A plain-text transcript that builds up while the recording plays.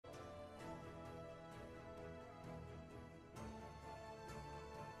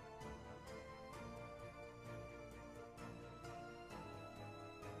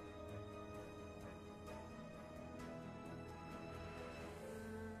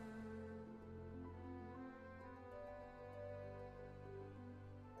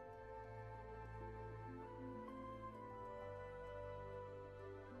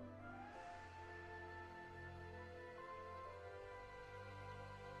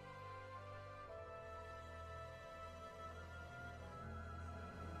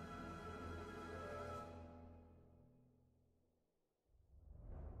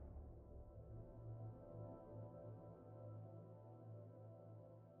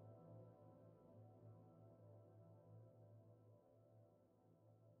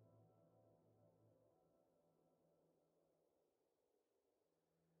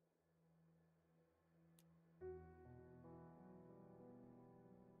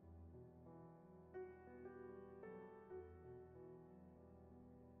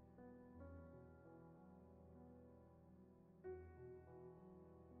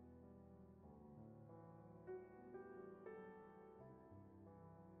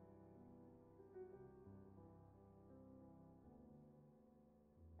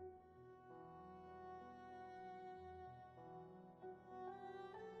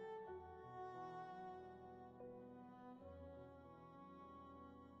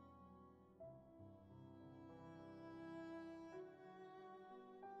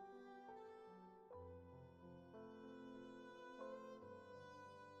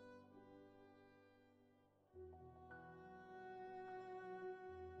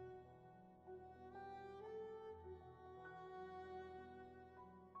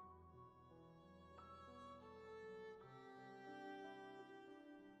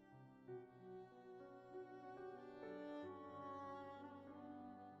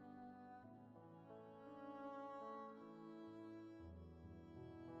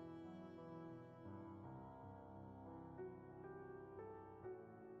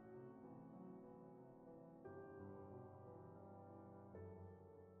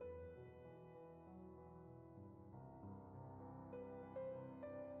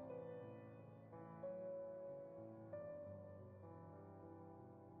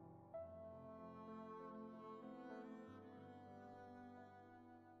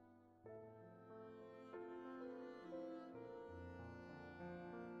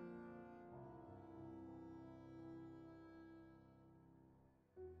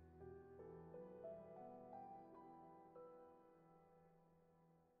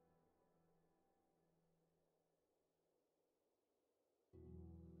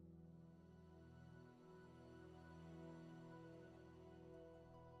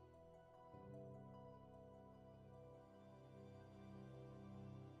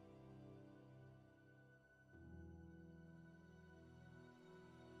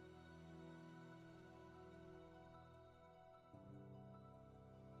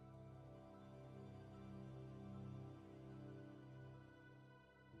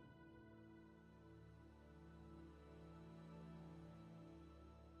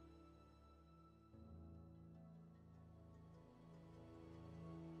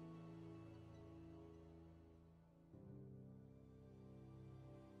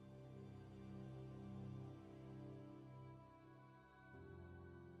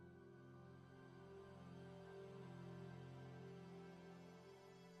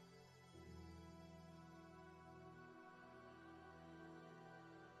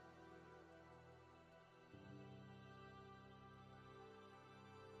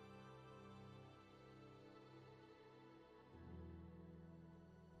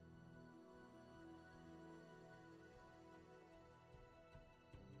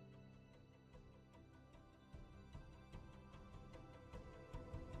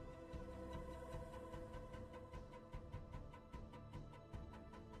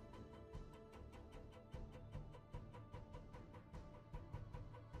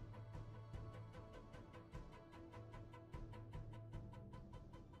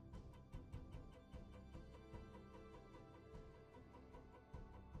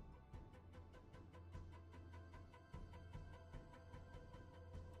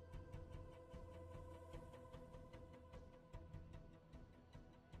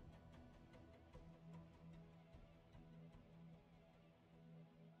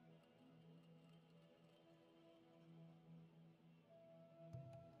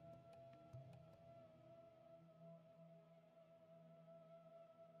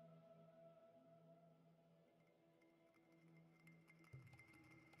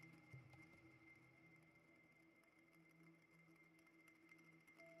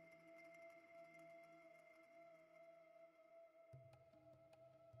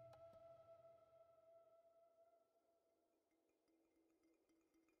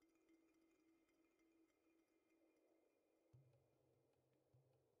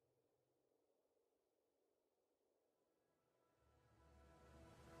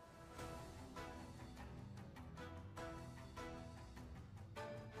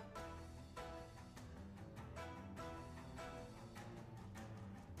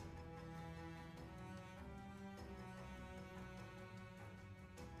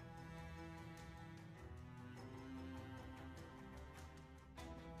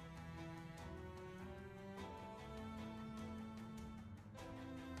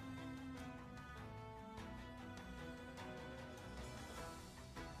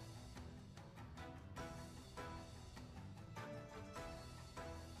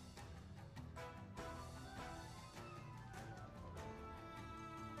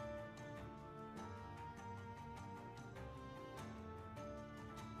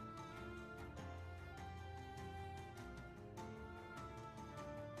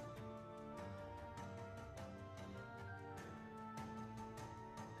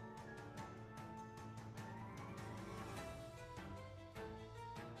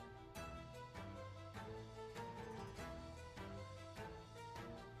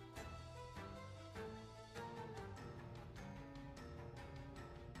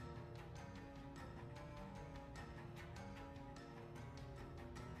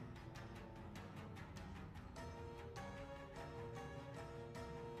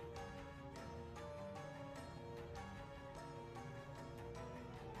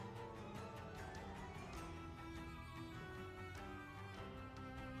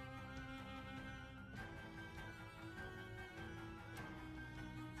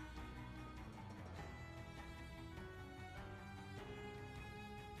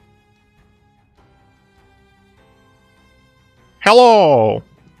Hello!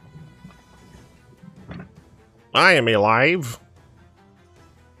 I am alive.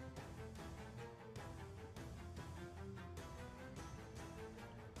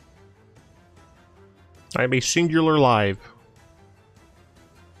 I am a singular live.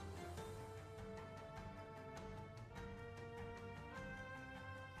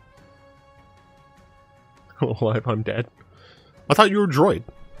 Alive, I'm dead. I thought you were a droid.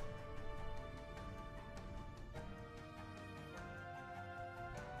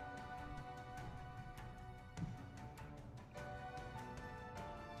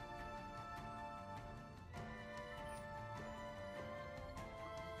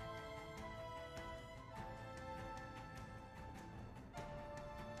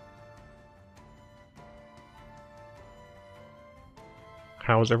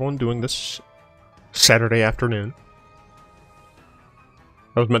 How is everyone doing this Saturday afternoon?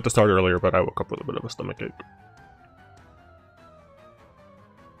 I was meant to start earlier, but I woke up with a bit of a stomachache.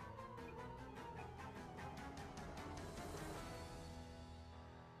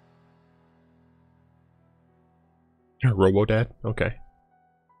 You're a robo-dad? Okay.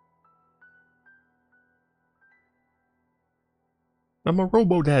 I'm a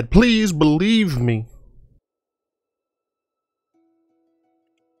robo-dad. Please believe me.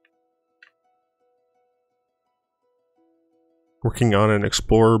 Working on an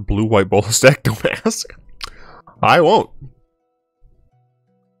Explorer blue-white bolus deck, don't ask. I won't.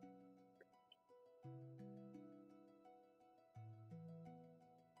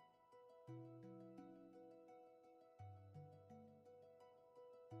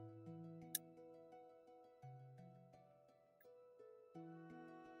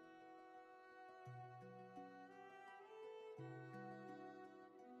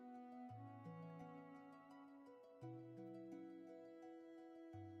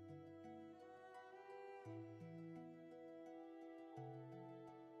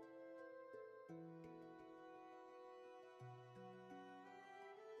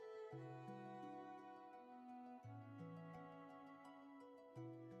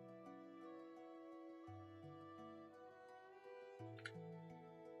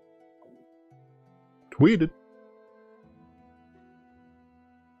 Tweeted.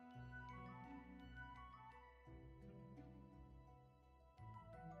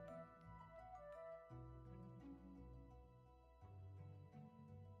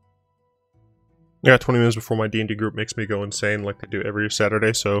 Yeah, 20 minutes before my D&D group makes me go insane like they do every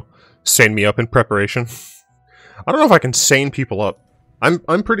Saturday, so sane me up in preparation. I don't know if I can sane people up. I'm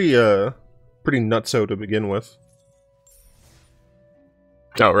pretty nutso to begin with.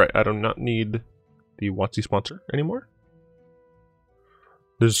 Oh, right, I do not need the WotC sponsor anymore.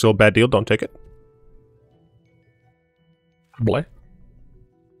 This is still a bad deal, don't take it. Bleh.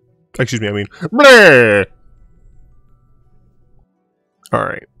 Excuse me, I mean, bleh!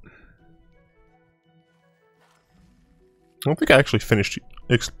 Alright. I don't think I actually finished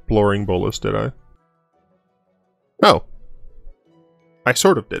exploring Bolus, did I? Oh. I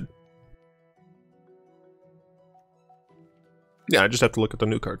sort of did. Yeah, I just have to look at the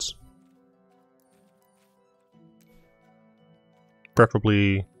new cards.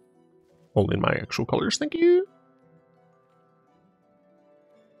 Preferably only in my actual colors, thank you.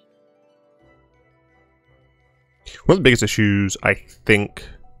 One of the biggest issues, I think...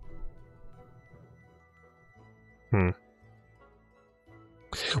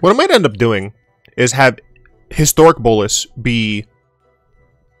 What I might end up doing is have Historic Bolus be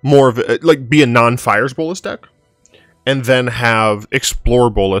more of a, like, be a non-Fires Bolus deck, and then have Explorer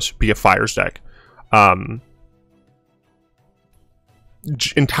Bolus be a Fires deck.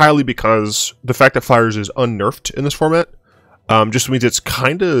 Entirely because the fact that Fires is unnerfed in this format just means it's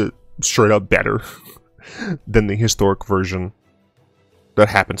kind of straight up better than the Historic version that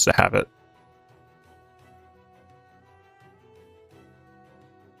happens to have it.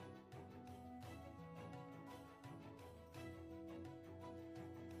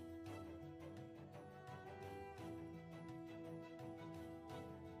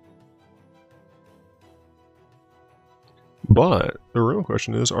 But the real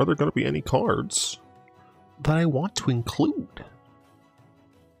question is, are there going to be any cards that I want to include?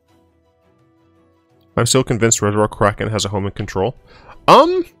 I'm still convinced Red Rock Kraken has a home in Control.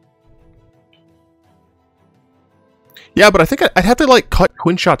 Yeah, but I think I'd have to, like, cut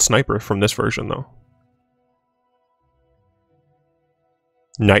Twin Shot Sniper from this version, though.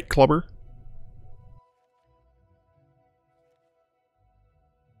 Night Clubber?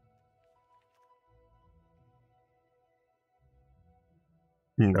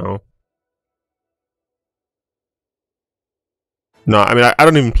 No. No, I mean, I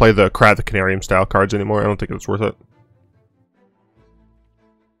don't even play the Crab the Canarium style cards anymore. I don't think it's worth it.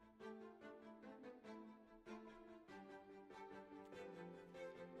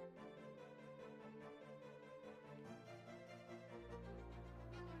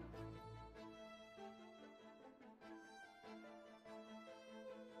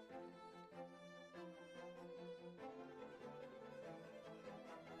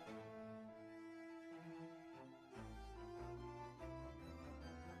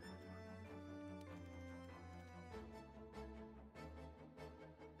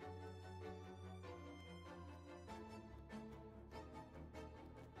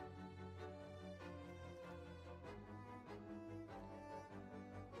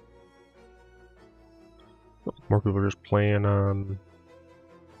 More people are just playing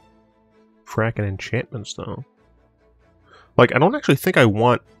fracking enchantments though. Like, I don't actually think I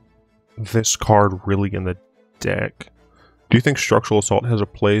want this card really in the deck. Do you think Structural Assault has a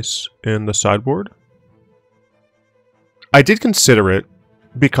place in the sideboard? I did consider it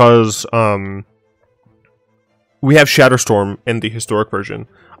because we have Shatterstorm in the historic version.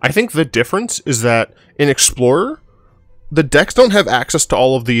 I think the difference is that in Explorer, the decks don't have access to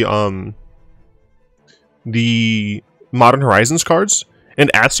all of the Modern Horizons cards,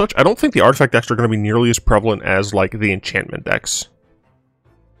 and as such, I don't think the artifact decks are going to be nearly as prevalent as like the enchantment decks.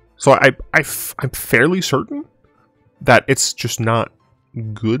 So I'm fairly certain that it's just not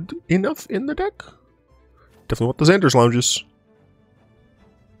good enough in the deck. Definitely want the Xander's Lounges.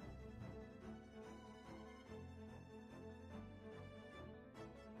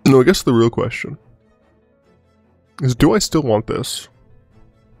 No, I guess the real question is, do I still want this?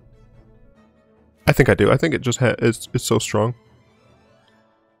 I think I do. I think it just it's so strong.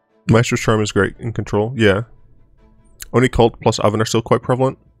 Master's Charm is great in control. Yeah. Oni Cult plus Oven are still quite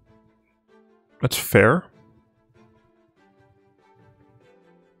prevalent. That's fair.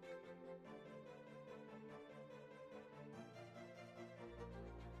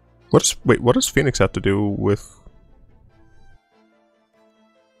 What does Phoenix have to do with...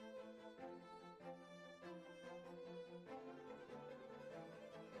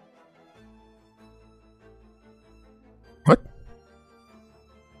 What?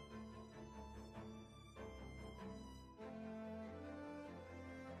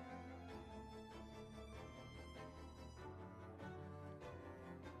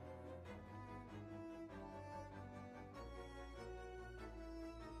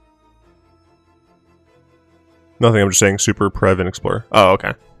 Nothing, I'm just saying Super, Prev, and Explorer. Oh,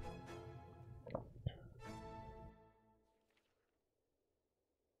 okay.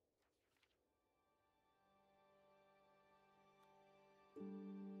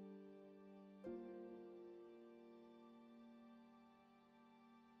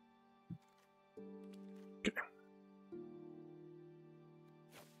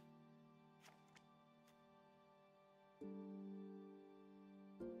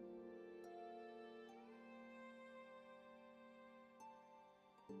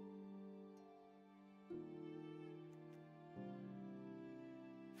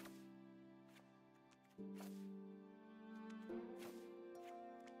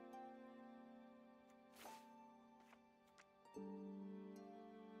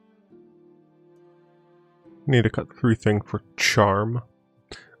 Need to cut 3 thing for Charm.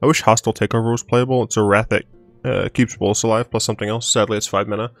 I wish Hostile Takeover was playable. It's a Wrath that keeps bullets alive plus something else. Sadly, it's 5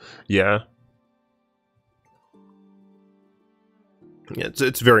 mana. Yeah. Yeah,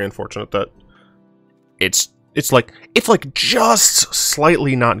 it's very unfortunate that it's like just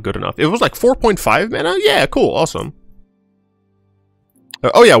slightly not good enough. If it was like 4.5 mana, yeah, cool, awesome.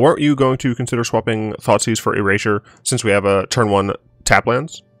 Oh yeah, weren't you going to consider swapping Thoughtseize for Erasure since we have a turn 1 tap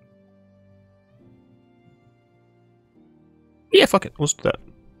lands? Yeah, fuck it, let's do that.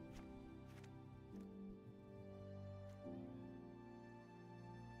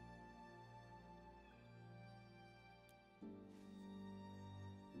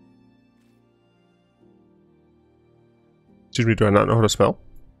 Excuse me, do I not know how to spell?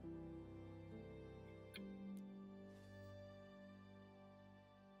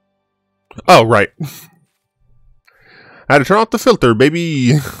 Oh, right. I had to turn off the filter,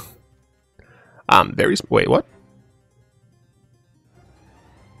 baby. Wait, what?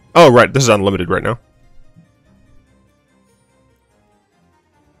 Oh, right, this is unlimited right now.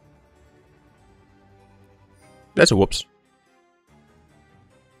 That's a whoops.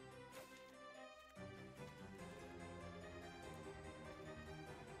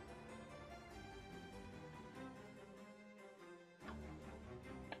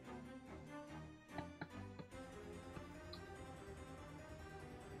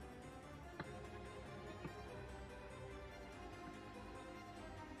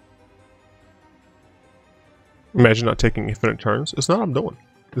 Imagine not taking infinite turns. It's not I'm doing.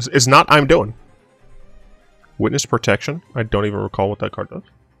 It's not I'm doing. Witness Protection. I don't even recall what that card does.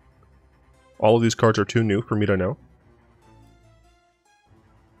 All of these cards are too new for me to know.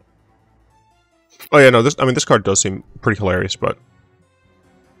 Oh yeah, no, this card does seem pretty hilarious, but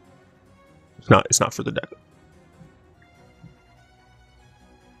it's not for the deck.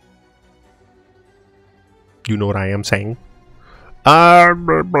 You know what I am saying?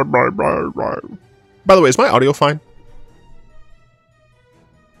 By the way, is my audio fine?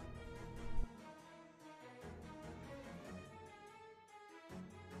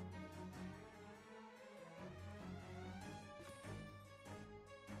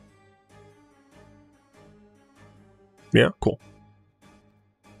 Yeah, cool.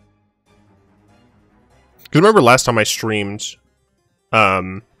 Because remember last time I streamed,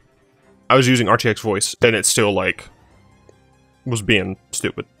 I was using RTX voice, and it still, like, was being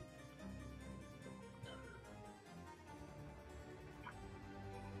stupid.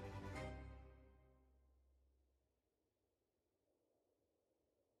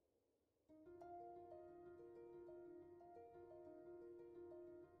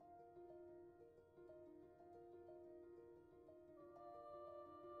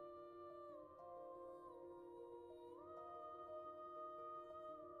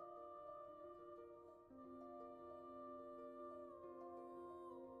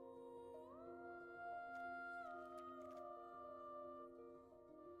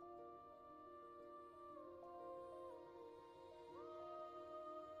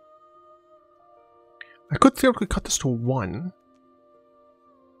 I could theoretically cut this to 1.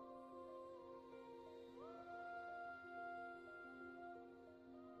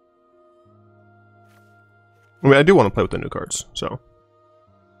 I mean, I do want to play with the new cards, so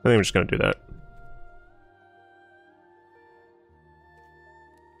I think I'm just going to do that.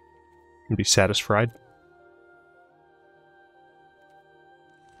 And be satisfied.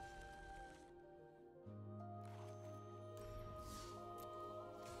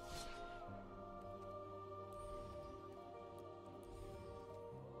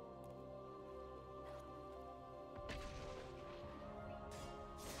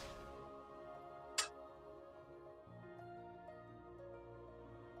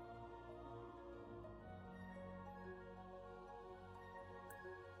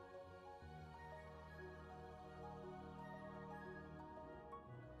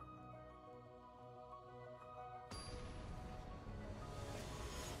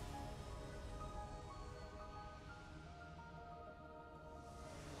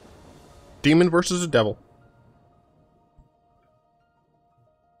 Demon versus a devil.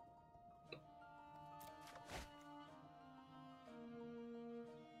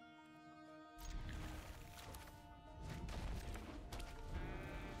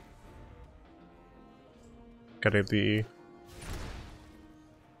 Gotta the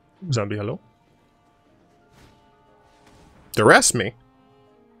zombie hello. Duress me.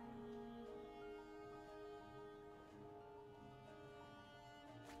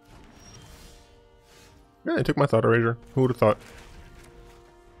 Yeah, I took my Thought Eraser. Who would have thought?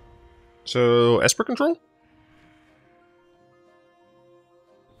 So, Esper control?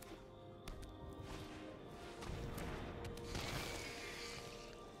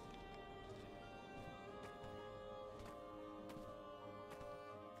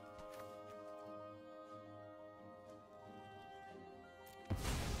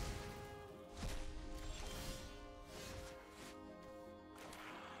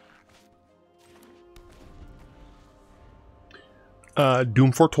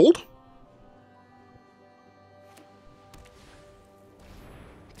 Doom Foretold?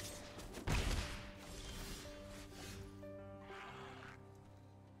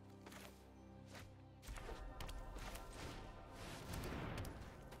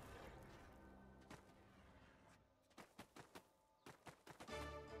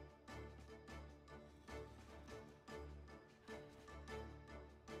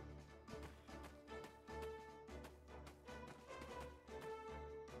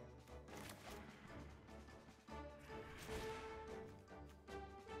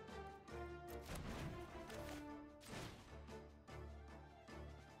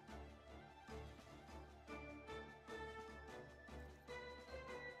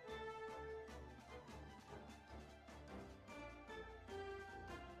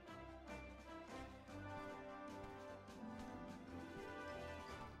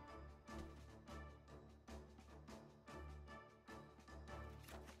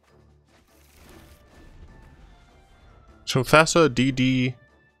 So Thassa, DD...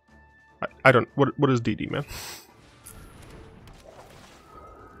 I don't... What is DD, man?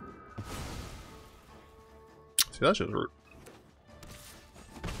 See, that's just rude.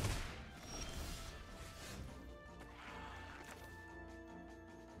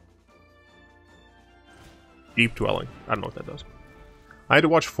 Deep Dwelling. I don't know what that does. I had to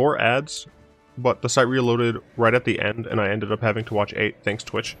watch 4 ads, but the site reloaded right at the end, and I ended up having to watch 8, thanks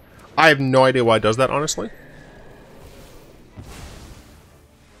Twitch. I have no idea why it does that, honestly.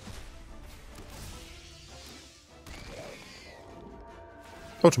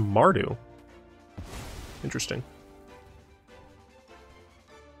 Oh, it's Mardu. Interesting.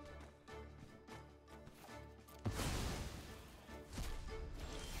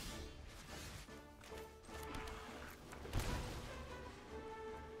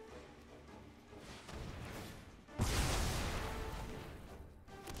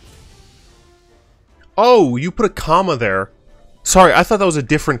 Oh, you put a comma there. Sorry, I thought that was a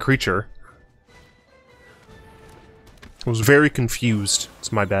different creature. I was very confused.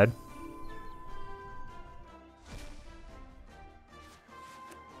 It's my bad.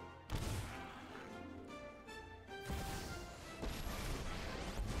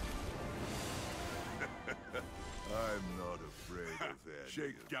 I'm not afraid of that.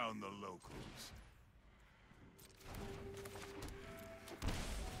 Shake down the locals.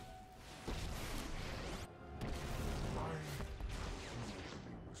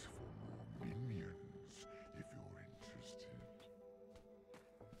 For more minions, if you're interested.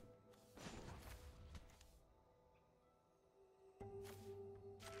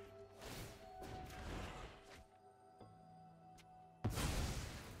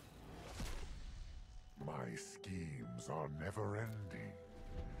 My schemes are never ending.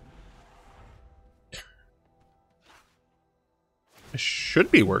 It should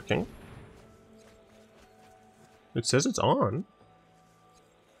be working. It says it's on.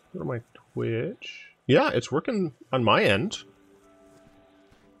 Go to my Twitch. Yeah, it's working on my end.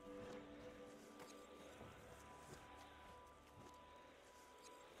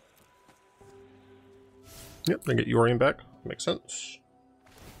 Yep, I get Yorian back. Makes sense.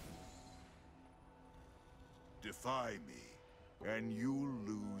 Defy me, and you'll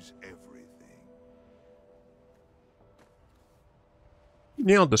lose everything.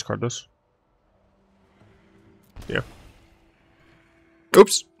 Yeah, I'll discard this. Yeah.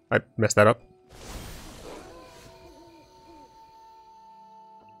 Oops! I messed that up.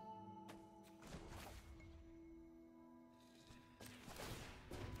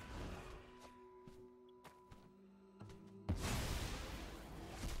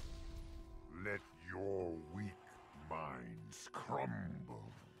 Let your weak minds crumble.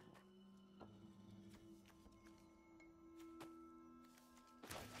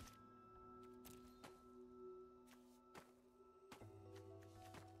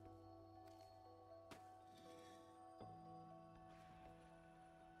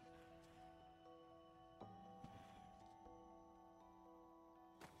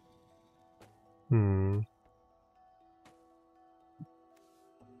 Hmm.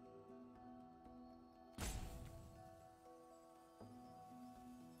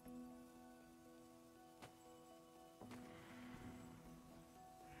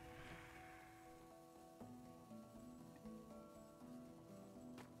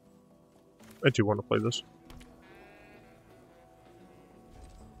 I do want to play this.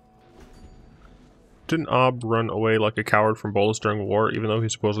 Didn't Ob run away like a coward from Bolus during war, even though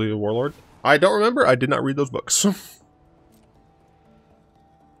he's supposedly a warlord? I don't remember. I did not read those books.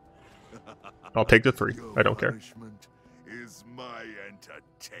 I'll take the 3. I don't care. Punishment is my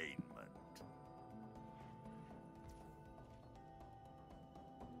entertainment.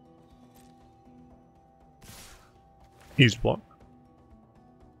 He's blocked.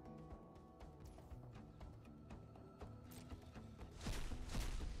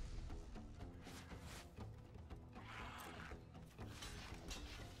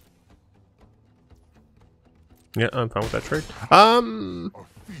 Yeah, I'm fine with that trade.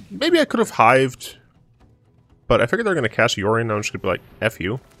 Maybe I could have hived, but I figured they're going to cast Yorian, and I'm just going to be like, F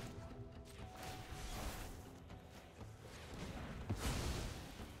you.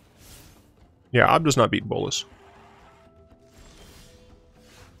 Yeah, Ob does not beat Bolus.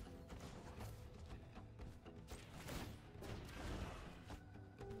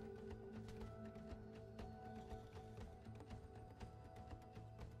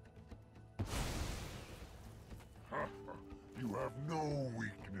 You have no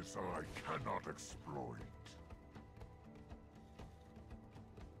weakness I cannot exploit.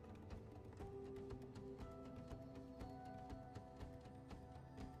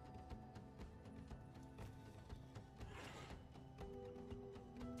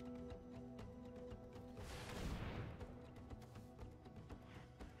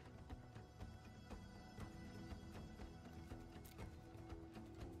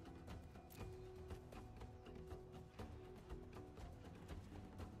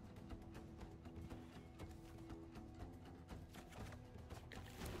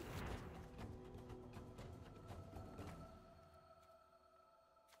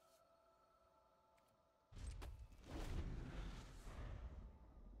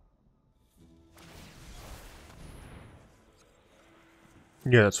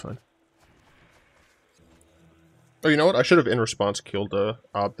 Yeah, that's fine. Oh, you know what? I should have in response killed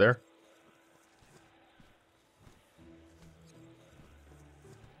Ob there.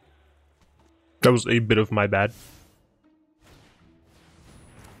 That was a bit of my bad.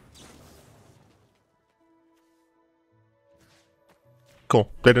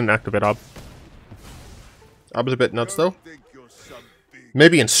 Cool. They didn't activate Ob. I was a bit nuts, though. Think you're some big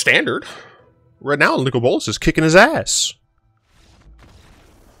Maybe in Standard. Right now, Nicol Bolas is kicking his ass.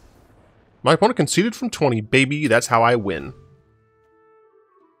 My opponent conceded from 20. Baby, that's how I win.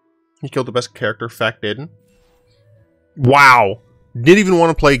 He killed the best character, Fact didn't. Wow. Didn't even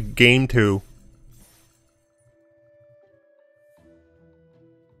want to play game 2.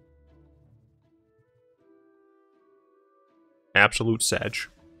 Absolute sag.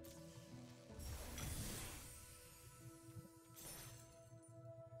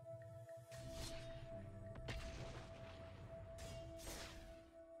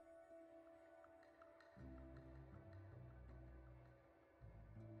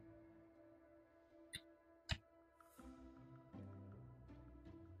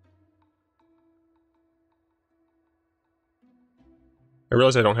 I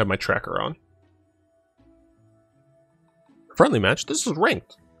realize I don't have my tracker on. Friendly match? This is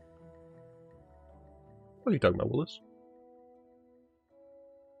ranked. What are you talking about, Willis?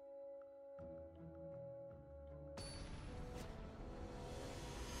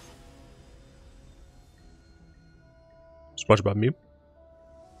 SpongeBob meme.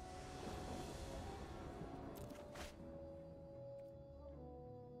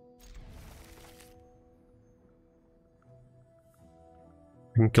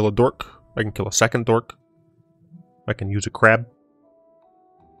 I can kill a dork. I can kill a second dork. I can use a crab.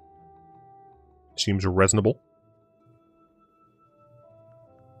 Seems reasonable.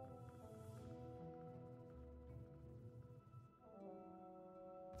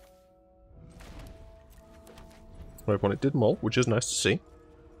 My opponent did mull, which is nice to see.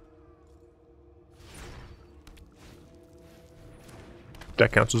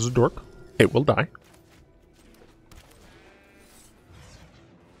 That counts as a dork. It will die.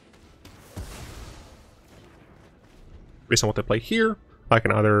 Based on what they play here, I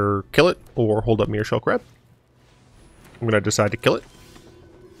can either kill it or hold up Mirror Shell Crab. I'm going to decide to kill it.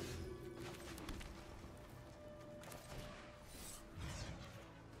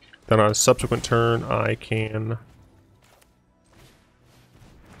 Then on a subsequent turn, I can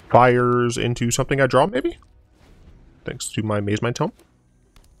fires into something I draw, maybe? Thanks to my Maze Mind Tome.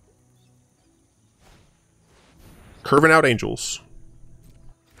 Curving out Angels.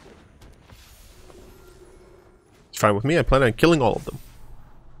 It's fine with me. I plan on killing all of them.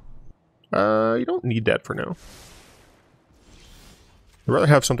 You don't need that for now. I'd rather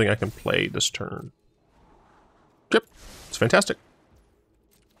have something I can play this turn. Yep, it's fantastic.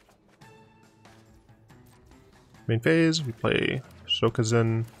 Main phase, we play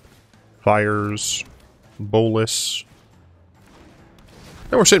Sokazen, Fires, Bolas.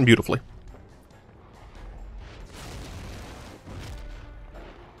 And we're sitting beautifully.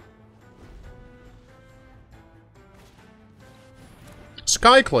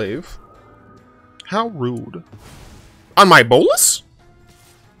 Skyclave? How rude. On my Bolas?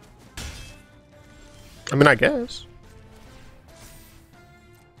 I mean, I guess.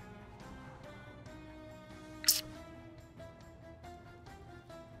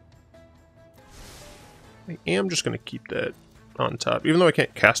 I am just going to keep that on top. Even though I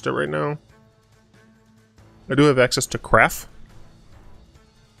can't cast it right now. I do have access to craft.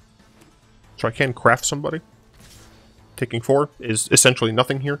 So I can craft somebody. Taking 4 is essentially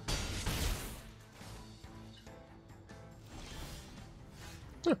nothing here.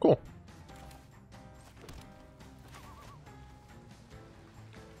 Yeah, cool.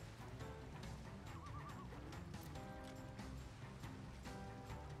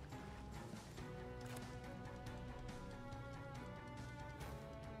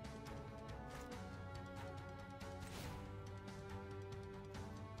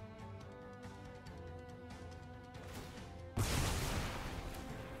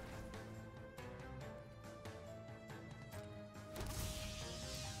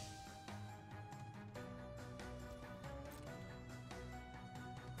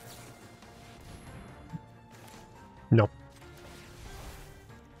 No.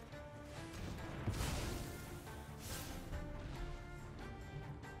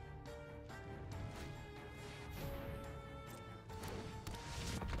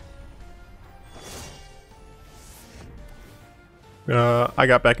 I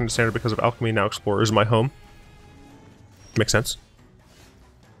got back into Standard because of Alchemy, now Explorer is my home. Makes sense.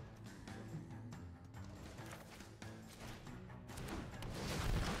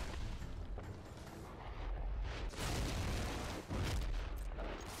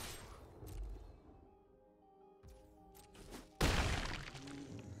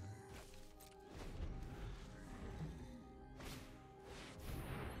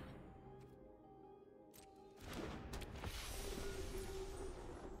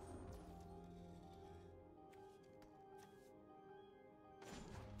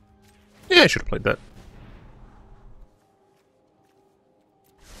 Yeah, I should have played that.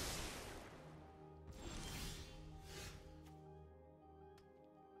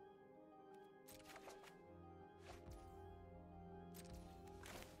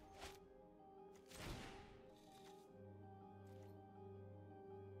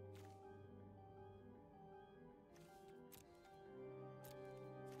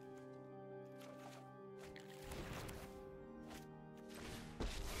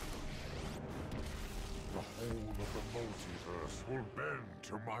 The whole of the multiverse will bend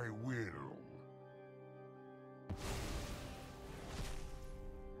to my will.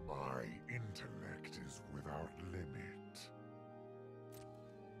 My intellect is without limit.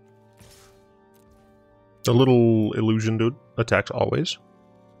 The little illusion dude attacks always.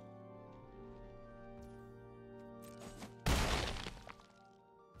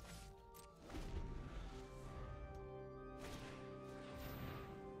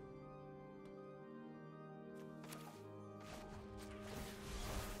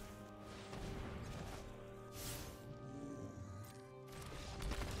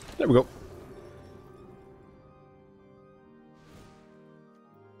 There we go.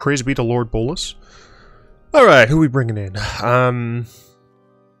 Praise be to Lord Bolus. Alright, who are we bringing in?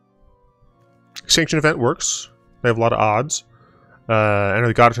 Extinction Event works. They have a lot of odds. I know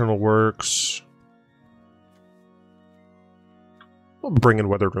the God Eternal works. I'll bring in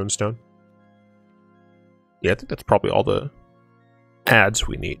Weathered Runestone. Yeah, I think that's probably all the adds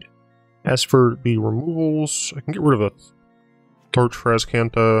we need. As for the removals, I can get rid of a Torch for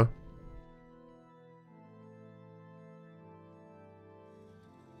Azcanta.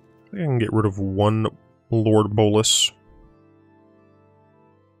 I can get rid of one Lord Bolus.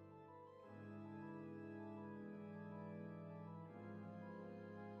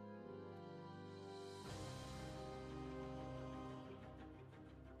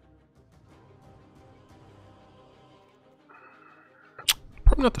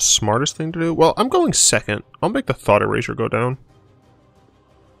 Probably not the smartest thing to do. Well, I'm going second. I'll make the Thought Erasure go down.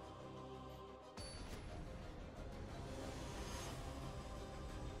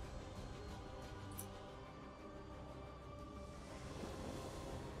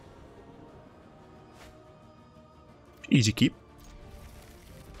 Easy keep.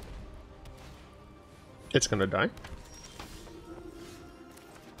 It's gonna die.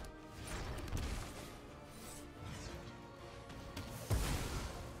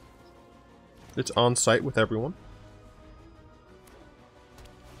 It's on site with everyone.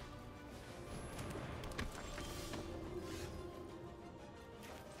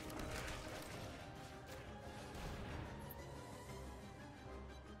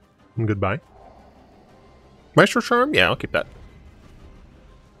 And goodbye. Maestro Charm? Yeah, I'll keep that.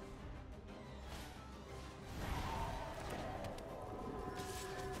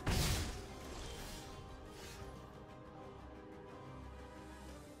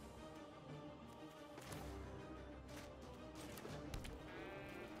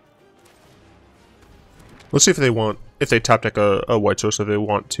 Let's see if they top deck a white source, if they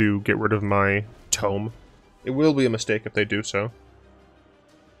want to get rid of my tome. It will be a mistake if they do so.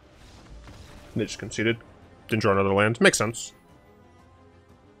 They just conceded. Didn't draw another land. Makes sense.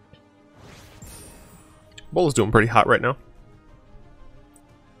 Bull is doing pretty hot right now.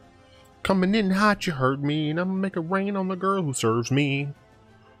 Coming in hot, you heard me, and I'm gonna make it rain on the girl who serves me.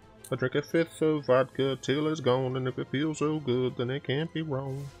 I drink a fifth of vodka till it's gone, and if it feels so good, then it can't be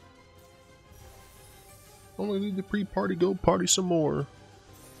wrong. Only leave the pre-party, go party some more.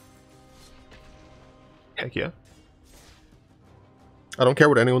 Heck yeah. I don't care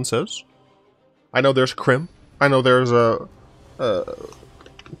what anyone says. I know there's Krim. I know there's a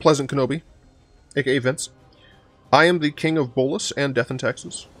Pleasant Kenobi, aka Vince. I am the king of Bolus and Death in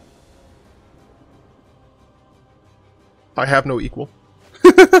Texas. I have no equal.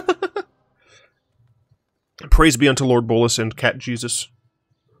 Praise be unto Lord Bolus and Cat Jesus.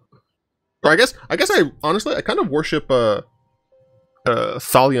 Or I guess I honestly I kind of worship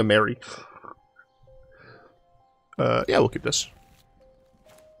Thalia Mary. Yeah, we'll keep this.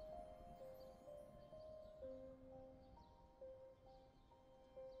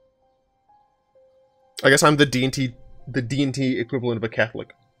 I guess I'm the D&T equivalent of a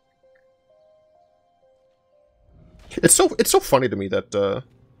Catholic. It's so funny to me that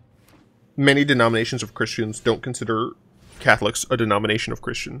many denominations of Christians don't consider Catholics a denomination of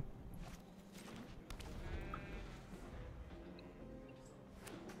Christian.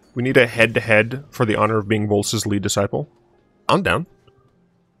 We need a head-to-head for the honor of being Vols's lead disciple. I'm down.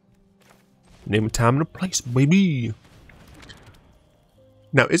 Name a time and a place, baby.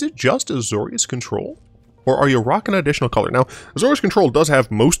 Now, is it just Azorius control? Or are you rocking an additional color? Now, Azorius Control does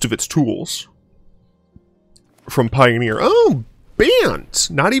have most of its tools from Pioneer. Oh, Bant!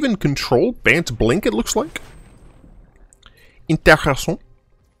 Not even Control? Bant Blink, it looks like. Intéressant.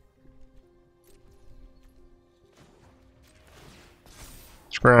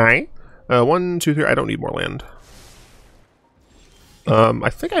 Scry. 1, 2, 3. I don't need more land. I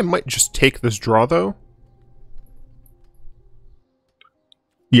think I might just take this draw, though.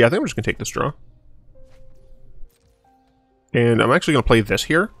 Yeah, I think I'm just going to take this draw. And I'm actually going to play this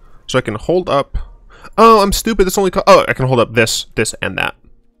here, so I can hold up... Oh, I'm stupid. This only... Oh, I can hold up this, this, and that.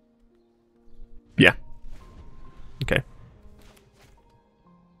 Yeah. Okay.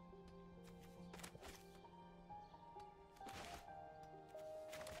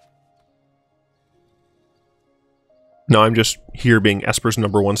 No, I'm just here being Esper's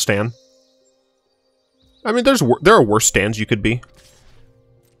 #1 stan. I mean, there are worse stands you could be.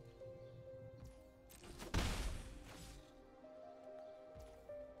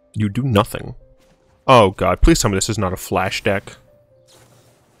 You do nothing. Oh god, please tell me this is not a flash deck.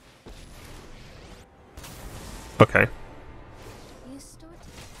 Okay.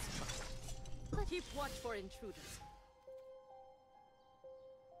 Keep watch for intruders.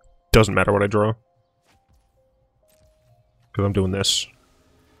 Doesn't matter what I draw. Because I'm doing this.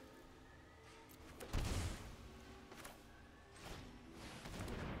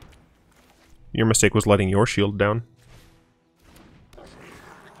 Your mistake was letting your shield down.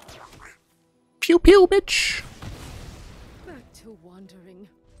 Pew pew, bitch! Back to wandering.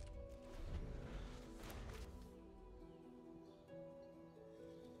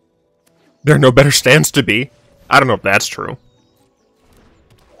 There are no better stands to be. I don't know if that's true.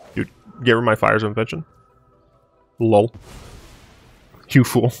 Dude, give her my Fires of Invention. Lol. You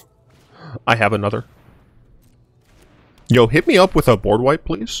fool. I have another. Yo, hit me up with a board wipe,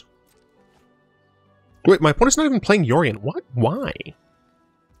 please. Wait, my opponent's not even playing Yorion. What? Why?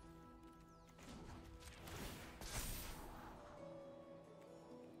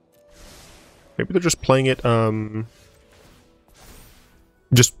 Maybe they're just playing it,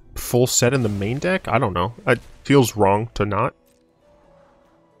 just full set in the main deck? I don't know. It feels wrong to not.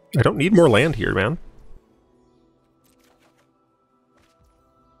 I don't need more land here, man.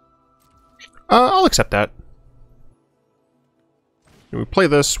 I'll accept that. And we play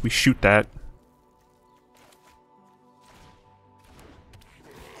this, we shoot that.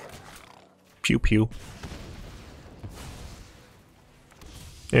 Pew pew.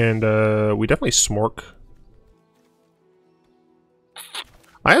 And, we definitely smork.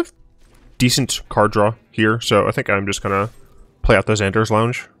 I have decent card draw here, so I think I'm just gonna play out the Xander's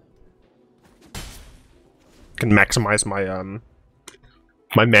Lounge. Can maximize my,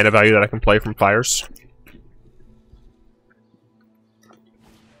 my mana value that I can play from Fires.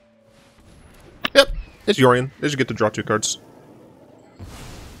 Yep, it's Yorion. They just get to draw 2 cards.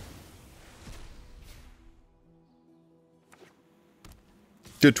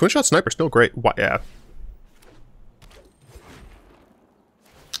 Dude, Twin Shot Sniper still great. Why, yeah.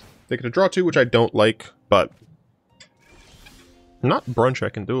 They get to draw 2, which I don't like, but not brunch I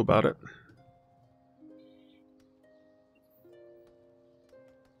can do about it.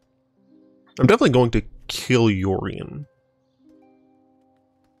 I'm definitely going to kill Yorion.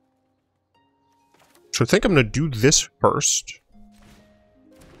 So I think I'm going to do this first.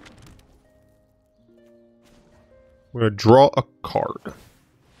 I'm going to draw a card.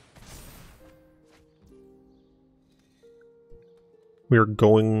 We are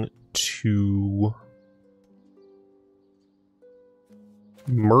going to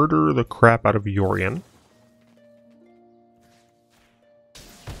murder the crap out of Yorion.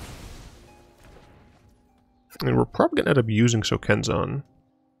 And we're probably going to end up using Sokenzan.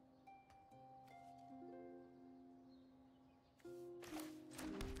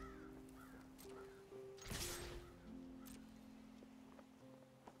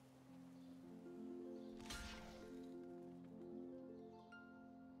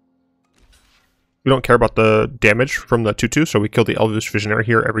 We don't care about the damage from the 2/2, so we kill the Elvish Visionary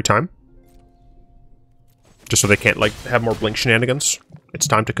here every time. Just so they can't, like, have more blink shenanigans. It's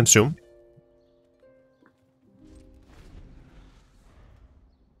time to consume.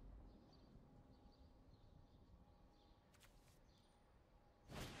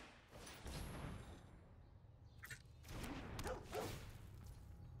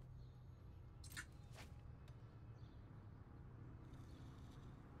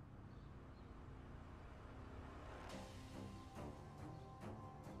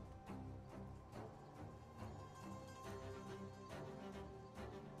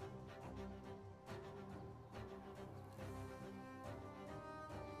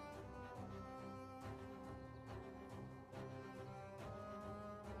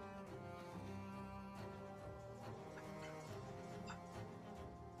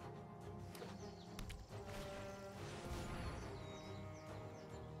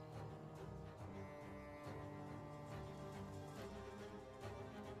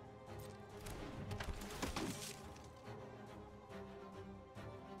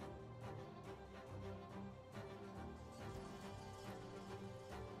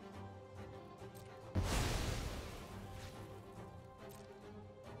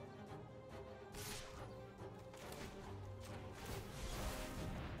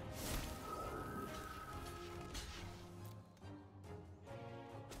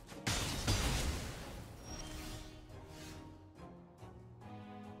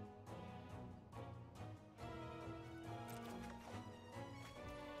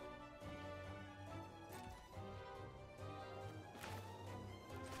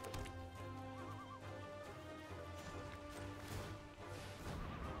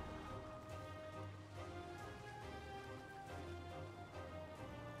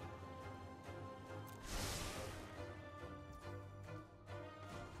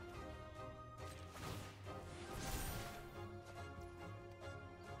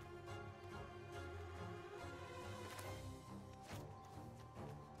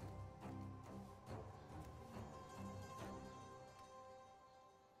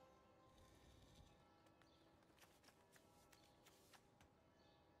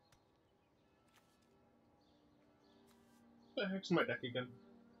 the heck's in my deck again?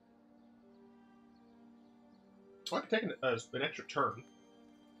 Oh, I can take an extra turn.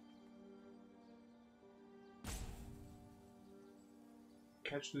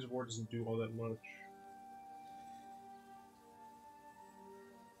 Catch this ward doesn't do all that much.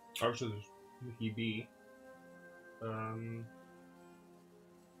 Obviously, there's EB.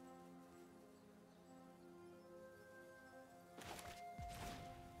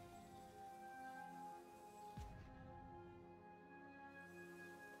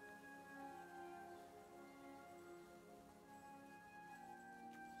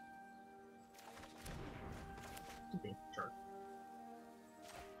 Okay, turn.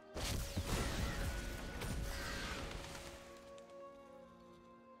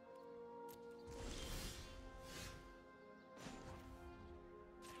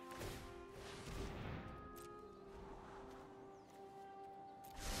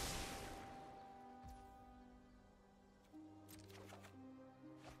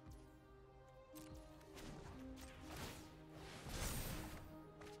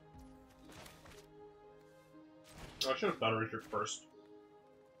 Oh, I should have done Richard first.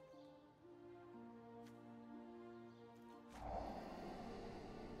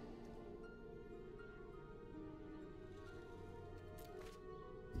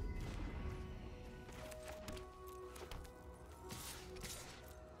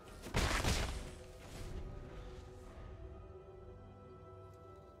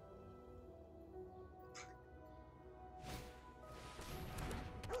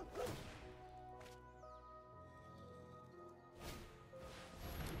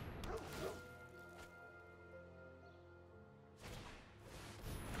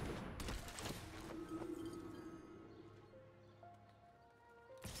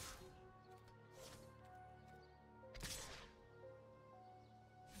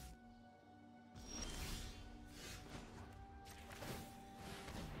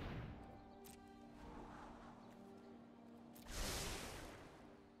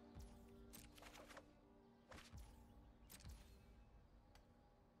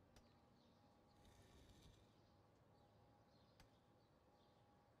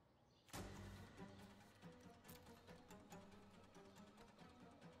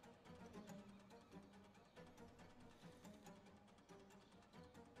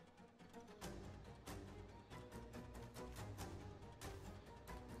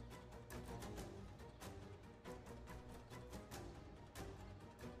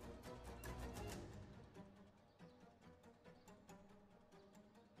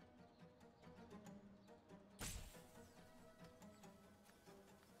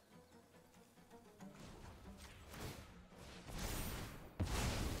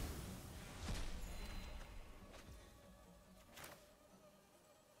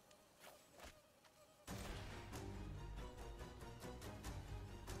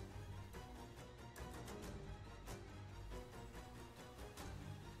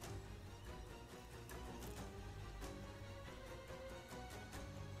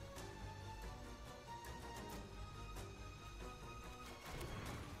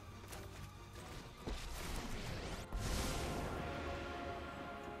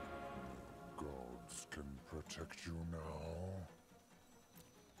 Can protect you now.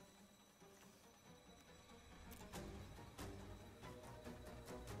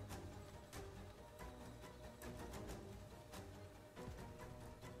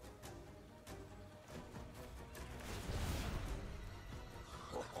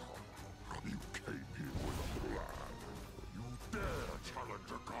 You came here with a plan. You dare challenge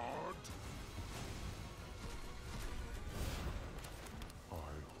a god? I hope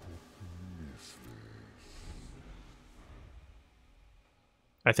you miss this.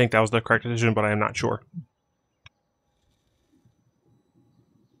 I think that was the correct decision, but I am not sure.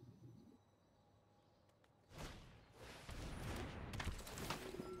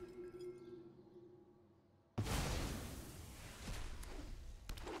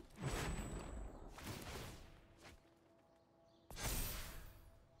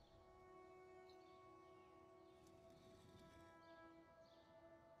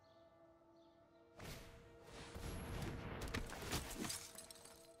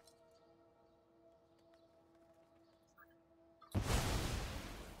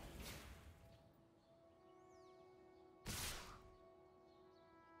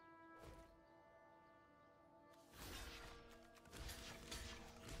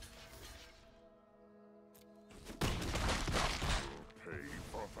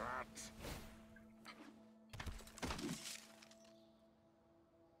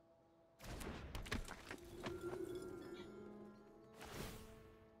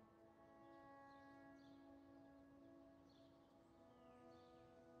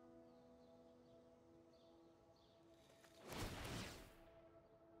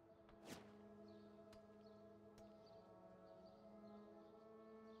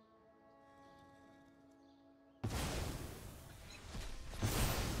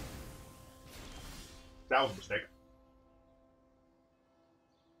 That was a mistake.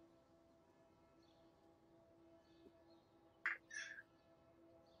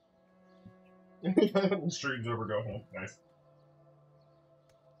 Streams over, go home. Nice.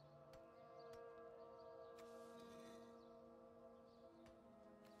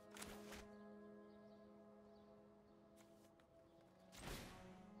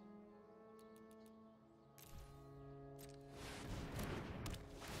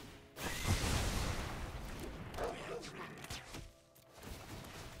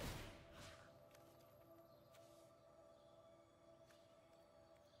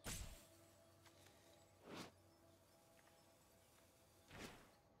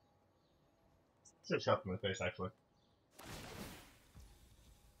 Should have shot him in the face, actually.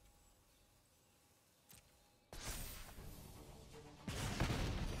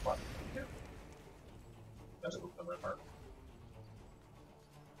 What? That's a move on my part.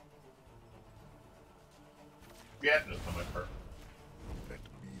 Yeah, that's on my part. Let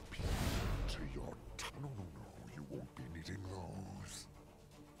me peek into your tunnel. No, you won't be needing those.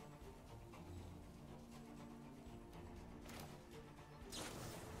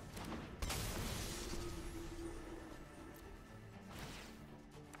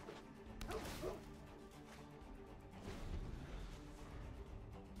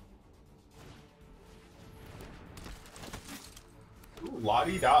 Ooh,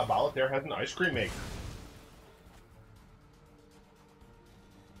 la-di-da, Volatere has an ice cream maker.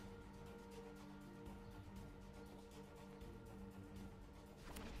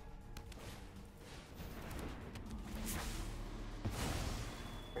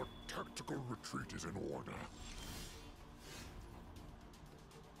 A tactical retreat is in order.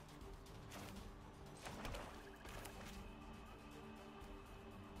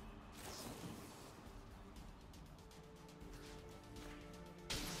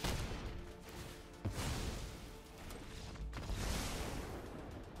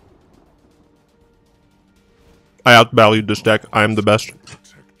 I outvalued this deck. I am the best.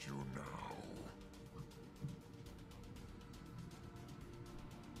 Protect you now.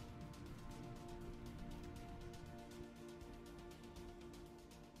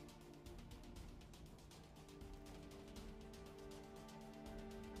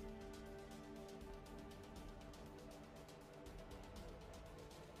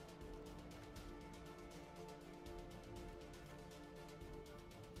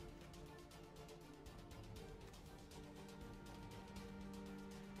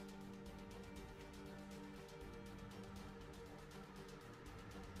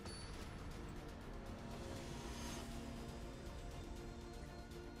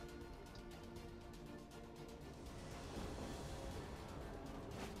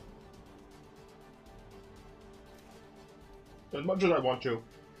 As much as I want to,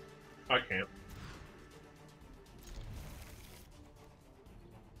 I can't.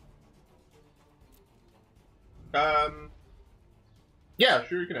 Yeah,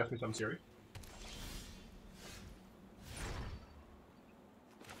 sure, you can ask me something serious.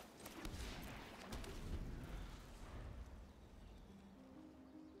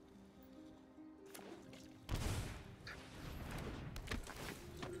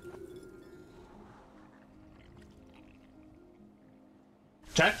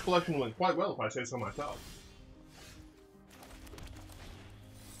 Tax collection went quite well, if I say so myself.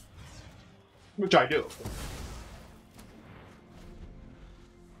 Which I do.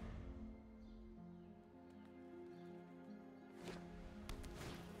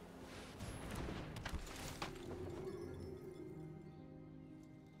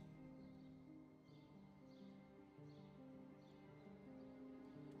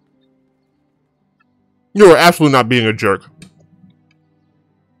 You are absolutely not being a jerk.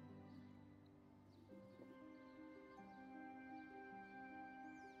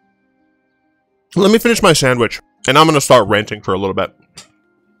 Let me finish my sandwich, and I'm gonna start ranting for a little bit.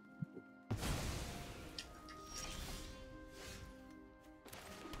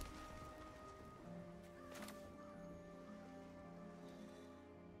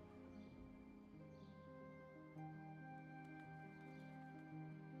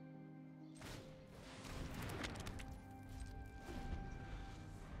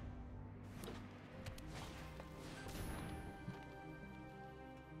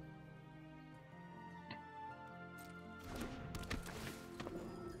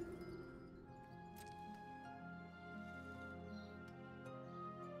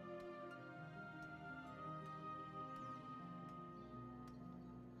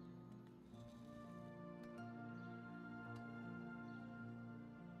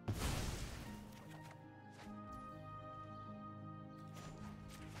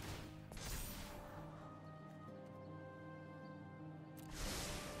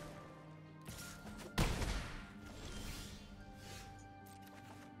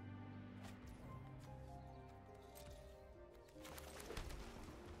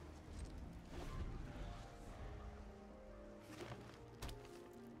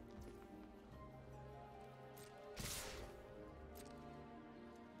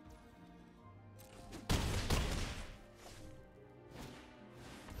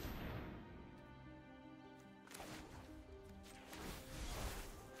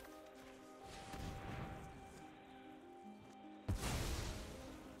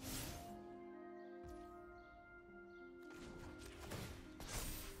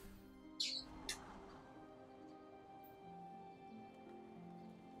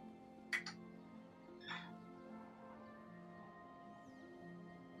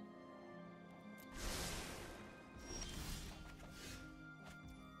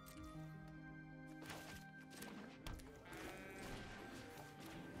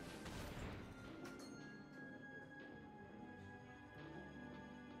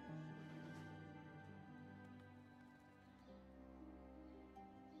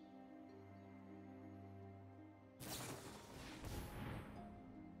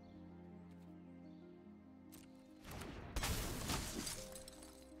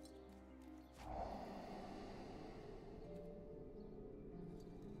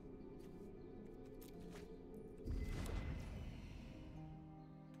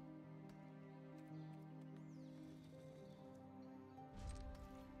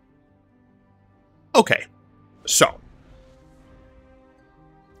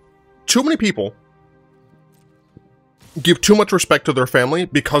 too many people give too much respect to their family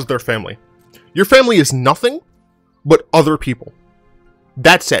because they're family. Your family is nothing but other people.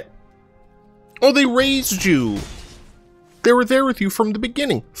 That's it. Oh, they raised you. They were there with you from the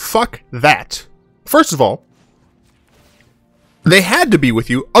beginning. Fuck that. First of all, they had to be with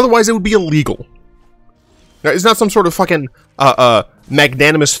you, otherwise it would be illegal. Now, it's not some sort of fucking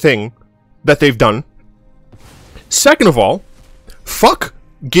magnanimous thing that they've done. Second of all, fuck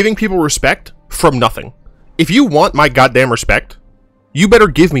giving people respect from nothing. If you want my goddamn respect, you better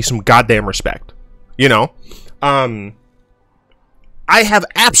give me some goddamn respect. You know? I have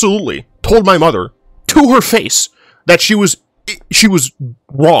absolutely told my mother to her face that she was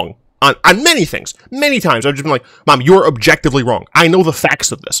wrong on many things. Many times I've just been like, Mom, you're objectively wrong. I know the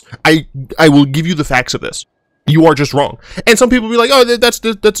facts of this. I will give you the facts of this. You are just wrong. And some people be like, oh, that's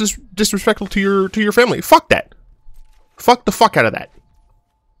disrespectful to your family. Fuck that. Fuck the fuck out of that.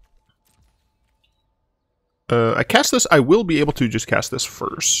 I cast this. I will be able to just cast this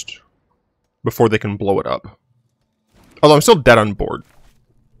first before they can blow it up. Although I'm still dead on board.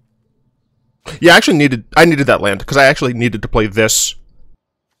 Yeah, I needed that land because I actually needed to play this.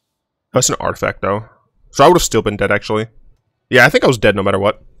 That's an artifact though, so I would have still been dead actually. Yeah, I think I was dead no matter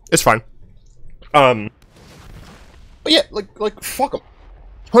what. It's fine. But yeah, like fuck them.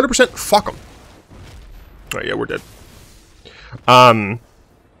 100% fuck them. Alright, yeah, we're dead.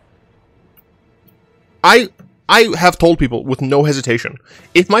 I have told people with no hesitation,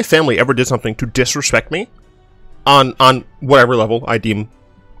 if my family ever did something to disrespect me, on whatever level I deem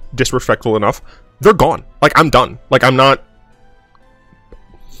disrespectful enough, they're gone. Like, I'm done. Like, I'm not...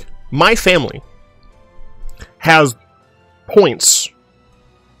 My family has points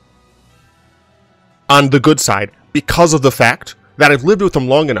on the good side because of the fact that I've lived with them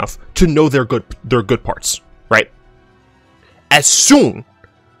long enough to know their good parts, right? As soon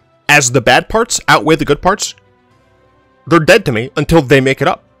as the bad parts outweigh the good parts, they're dead to me until they make it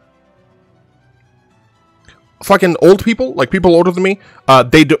up. Fucking old people, like people older than me,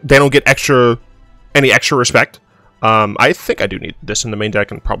 they don't get any extra respect. I think I do need this in the main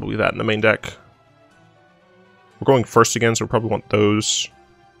deck and probably that in the main deck. We're going first again, so we probably want those.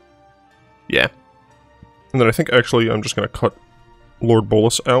 Yeah. And then I think actually I'm just going to cut Lord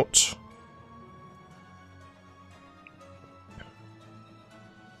Bolus out.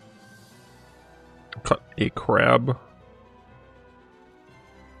 Cut a crab.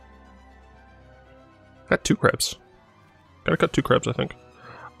 Got 2 crabs. Gotta cut 2 crabs, I think.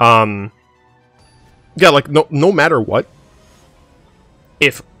 Yeah, like no matter what,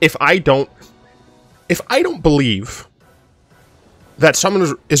 if I don't believe that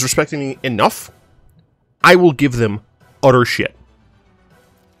someone is respecting me enough, I will give them utter shit.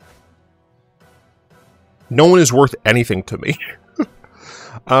 No one is worth anything to me.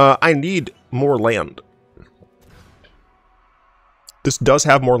 I need more land. This does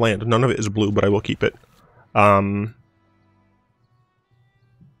have more land. None of it is blue, but I will keep it. I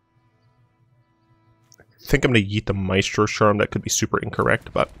think I'm going to yeet the Maestro Charm. That could be super incorrect,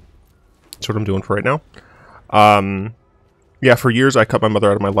 but that's what I'm doing for right now. Yeah, for years I cut my mother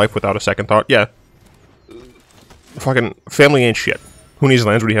out of my life without a second thought. Yeah. Fucking family ain't shit. Who needs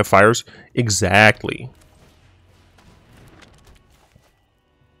lands when you have fires? Exactly.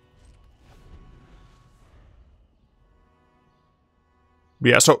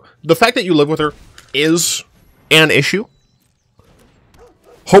 Yeah, so the fact that you live with her is an issue.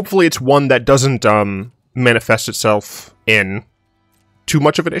 Hopefully it's one that doesn't manifest itself in too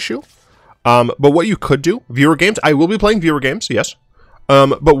much of an issue. But what you could do, viewer games, I will be playing viewer games, yes.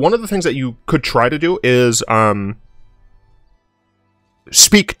 But one of the things that you could try to do is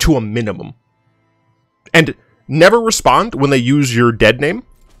speak to a minimum. And never respond when they use your dead name.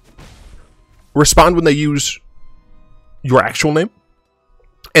 Respond when they use your actual name.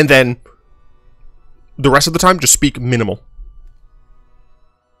 And then the rest of the time, just speak minimal.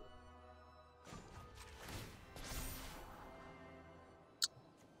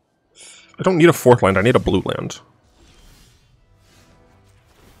 I don't need a 4th land, I need a blue land.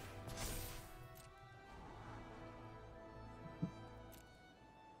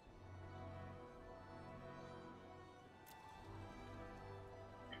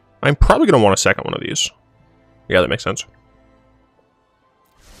 I'm probably going to want a second one of these. Yeah, that makes sense.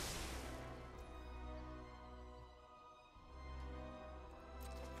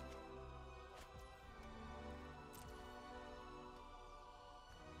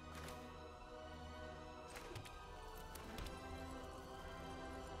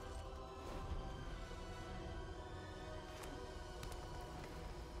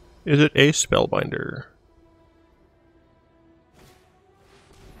 Is it a Spellbinder?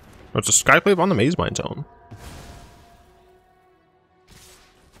 Oh, it's a Skyclave on the Maze Mine Zone.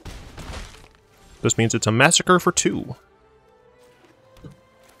 This means it's a massacre for 2.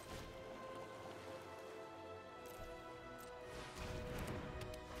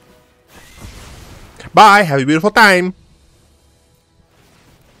 Bye, have a beautiful time.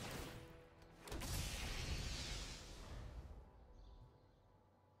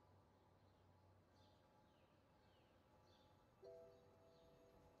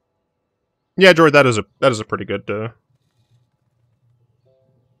 Yeah, Jory, that is a pretty good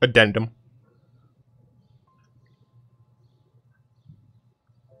addendum.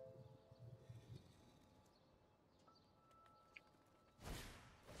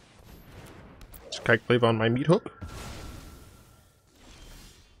 Skyclave on my meat hook.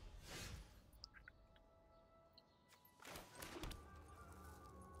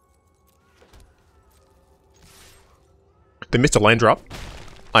 They missed a land drop.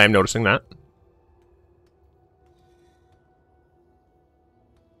 I am noticing that.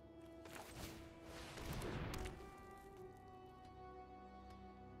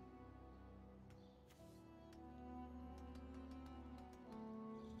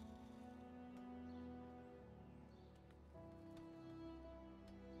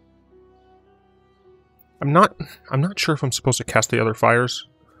 I'm not sure if I'm supposed to cast the other fires,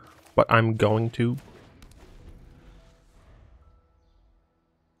 but I'm going to.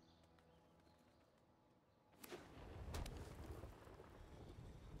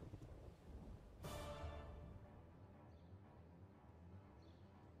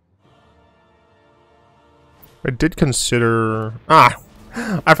 I did consider... Ah!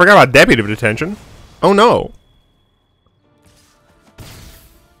 I forgot about Deputy Detention. Oh no!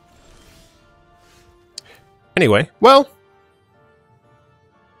 Anyway, well...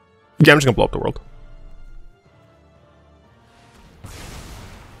 Yeah, I'm just gonna blow up the world.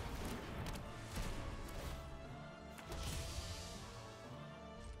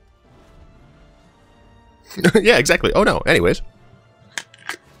 Yeah, exactly. Oh no, anyways.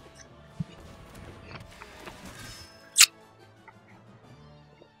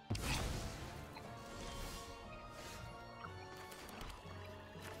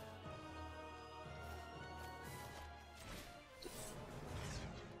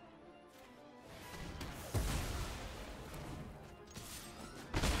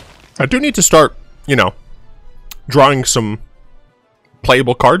 I do need to start, you know, drawing some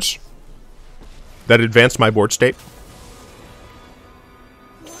playable cards that advance my board state.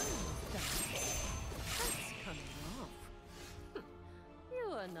 That's coming off.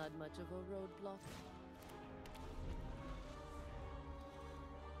 You are not much of a roadblock.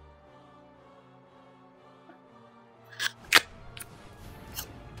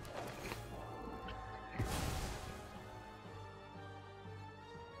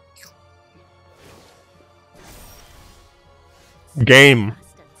 Game. Fast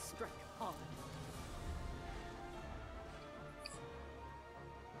and strike hard.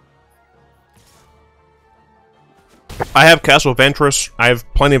 I have Castle of Ventress. I have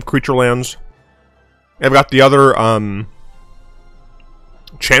plenty of creature lands. I've got the other,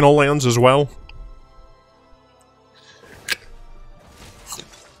 channel lands as well.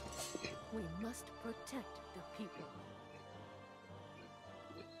 We must protect the people.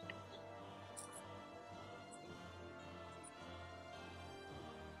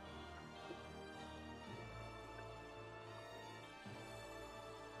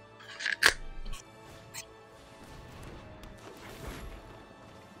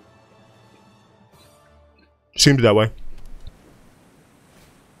 Seemed that way.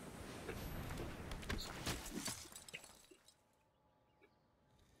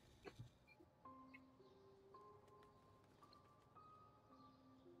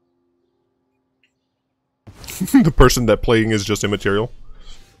 The person that playing is just immaterial.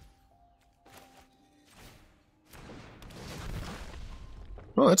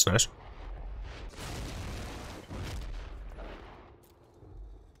 Oh, that's nice.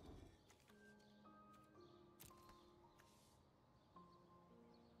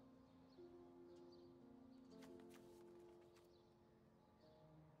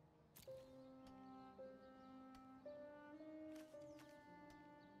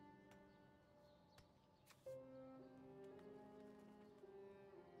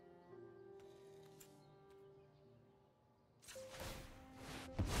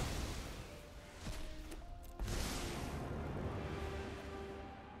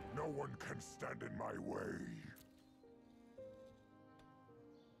 No one can stand in my way.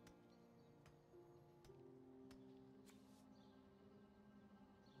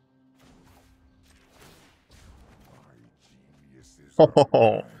 My genius is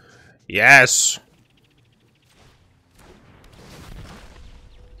Oh, Yes!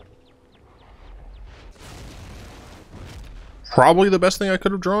 Probably the best thing I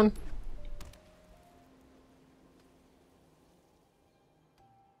could have drawn.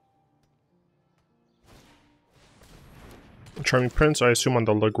 Charming Prince, I assume on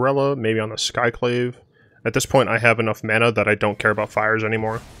the Lagrella, maybe on the Skyclave. At this point, I have enough mana that I don't care about fires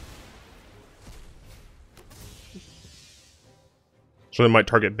anymore. So they might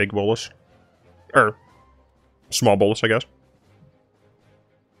target big bolus. Or, small bolus, I guess.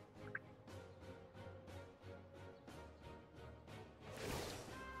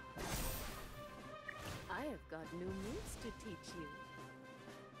 I have got new moves to teach you.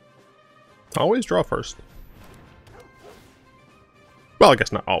 Always draw first. Well, I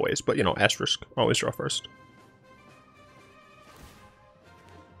guess not always, but you know, asterisk. Always draw first.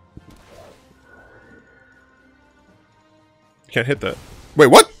 Can't hit that. Wait,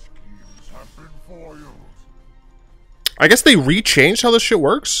 what? I guess they re-changed how this shit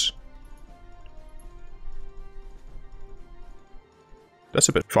works? That's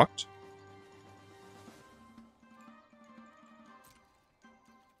a bit fucked.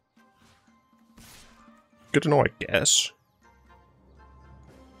 Good to know, I guess.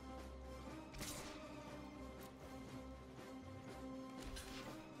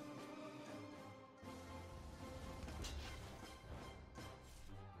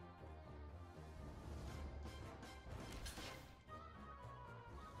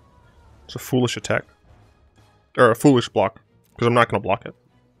 It's a foolish attack. Or a foolish block. Because I'm not going to block it.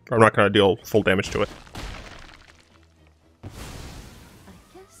 Or I'm not going to deal full damage to it. I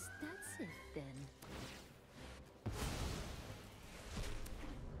guess that's it then.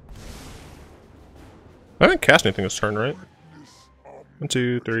 I didn't cast anything this turn, right? 1,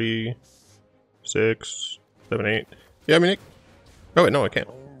 2, 3, 6, 7, 8. Yeah, I mean, oh wait, no, I can't.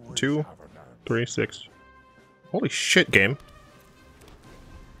 2, 3, 6. Holy shit, game.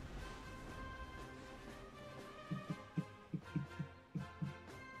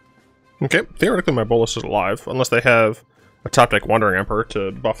 Okay, theoretically my Bolus is alive, unless they have a top deck Wandering Emperor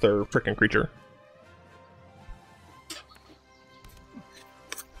to buff their freaking creature.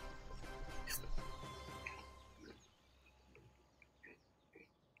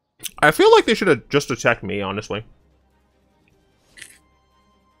 I feel like they should have just attacked me, honestly.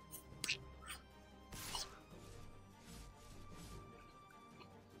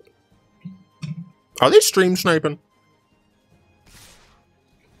 Are they stream sniping?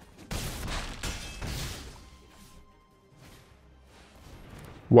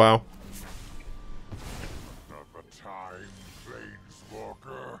 Wow. Another time,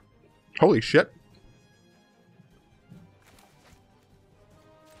 Planeswalker. Holy shit.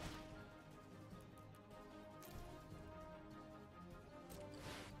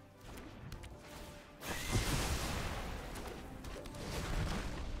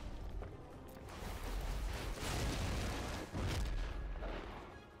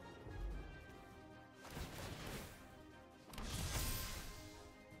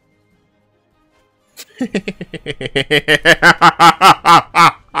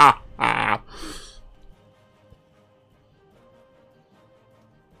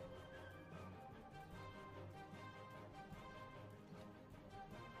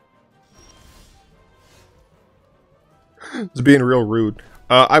 It's being real rude.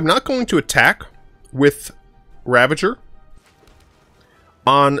 I'm not going to attack with Ravager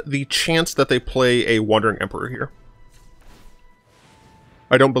on the chance that they play a Wandering Emperor here.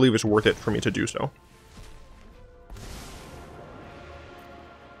 I don't believe it's worth it for me to do so.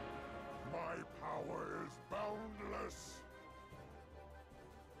 My power is boundless.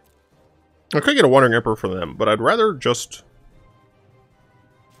 I could get a Wandering Emperor for them, but I'd rather just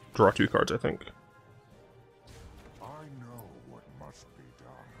draw 2 cards, I think. I know what must be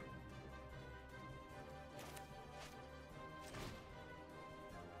done.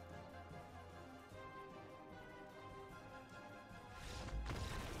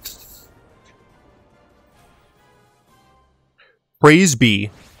 Praise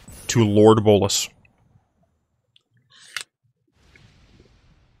be to Lord Bolus.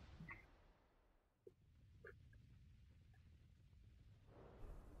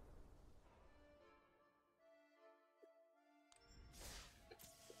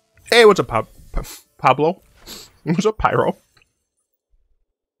 Hey, what's up, Pablo? What's up, Pyro?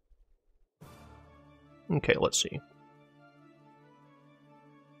 Okay, let's see.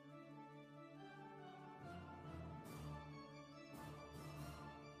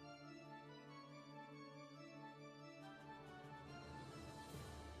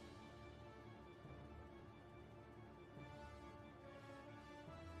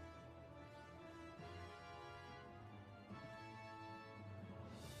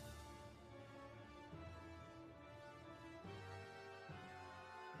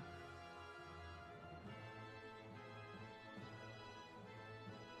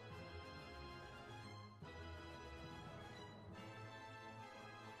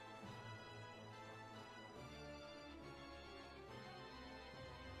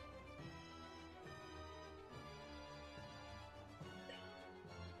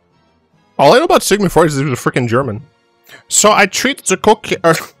 All I know about Sigmund Freud is he was a freaking German. So I treat the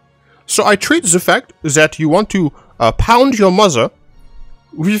so I treat the fact that you want to pound your mother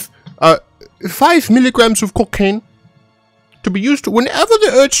with 5 milligrams of cocaine to be used whenever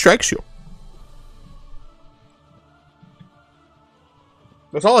the urge strikes you.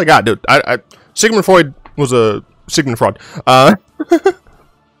 That's all I got, dude. Sigmund Freud was a Sigmund Freud.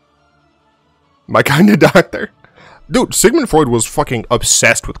 My kind of doctor. Dude, Sigmund Freud was fucking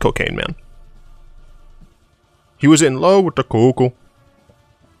obsessed with cocaine, man. He was in love with the cocoa.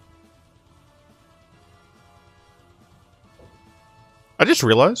 I just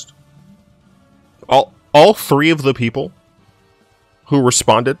realized all 3 of the people who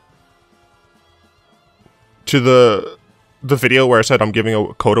responded to the video where I said I'm giving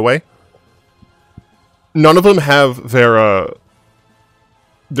a code away, none of them have their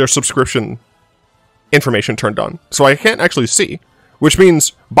subscription information turned on. So I can't actually see, which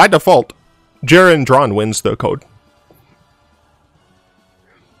means by default, Jaren Drawn wins the code.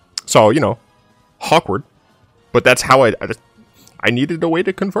 So, you know, awkward. But that's how I needed a way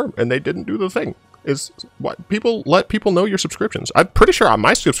to confirm, and they didn't do the thing. Is what let people know your subscriptions. I'm pretty sure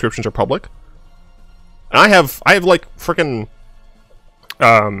my subscriptions are public. And I have like freaking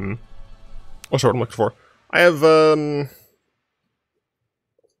what's the word I'm looking for? I have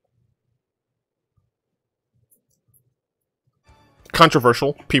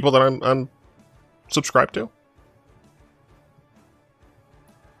controversial people that I'm subscribed to.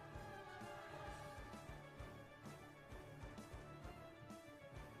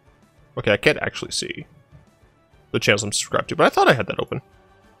 Okay, I can't actually see the channels I'm subscribed to, but I thought I had that open.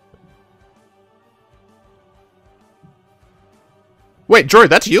 Wait, Jory,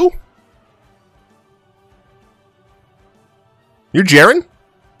 that's you? You're Jaren?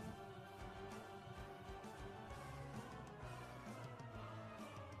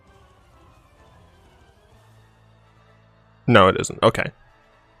 No, it isn't. Okay.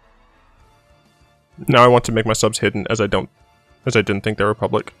 Now I want to make my subs hidden as I didn't think they were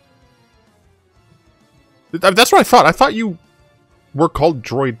public. That's what I thought. I thought you were called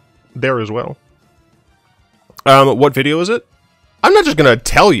Droid there as well. What video is it? I'm not just gonna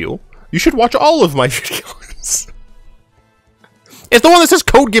tell you. You should watch all of my videos. It's the one that says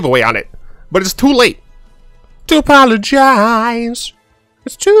code giveaway on it. But it's too late to apologize.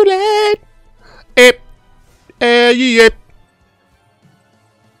 It's too late. Yep.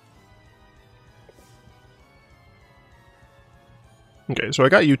 Okay, so I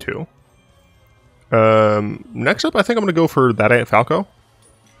got you two. Next up, I think I'm gonna go for That Ain't Falco.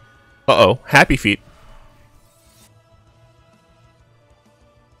 Uh-oh, Happy Feet.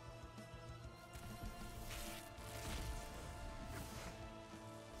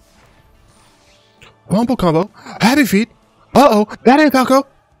 Wombo combo, Happy Feet. Uh-oh, That Ain't Falco.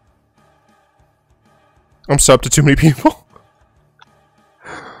 I'm subbed to too many people.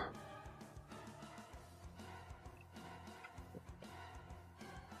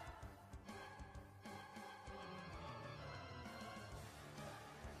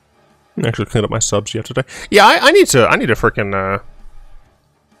 Actually cleaned up my subs yesterday. Yeah, I need to freaking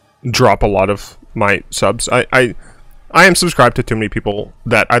drop a lot of my subs. I am subscribed to too many people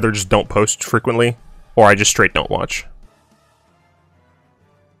that either just don't post frequently or I just straight don't watch.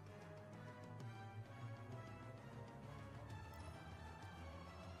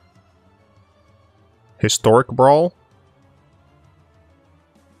 Historic Brawl?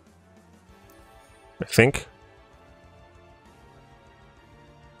 I think.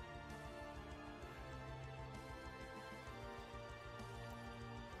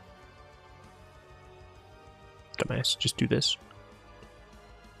 Dumbass, just do this.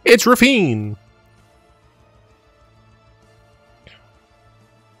 It's Rafine!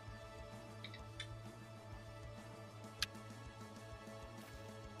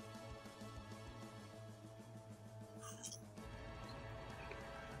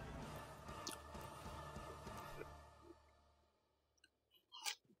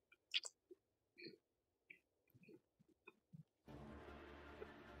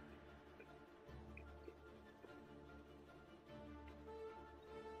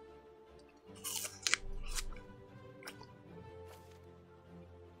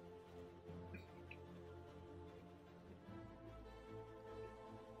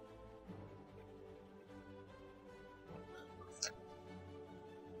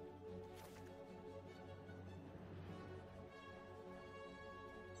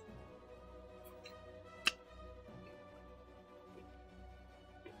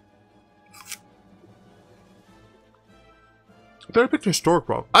 I picked Historic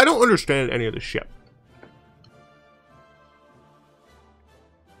Brawl. I don't understand any of this shit.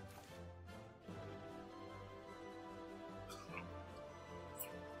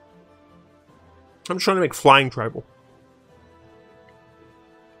 I'm just trying to make flying tribal.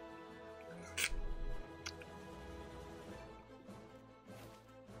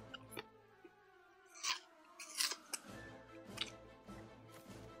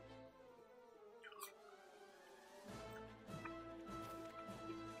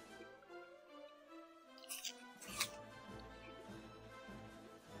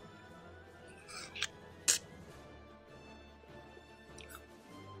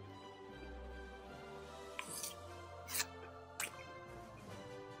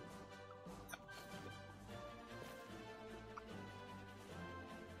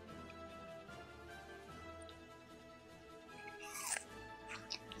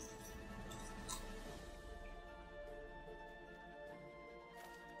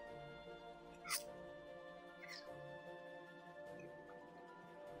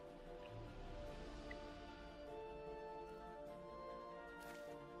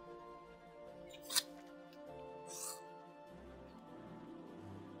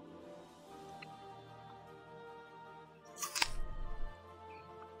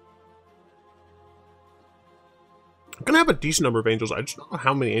 I'm gonna have a decent number of angels. I just don't know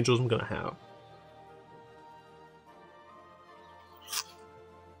how many angels I'm gonna have.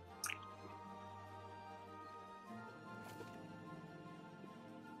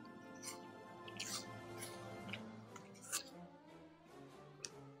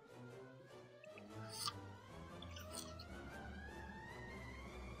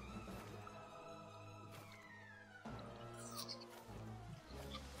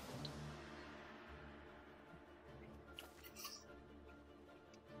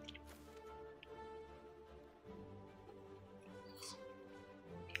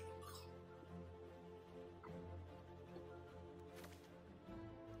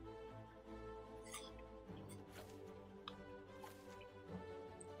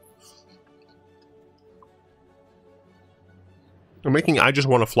 I'm making I just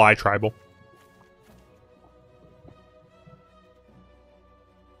want to fly tribal.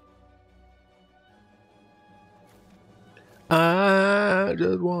 I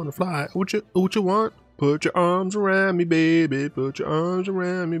just want to fly. What you want? Put your arms around me, baby. Put your arms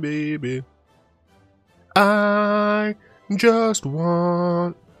around me, baby. I just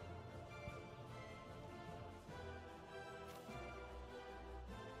want.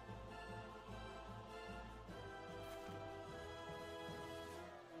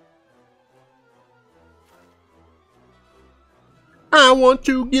 I want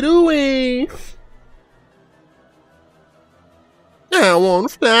to get away. I want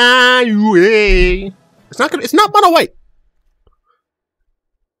to fly away. It's not mono white.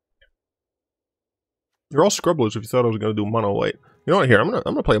 You're all scrubblers if you thought I was gonna do mono white. You know what? Here, I'm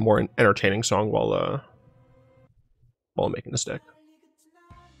gonna play a more entertaining song while I'm making this deck.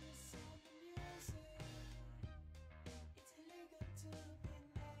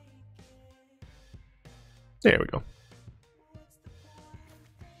 There we go.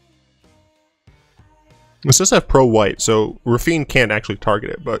 This does have pro white, so Rafine can't actually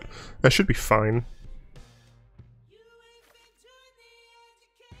target it, but that should be fine.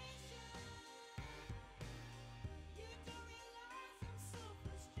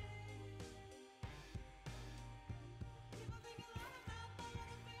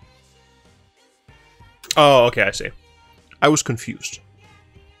 Oh, okay, I see. I was confused.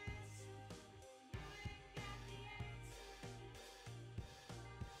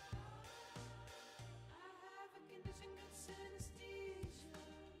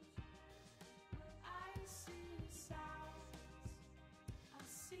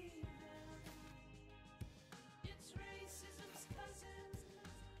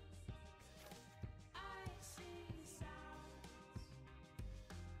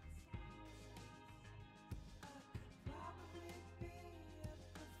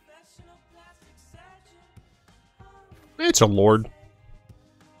 It's a lord.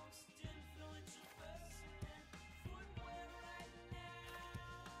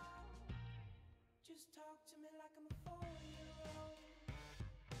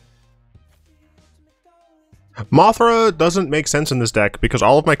 Mothra doesn't make sense in this deck because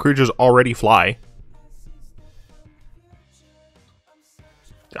all of my creatures already fly.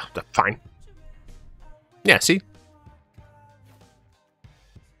 Fine. Yeah, see?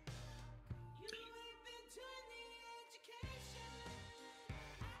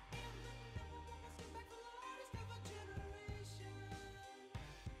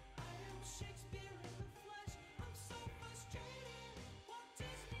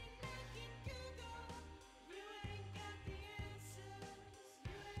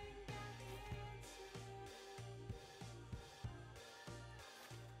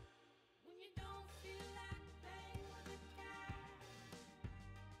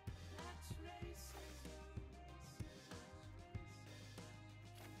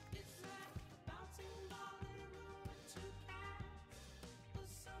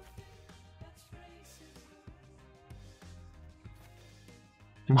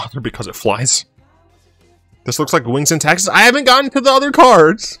 Mother, because it flies. This looks like Wings and Taxes. I haven't gotten to the other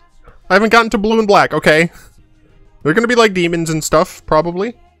cards. I haven't gotten to blue and black. Okay. They're gonna be like demons and stuff,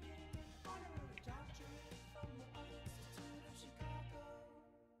 probably.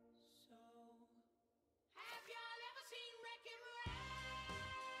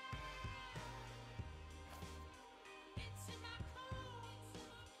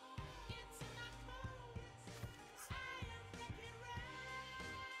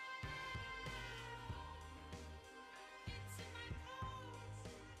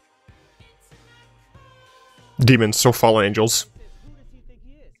 Demons, so fallen angels.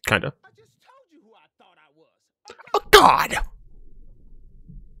 Kinda. Oh god!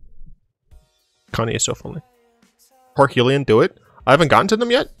 Connie is so funny. Parhelion, do it. I haven't gotten to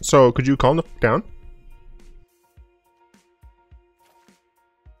them yet, so could you calm them down?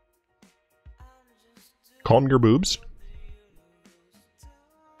 Calm your boobs.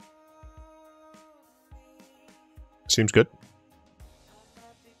 Seems good.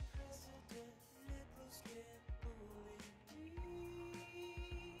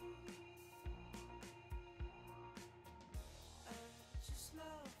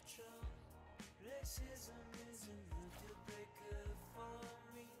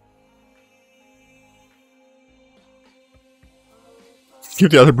 Give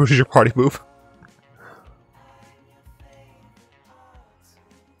the other booties your party move.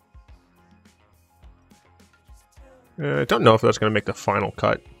 I don't know if that's going to make the final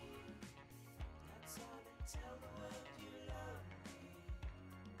cut.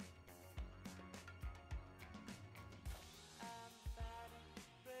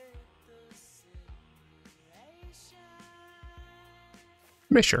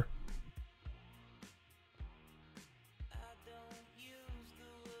 Sure.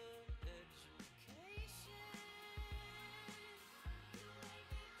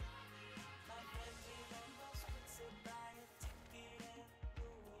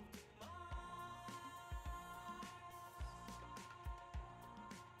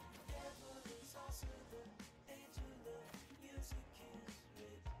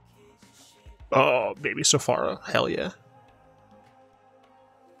 Oh, baby Safara. Hell yeah.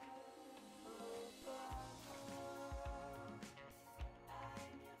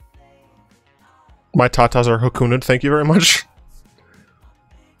 My tatas are Hakuna'd, thank you very much.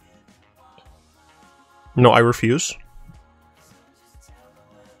 No, I refuse.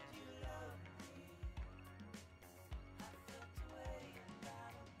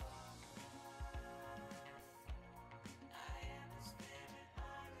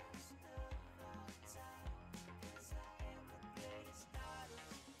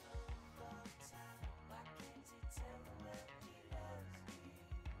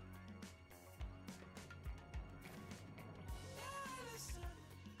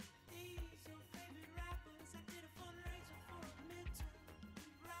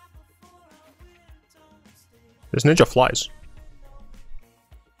 This ninja flies.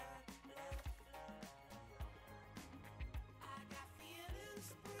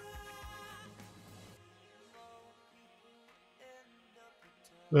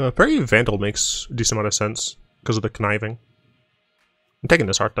 Very Vandal makes a decent amount of sense because of the conniving. I'm taking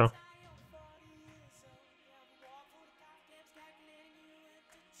this art though.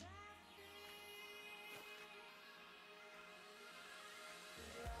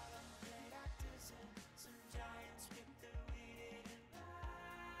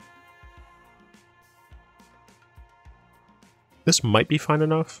 This might be fine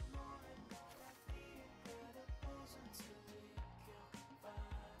enough.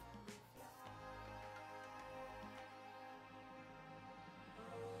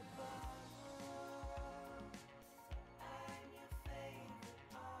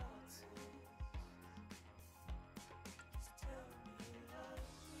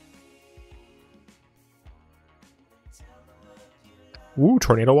 Ooh,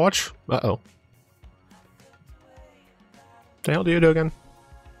 Tornado Watch? Uh-oh. The hell do you do again?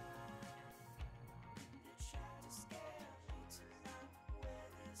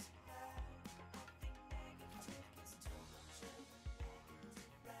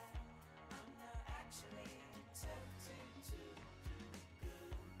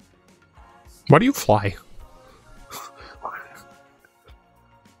 Why do you fly?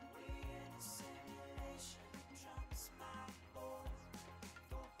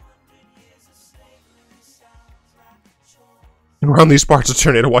 Around these parts, a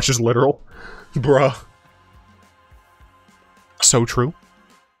tornado watch is literal. Bruh. So true.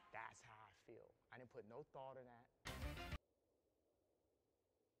 That's how I feel. I didn't put no thought in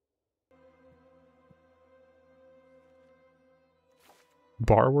that.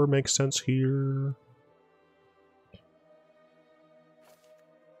 Borrower makes sense here.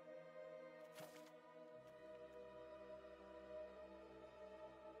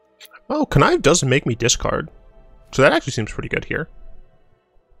 Oh, Connive doesn't make me discard. So that actually seems pretty good here.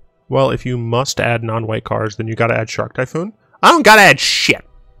 Well, if you must add non-white cards, then you gotta add Shark Typhoon. I don't gotta add shit.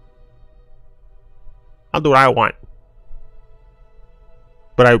 I'll do what I want.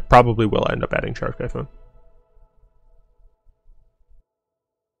 But I probably will end up adding Shark Typhoon.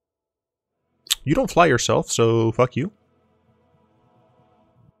 You don't fly yourself, so fuck you.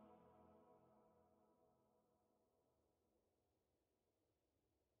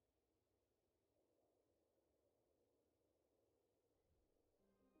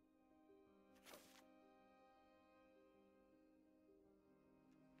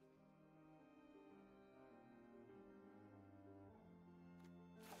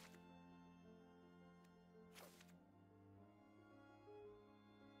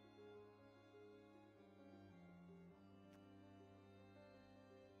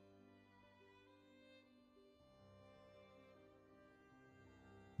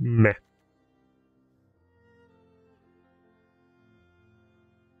 Meh.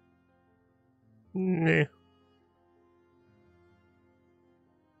 Nah.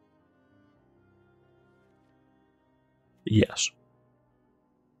 Yes.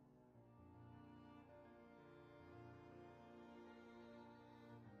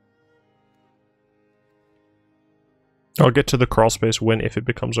 I'll get to the crawl space win if it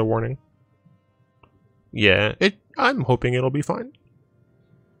becomes a warning. Yeah, I'm hoping it'll be fine.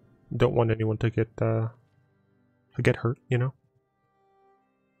 Don't want anyone to get hurt, you know?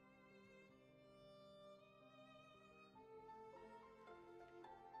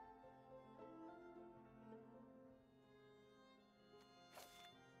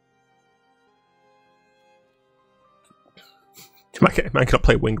 Am I gonna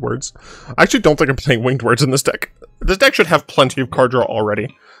play Winged Words? I actually don't think I'm playing Winged Words in this deck. This deck should have plenty of card draw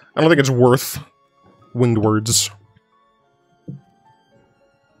already. I don't think it's worth Winged Words.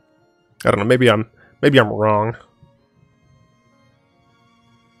 I don't know, maybe I'm wrong.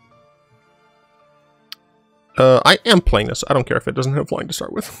 I am playing this. I don't care if it doesn't have flying to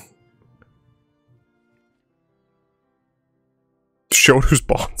start with. Shoto's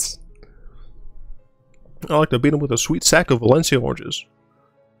Bonds. I like to beat him with a sweet sack of Valencia oranges.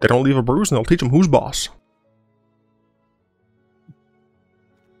 They don't leave a bruise and they'll teach him who's boss.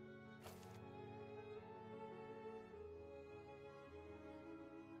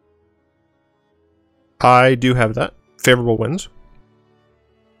 I do have that. Favorable wins.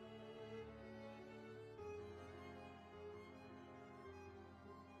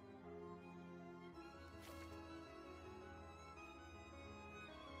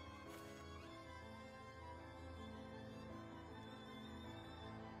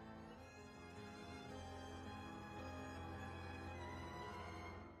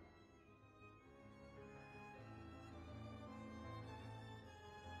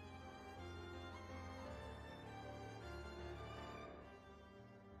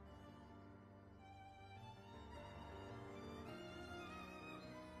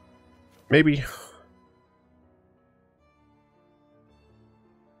 Maybe.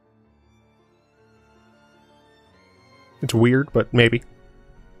 It's weird, but maybe.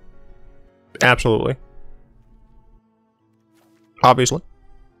 Absolutely. Obviously.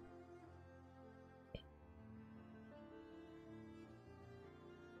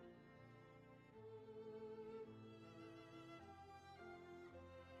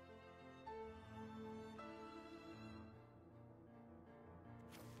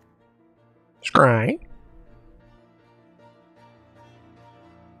 Scry.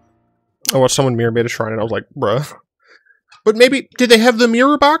 I watched someone mirror made a shrine and I was like, bruh. But maybe, did they have the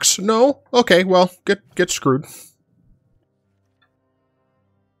mirror box? No? Okay, well, get screwed.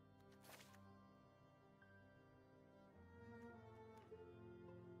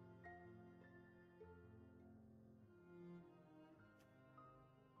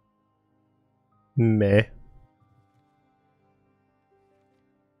 Meh.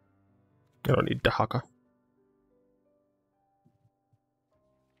 I don't need Dahaka.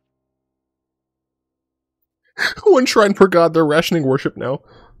 One shrine per god, they're rationing worship now.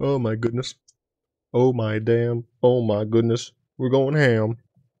 Oh my goodness. Oh my damn. Oh my goodness. We're going ham.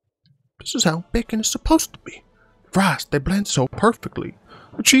 This is how bacon is supposed to be. Fries, they blend so perfectly.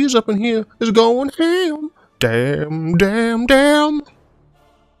 The cheese up in here is going ham. Damn, damn, damn.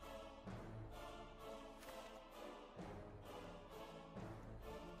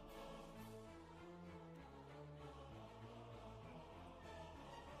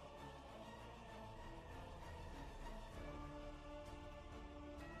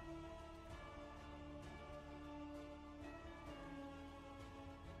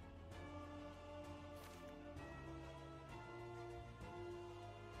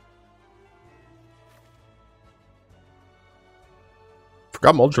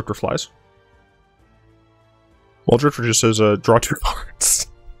 Forgot Mull Drifter flies. Mull Drifter just says, draw 2 cards.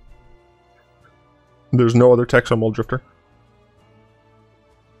 There's no other text on Mull Drifter.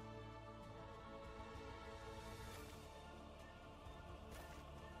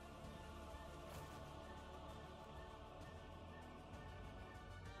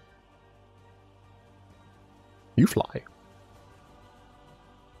 You fly.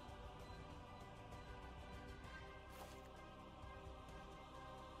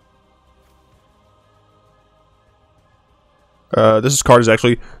 This card is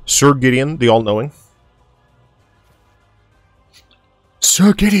actually Sir Gideon, the All-Knowing.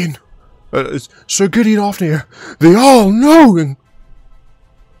 Sir Gideon! Sir Gideon Ofnir, the All-Knowing!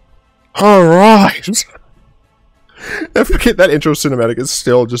 Alright! I forget that intro cinematic is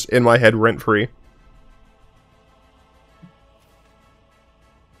still just in my head rent-free.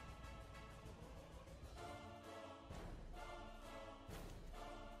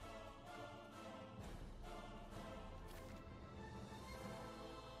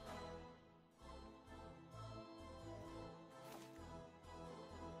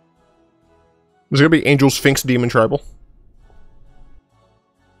 There's gonna be Angel Sphinx Demon Tribal.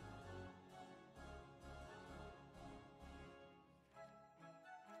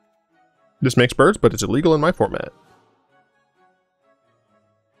 This makes birds, but it's illegal in my format.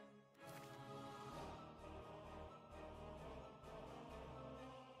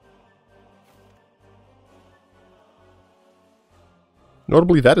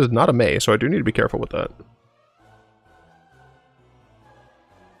 Notably, that is not a May, so I do need to be careful with that.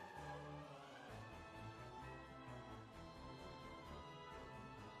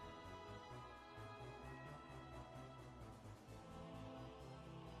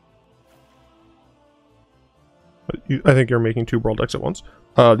 I think you're making 2 Brawl decks at once.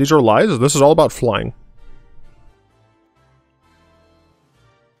 These are lies. This is all about flying.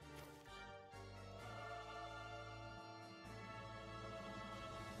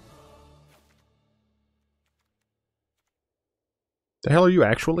 The hell are you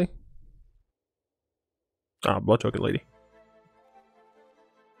actually? Ah, Blood Token Lady.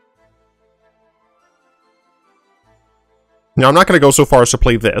 Now, I'm not going to go so far as to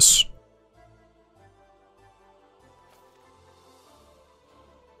play this.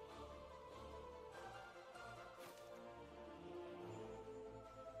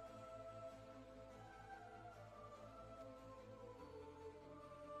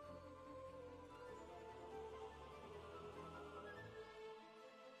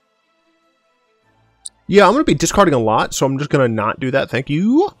 Yeah, I'm going to be discarding a lot, so I'm just going to not do that. Thank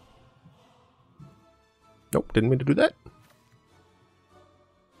you. Nope, didn't mean to do that.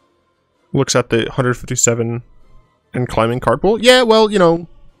 Looks at the 157 and climbing card pool. Yeah, well, you know.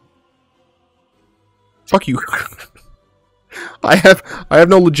 Fuck you. I have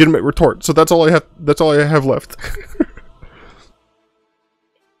no legitimate retort, so that's all I have left.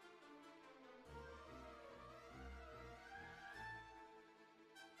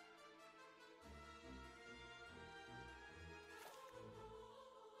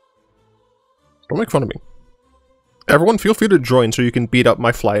 Don't make fun of me. Everyone, feel free to join so you can beat up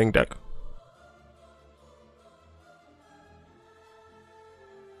my flying deck.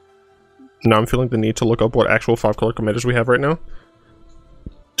 Now I'm feeling the need to look up what actual 5-color commanders we have right now.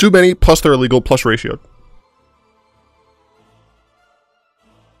 Too many, plus they're illegal, plus ratioed.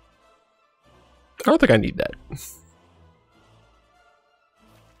 I don't think I need that.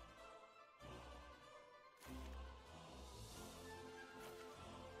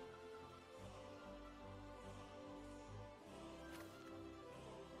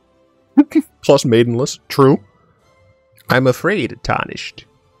 Plus maidenless. True. I'm afraid, Tarnished,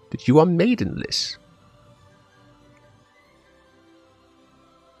 that you are maidenless.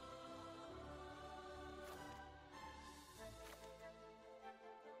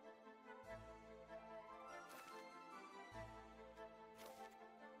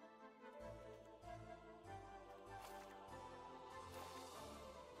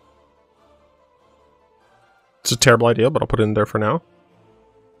 It's a terrible idea, but I'll put it in there for now.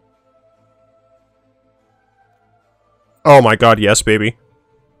 Oh my god, yes, baby.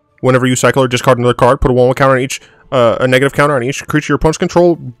 Whenever you cycle or discard another card, put a 1/1 counter on each, a negative counter on each creature your opponents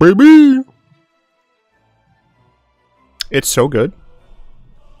control, baby! It's so good.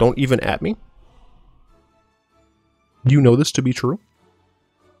 Don't even at me. You know this to be true.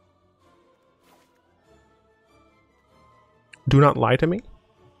 Do not lie to me.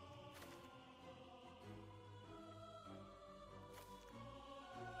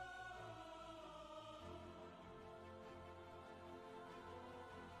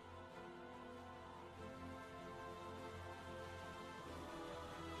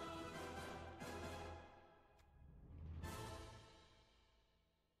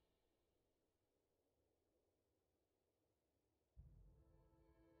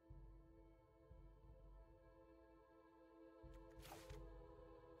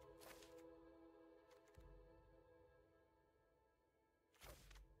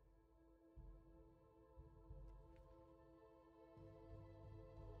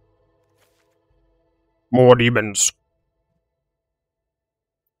 More demons.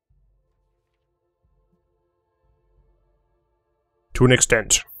 To an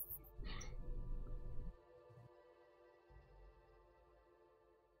extent.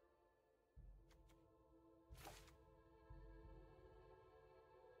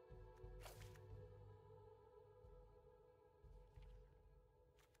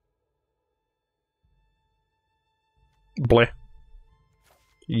 Bleh.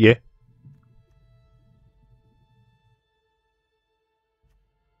 Yeah.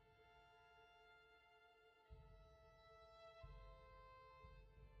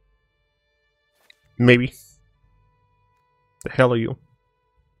 Maybe. The hell are you?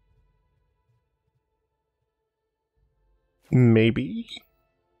 Maybe.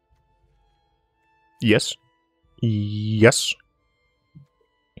 Yes. Yes.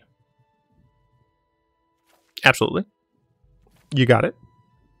 Absolutely. You got it.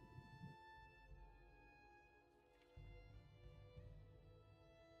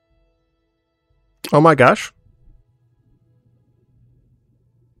 Oh my gosh.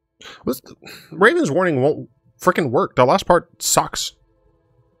 Raven's warning won't freaking work. The last part sucks.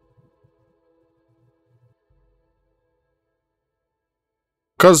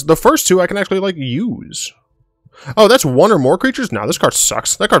 Because the first two I can actually, like, use. Oh, that's one or more creatures? No, this card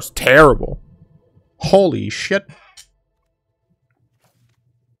sucks. That card's terrible. Holy shit.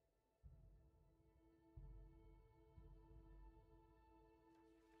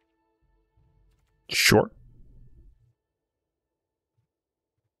 Sure.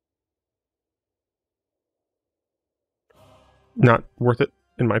 Not worth it,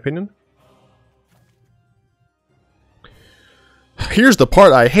 in my opinion. Here's the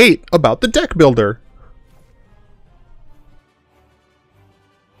part I hate about the deck builder.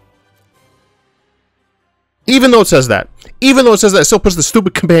 Even though it says that. Even though it says that, it still puts the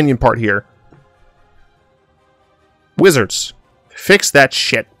stupid companion part here. Wizards. Fix that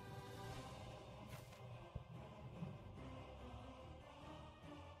shit.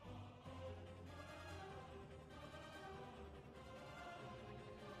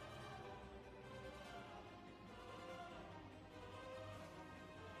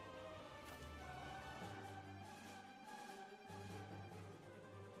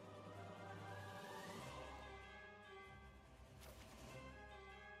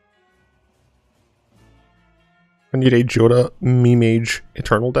 I need a Joda Mimage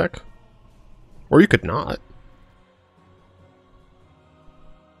Eternal deck. Or you could not.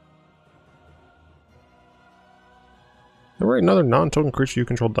 Alright, another non-token creature you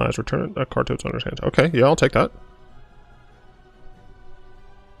control dies. Return a card to its owner's hands. Okay, yeah, I'll take that.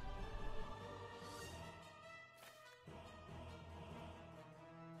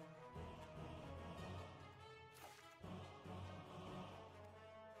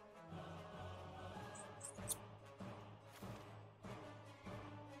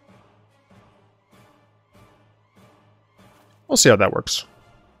 We'll see how that works.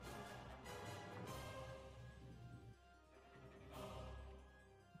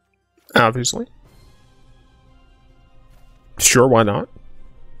 Obviously. Sure, why not?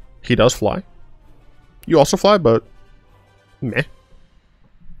 He does fly. You also fly, but meh.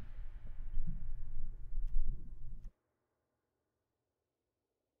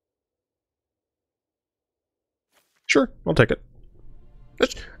 Sure, I'll take it.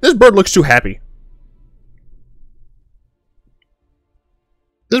 This bird looks too happy.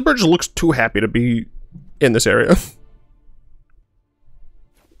 This bird just looks too happy to be in this area.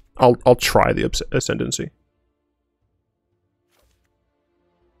 I'll try the ascendancy.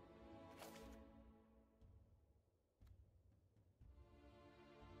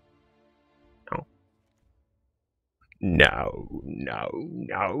 No. No, no,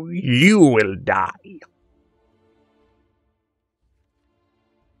 no. You will die.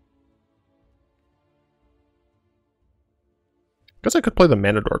 Guess I could play the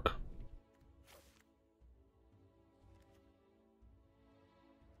Mana Dork.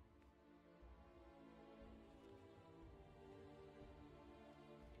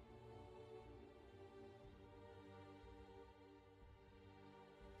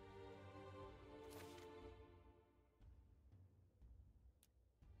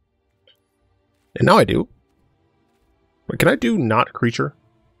 And now I do. Wait, can I do not creature?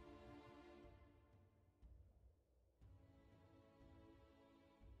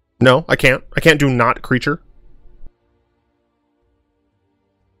 No, I can't. I can't do not creature.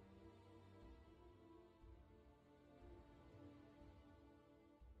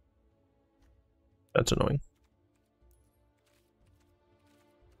 That's annoying.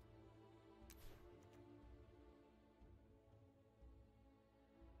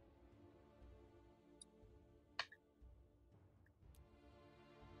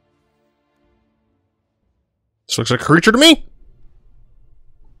 This looks like a creature to me.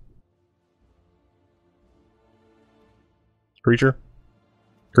 Creature.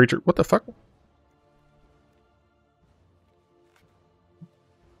 Creature. What the fuck?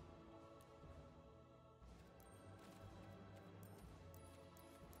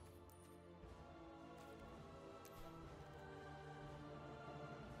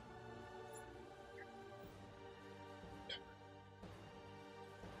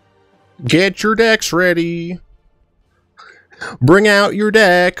 Get your decks ready. Bring out your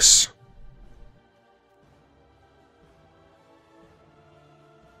decks.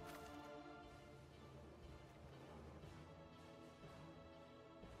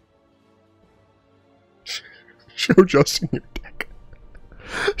 Show Justin your deck.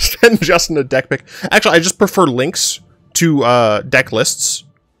 Send Justin a deck pick. Actually, I just prefer links to deck lists.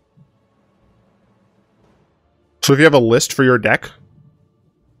 So if you have a list for your deck,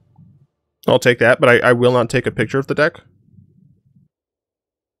 I'll take that, but I will not take a picture of the deck.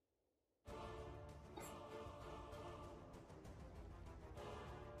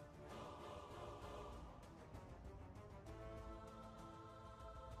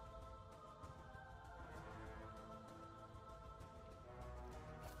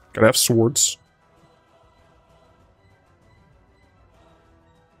 Gotta have swords.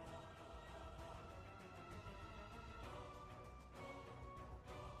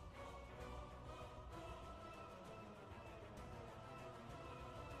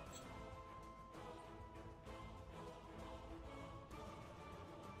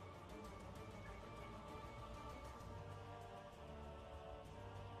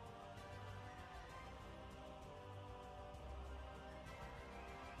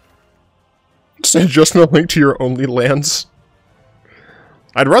 Send Justin a link to your only lands.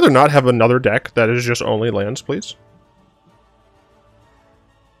 I'd rather not have another deck that is just only lands, please.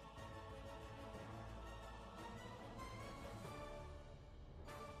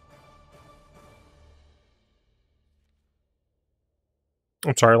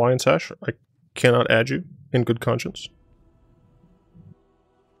 I'm sorry, Lion Sash. I cannot add you in good conscience.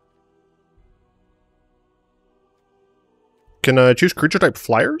 Can I choose creature type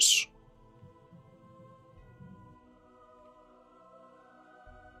flyers?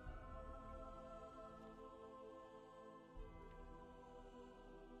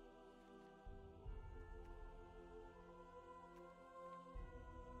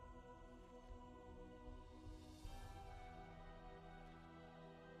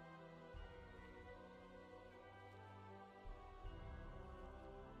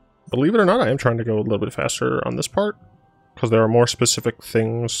 Believe it or not, I am trying to go a little bit faster on this part, because there are more specific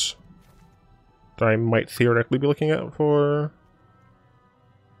things that I might theoretically be looking at for.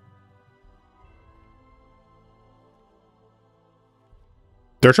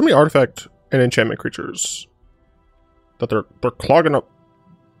 There are too many artifact and enchantment creatures that they're clogging up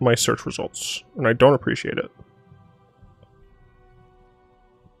my search results, and I don't appreciate it.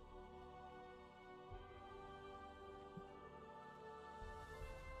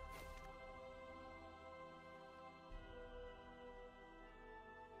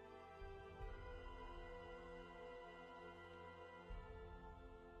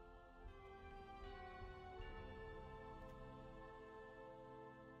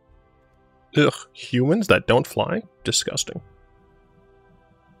 Ugh, humans that don't fly? Disgusting.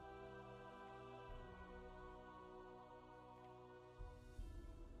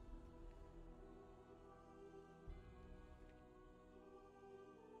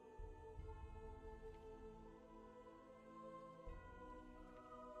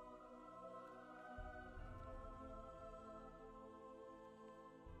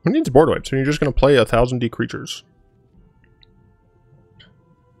 Who needs board wipes when you're just going to play 1000D creatures?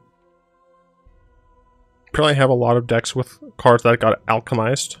 Apparently I have a lot of decks with cards that got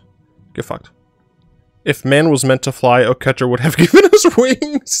alchemized. Get fucked. If man was meant to fly, Oketra would have given us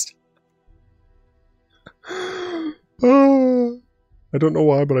wings! I don't know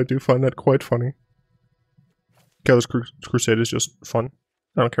why, but I do find that quite funny. Keller's Crusade is just fun.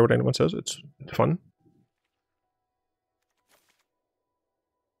 I don't care what anyone says, it's fun.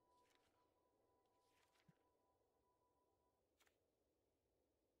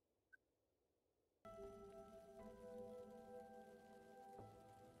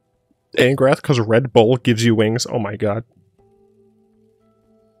 Angrath, because Red Bull gives you wings. Oh my god.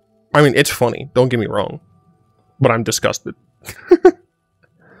 I mean, it's funny, don't get me wrong. But I'm disgusted.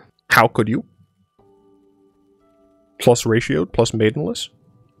 How could you? Plus ratioed, plus maidenless.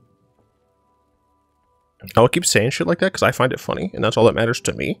 I'll keep saying shit like that because I find it funny, and that's all that matters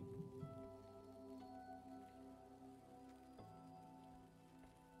to me.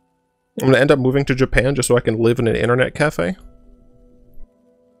 I'm gonna end up moving to Japan just so I can live in an internet cafe.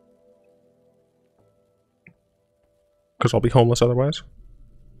 Because I'll be homeless otherwise.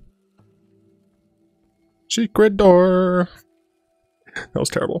 Secret door. That was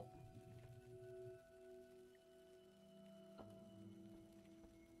terrible.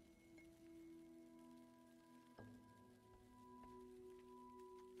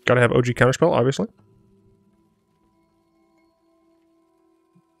 Gotta have OG counterspell, obviously.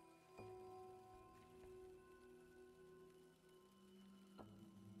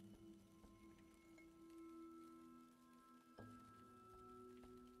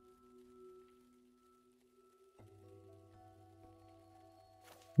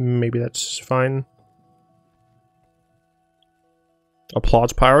 Maybe that's fine.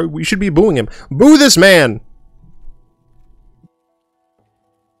 Applauds Pyro. We should be booing him. Boo this man!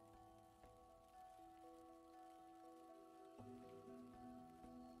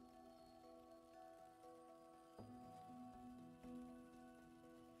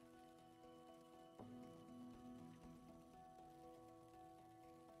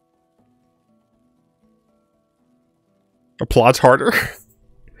 Applauds harder.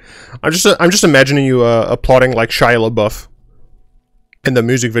 I'm just imagining you applauding like Shia LaBeouf in the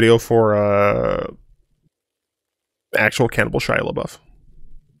music video for actual Cannibal Shia LaBeouf.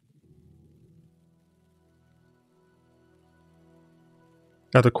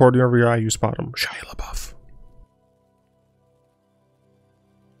 At the corner of your eye, you spot him. Shia LaBeouf.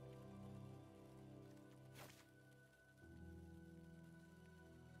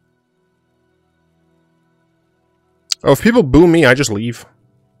 Oh, if people boo me, I just leave.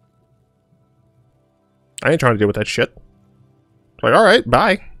 I ain't trying to deal with that shit. Like, alright,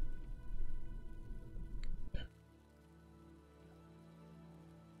 bye.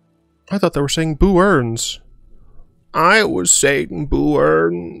 I thought they were saying boo earns. I was saying boo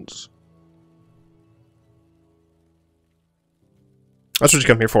earns. That's what you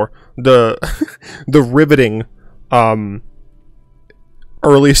come here for. The the riveting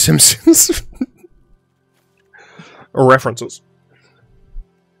early Simpsons references.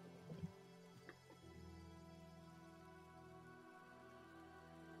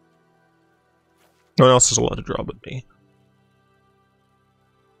 No one else is allowed to draw but me.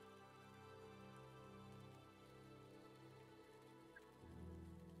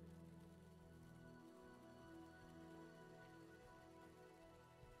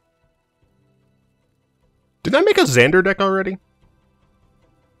 Did I make a Xander deck already?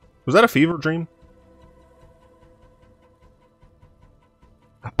 Was that a fever dream?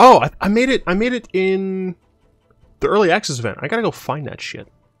 Oh, I made it. I made it in the early access event. I gotta go find that shit.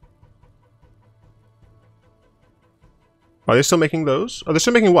 Are they still making those? Are they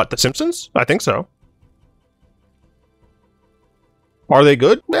still making what? The Simpsons? I think so. Are they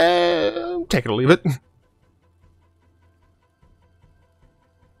good? Take it or leave it.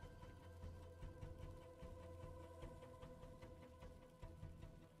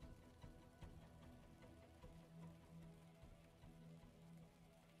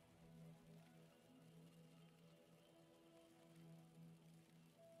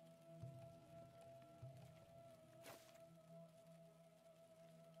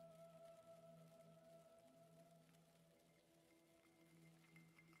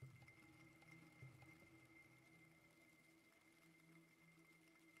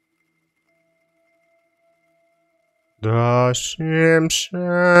 The Simpsons.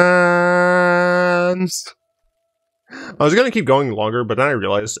 I was gonna keep going longer, but then I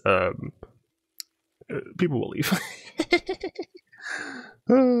realized people will leave.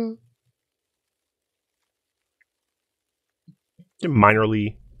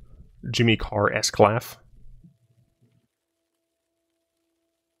 Minorly Jimmy Carr-esque laugh.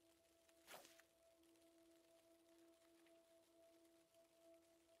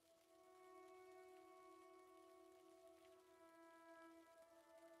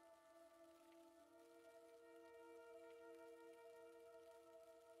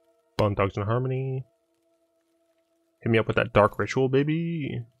 Bone Thugs and Harmony. Hit me up with that dark ritual,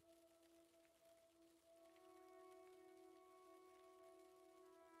 baby.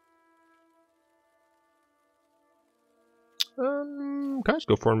 Guys,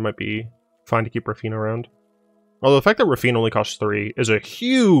 go for it. Might be fine to keep Rafine around. Although the fact that Rafine only costs 3 is a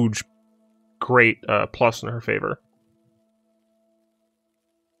huge, great plus in her favor.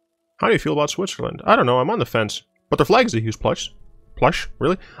 How do you feel about Switzerland? I don't know. I'm on the fence. But their flag is a huge plush. Plush?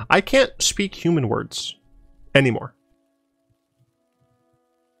 Really? I can't speak human words anymore.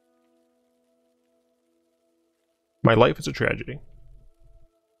 My life is a tragedy.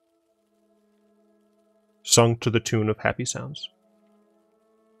 Sung to the tune of happy sounds.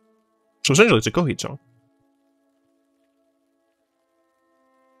 So essentially, it's a Coheed song.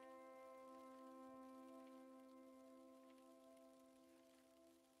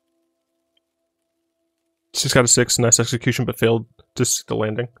 She's got a 6, nice execution, but failed to see the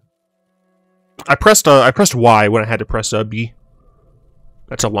landing. I pressed Y when I had to press B.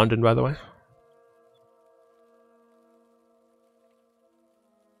 That's a London, by the way.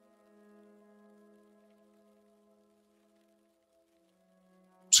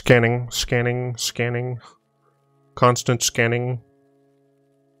 Scanning, scanning, scanning. Constant scanning.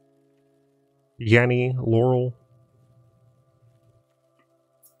 Yanni, Laurel.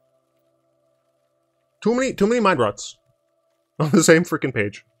 Too many mind rots on the same freaking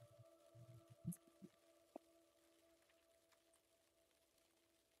page.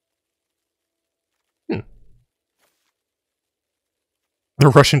 The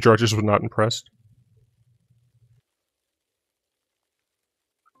Russian judges were not impressed.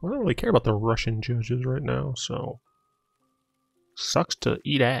 I don't really care about the Russian judges right now, so... Sucks to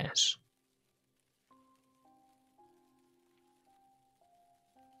eat ass.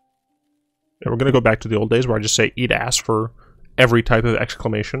 And we're gonna go back to the old days where I just say eat ass for every type of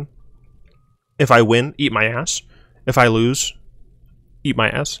exclamation. If I win, eat my ass. If I lose, eat my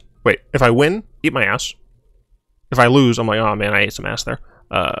ass. Wait, if I win, eat my ass. If I lose, I'm like, oh man, I ate some ass there.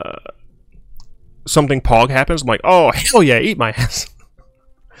 Something pog happens, I'm like, oh hell yeah, eat my ass.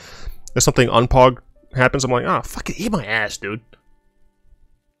 If something unpog happens, I'm like, oh fuck it, eat my ass, dude.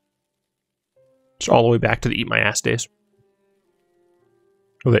 It's all the way back to the eat my ass days.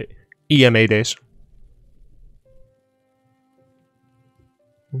 Oh, the EMA days.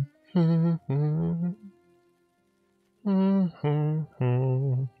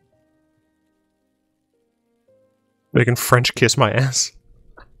 They can French kiss my ass.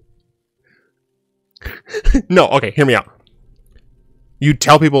 No, okay, hear me out. You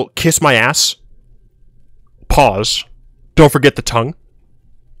tell people, kiss my ass. Pause. Don't forget the tongue.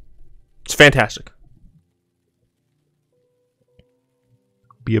 It's fantastic.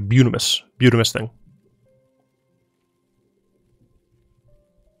 Be a Bunimus thing.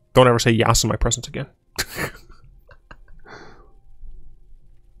 Don't ever say yas in my presence again.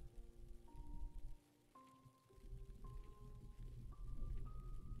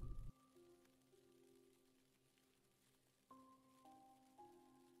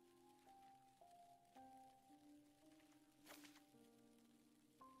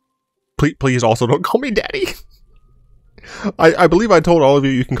 Please also don't call me daddy. I believe I told all of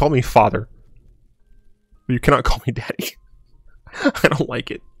you can call me father. But you cannot call me daddy. I don't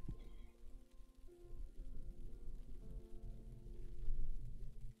like it.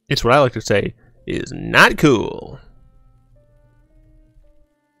 It's what I like to say is not cool.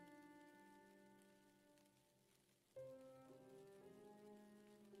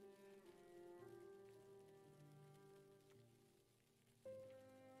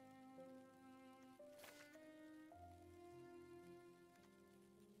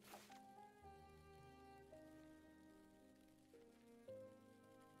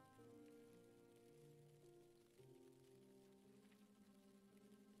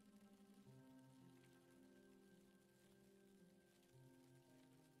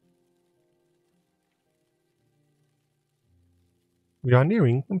 We are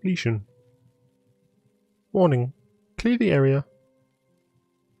nearing completion. Warning, clear the area.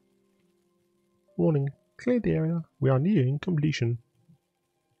 Warning, clear the area. We are nearing completion.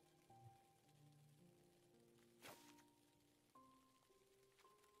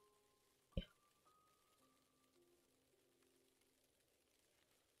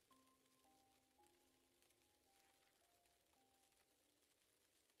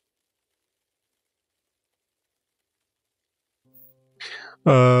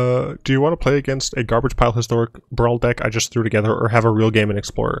 Do you want to play against a garbage pile historic brawl deck I just threw together, or have a real game in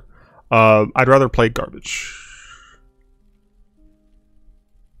Explorer? I'd rather play garbage.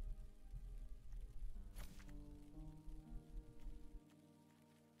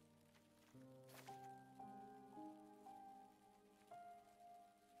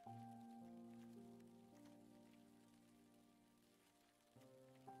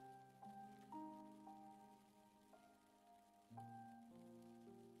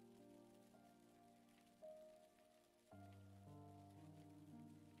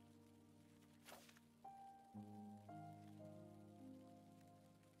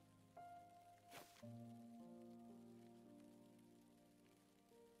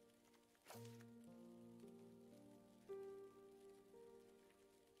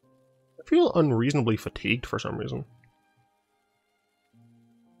 I feel unreasonably fatigued for some reason.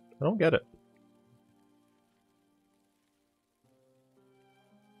 I don't get it.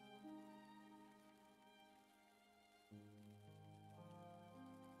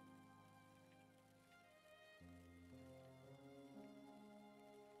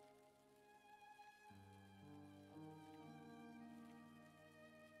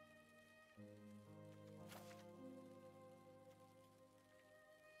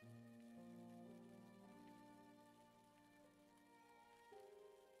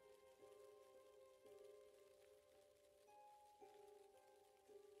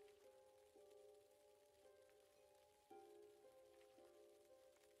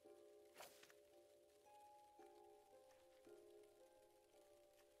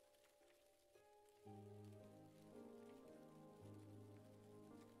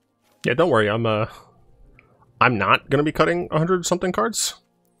 Yeah, don't worry. I'm not gonna be cutting 100 something cards.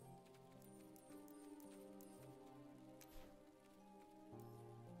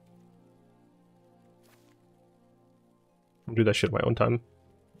 I'll do that shit in my own time.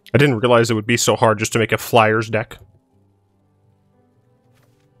 I didn't realize it would be so hard just to make a Flyers deck.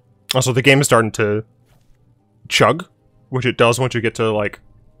 Also, the game is starting to chug, which it does once you get to, like,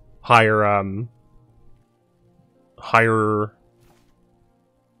 higher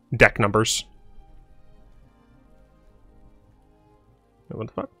deck numbers. What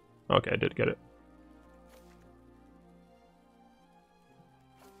the fuck? Okay, I did get it.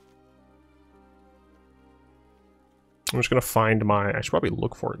 I'm just gonna find my... I should probably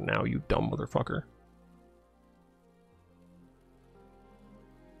look for it now, you dumb motherfucker.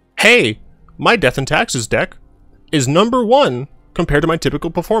 Hey! My Death and Taxes deck is #1 compared to my typical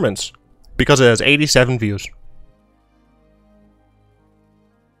performance, because it has 87 views.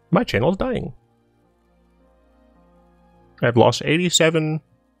 My channel is dying. I've lost 87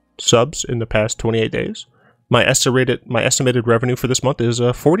 subs in the past 28 days. My estimated revenue for this month is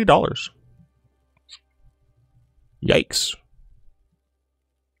 $40. Yikes.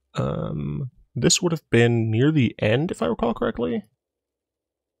 This would have been near the end, if I recall correctly.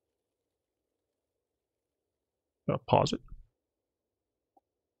 I'll pause it.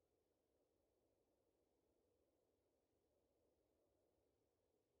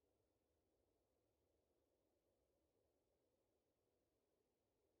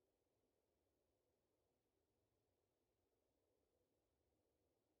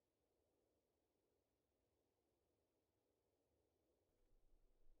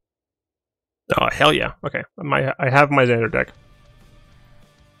 Oh, hell yeah. Okay. I have my Xander deck.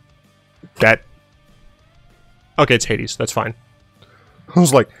 That... Okay, it's Hades. That's fine. I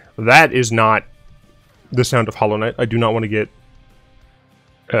was like, that is not the sound of Hollow Knight. I do not want to get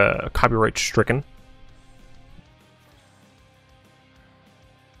copyright stricken.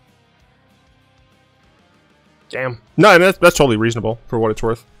 Damn. No, I mean, that's totally reasonable for what it's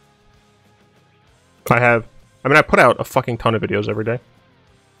worth. I put out a fucking ton of videos every day.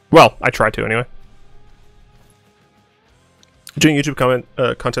 Well, I try to, anyway. Doing YouTube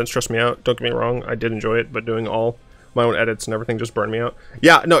content stressed me out. Don't get me wrong, I did enjoy it, but doing all my own edits and everything just burned me out.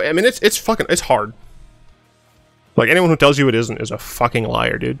 Yeah, no, I mean, it's hard. Like, anyone who tells you it isn't is a fucking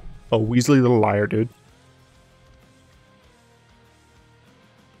liar, dude. A Weasley little liar, dude.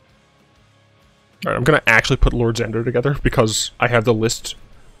 Alright, I'm gonna actually put Lord Xander together because I have the list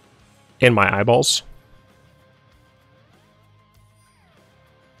in my eyeballs.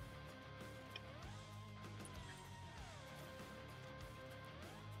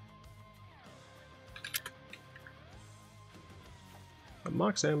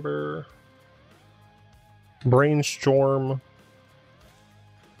 Mox Amber, Brainstorm.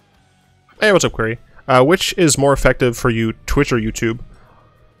 Hey, what's up, Query? Which is more effective for you, Twitch or YouTube?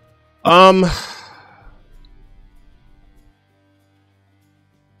 I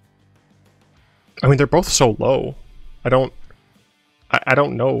mean, they're both so low. I don't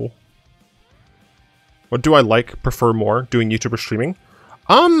know. What do I prefer more, doing YouTube or streaming?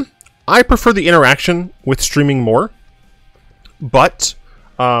 I prefer the interaction with streaming more, but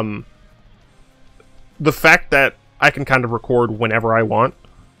the fact that I can kind of record whenever I want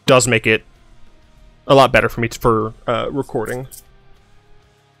does make it a lot better for me for recording. Is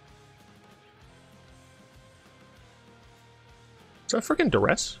that freaking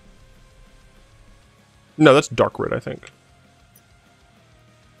Duress? No, that's Dark Red, I think.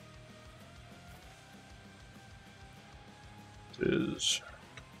 This is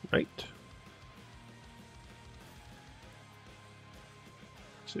Night.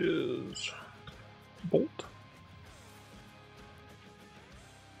 This is Bolt.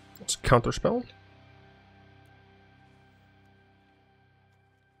 Let's counterspell.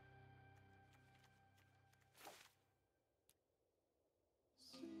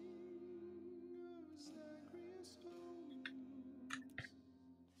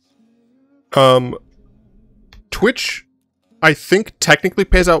 Twitch, I think, technically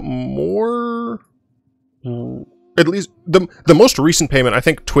pays out more. At least the most recent payment, I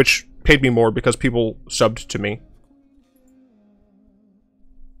think Twitch paid me more because people subbed to me.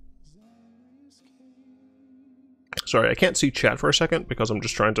 Sorry, I can't see chat for a second because I'm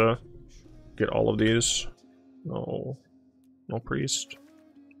just trying to get all of these. No priest.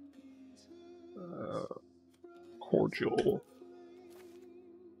 Cordial.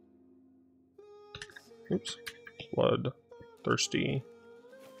 Oops. Blood. Thirsty.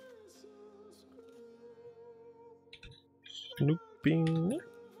 Snooping.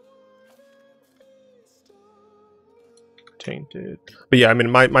 Tainted. But yeah, I mean,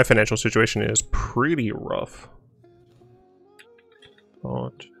 my financial situation is pretty rough.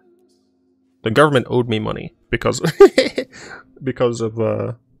 But the government owed me money because because of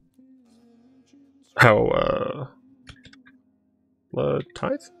how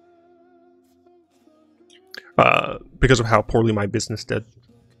tithe? Because of how poorly my business did.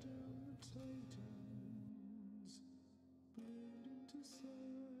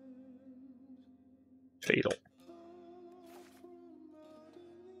 Fatal.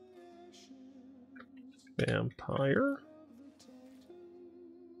 Vampire.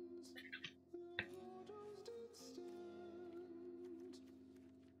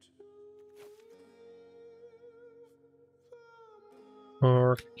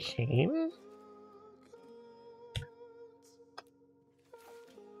 Arcane.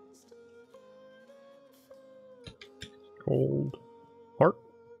 Gold heart.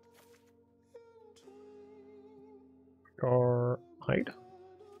 Star hide.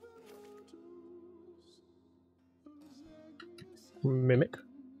 Mimic.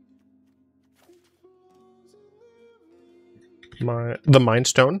 The Mind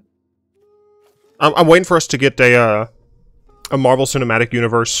Stone. I'm waiting for us to get a Marvel Cinematic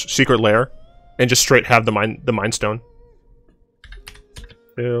Universe secret lair, and just straight have the Mind Stone.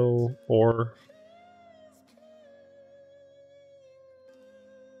 Bill or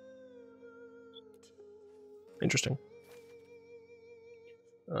interesting.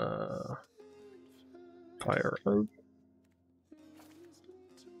 Fire Oak.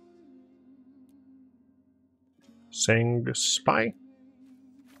 Sang Spy.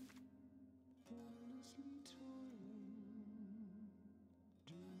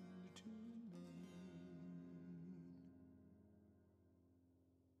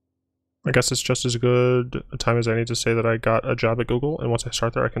 I guess it's just as good a time as any to say that I got a job at Google, and once I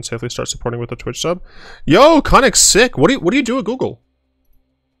start there, I can safely start supporting with a Twitch sub. Yo, Connick's sick. What do you do at Google?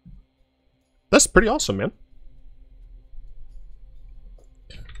 That's pretty awesome, man.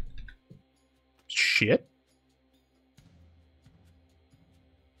 Shit.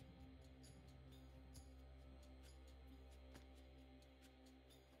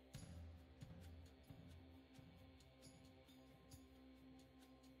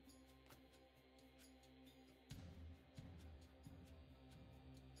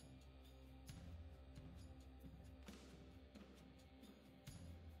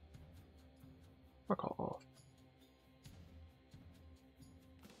 Fuck off.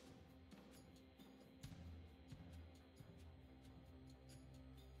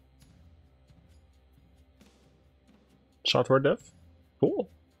 Software dev? Cool.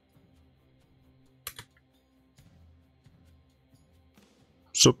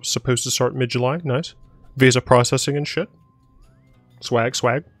 So supposed to start mid-July. Nice. Visa processing and shit. Swag,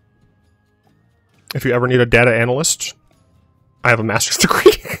 swag. If you ever need a data analyst, I have a master's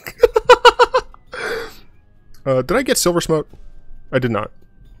degree. Did I get Silver Smoke? I did not.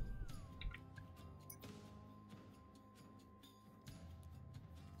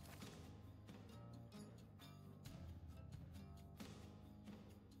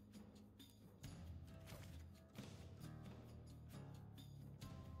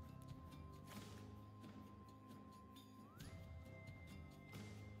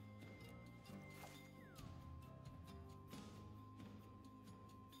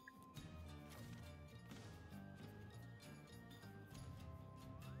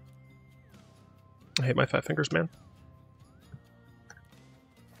 I hate my fat fingers, man.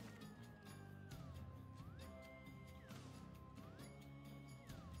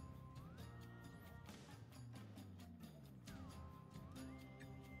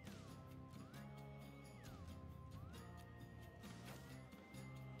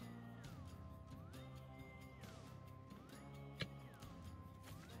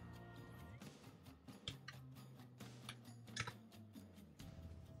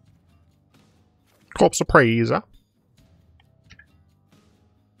 Corpse appraiser.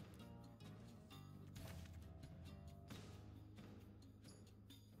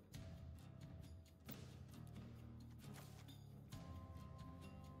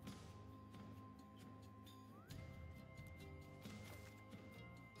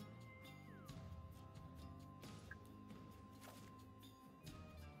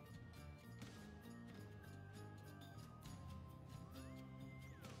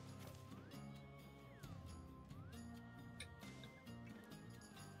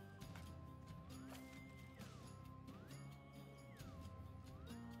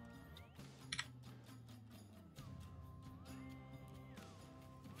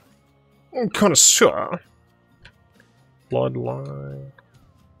 Connoisseur. Bloodline.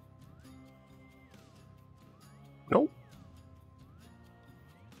 Nope.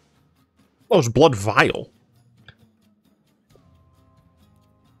 Oh, it's Blood Vial.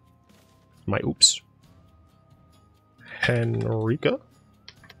 My oops. Henrika?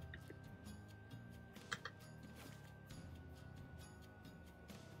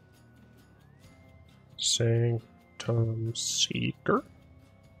 Sanctum Seeker?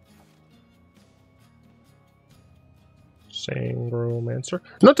 Sangromancer?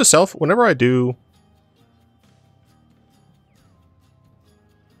 Note to self, whenever I do...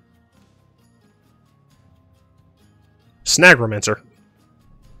 Snagromancer.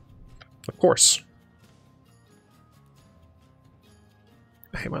 Of course.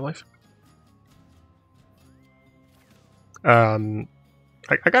 I hate my life. I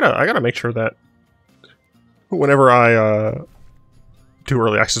gotta make sure that whenever I do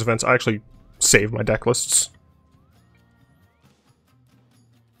early access events, I actually save my deck lists.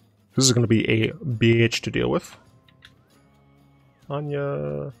 This is going to be a bitch to deal with.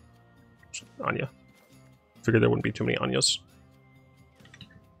 Anya. Figured there wouldn't be too many Anyas.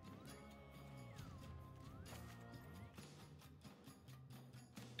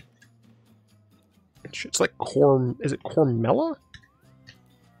 It's like is it Cormella?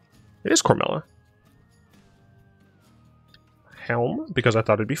 It is Cormella. Helm, because I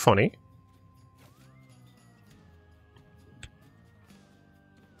thought it'd be funny.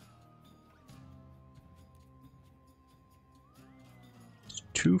 It's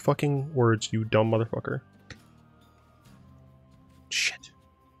 2 fucking words, you dumb motherfucker. Shit.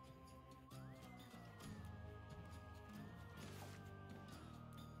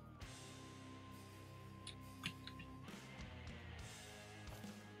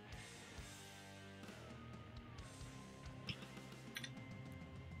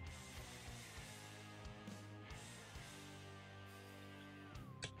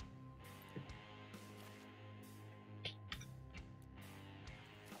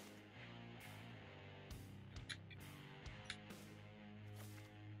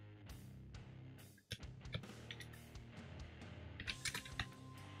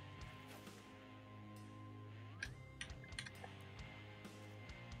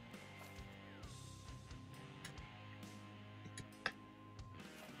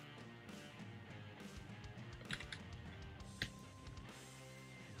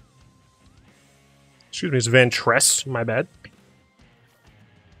 Excuse me, it's Ventress, my bad.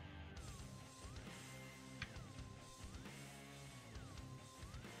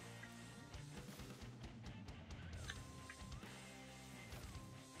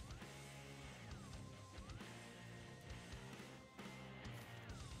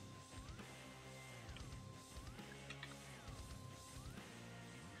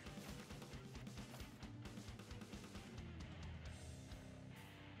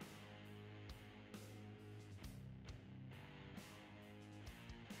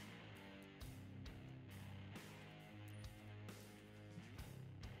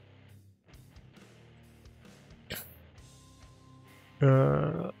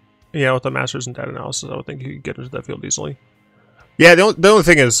 Yeah, with the Masters in Data Analysis, I would think you could get into that field easily. Yeah, the only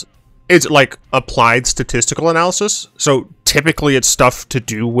thing is, it's like applied statistical analysis, so typically it's stuff to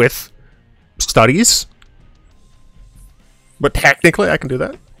do with studies. But technically, I can do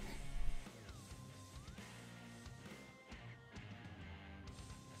that.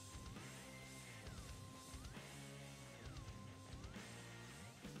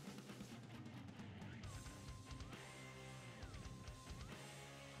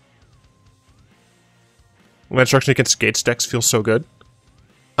 My instruction against Gates decks feels so good.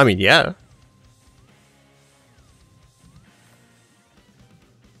 I mean, yeah.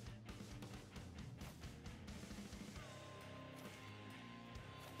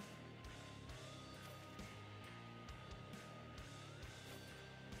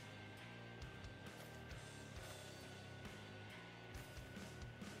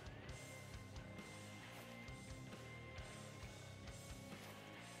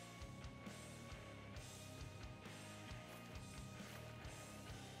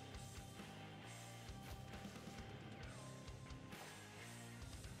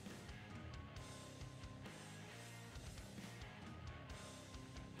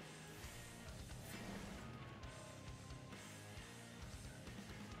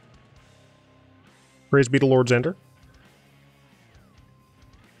 Praise be to Lord Xander.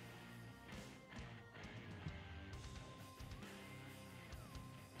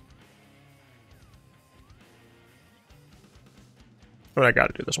 But I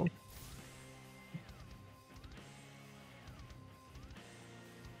gotta do this one.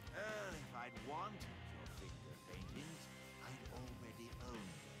 If I'd wanted your finger paintings, I'd already owned them.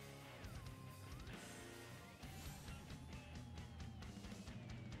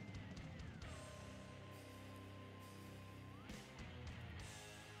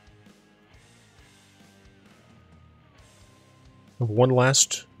 Have one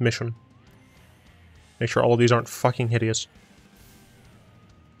last mission. Make sure all of these aren't fucking hideous.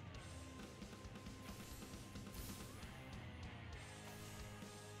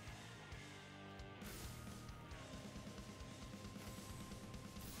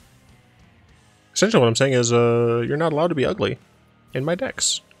 Essentially what I'm saying is, you're not allowed to be ugly in my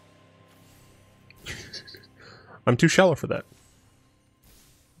decks. I'm too shallow for that.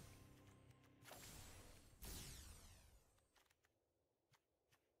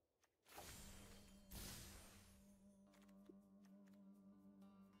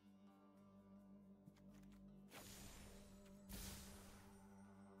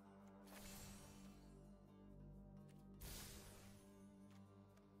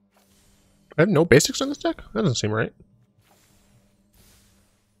 I have no basics in this deck? That doesn't seem right.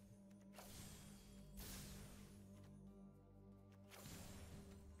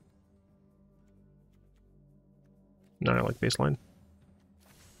 No, I like baseline.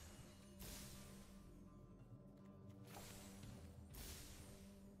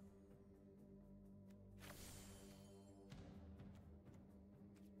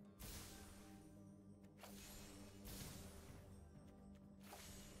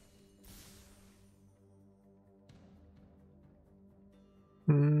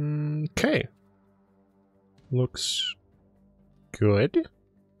 Okay. Looks good.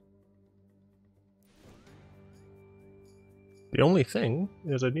 The only thing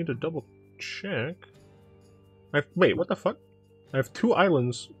is I need to double check. Wait, what the fuck? I have 2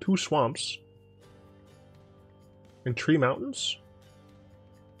 islands, 2 swamps, and 3 mountains?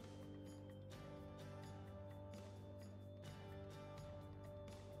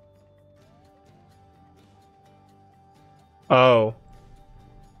 Oh.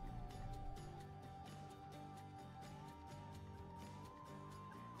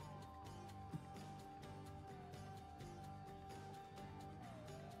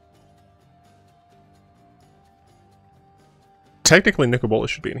 Technically, Nicobola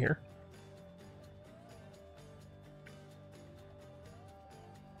should be in here.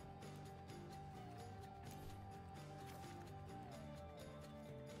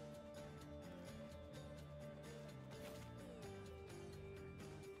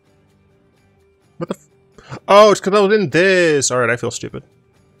 What the f— oh, it's because I was in this! Alright, I feel stupid.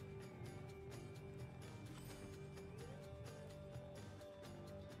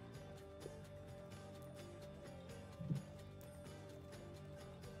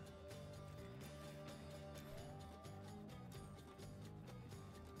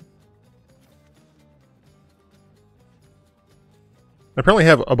 I apparently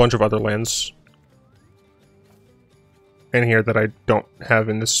have a bunch of other lands in here that I don't have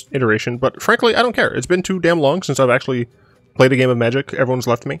in this iteration, but frankly, I don't care. It's been too damn long since I've actually played a game of Magic. Everyone's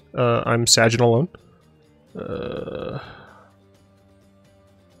left me. I'm sad and alone.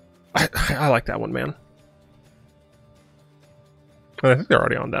 I like that one, man. I think they're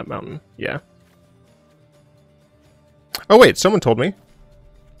already on that mountain. Yeah. Oh wait, someone told me.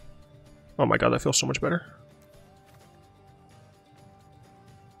 Oh my god, that feels so much better.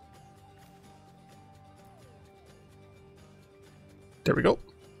 There we go.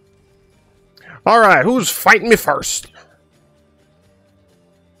 Alright, who's fighting me first?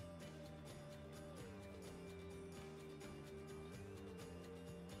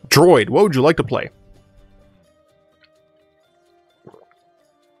 Droid, what would you like to play?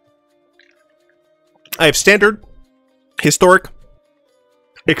 I have Standard, Historic,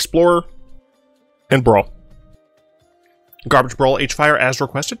 Explorer, and Brawl. Garbage Brawl H-Fire as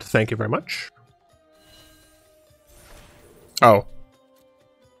requested. Thank you very much. Oh.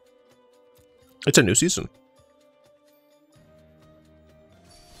 It's a new season.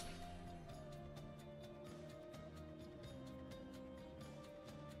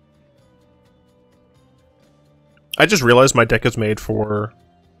 I just realized my deck is made for...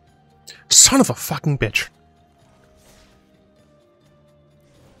 Son of a fucking bitch.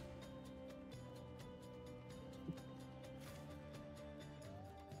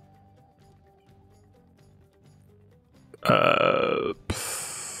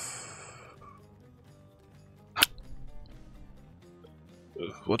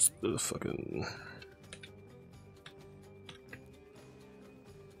 What's the fucking...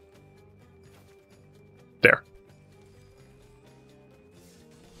 There.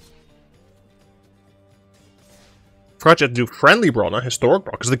 Forgot you had to do friendly brawl, not historic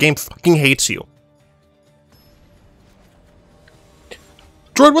brawl, because the game fucking hates you.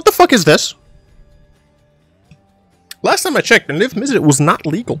 Droid, what the fuck is this? Last time I checked, and if missed it was not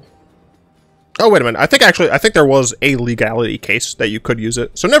legal. Oh, wait a minute. I think there was a legality case that you could use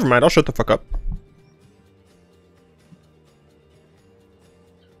it. So never mind, I'll shut the fuck up.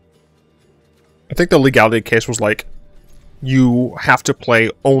 I think the legality case was like, you have to play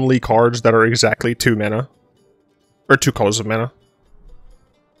only cards that are exactly 2 mana. Or 2 colors of mana.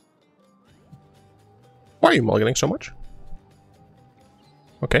 Why are you mulliganing so much?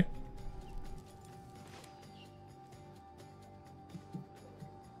 Okay.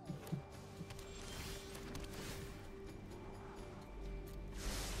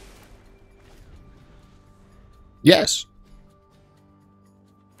 Yes.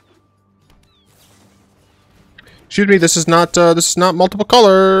 Excuse me, this is not multiple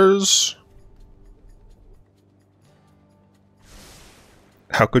colors.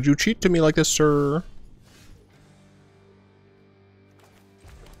 How could you cheat to me like this, sir?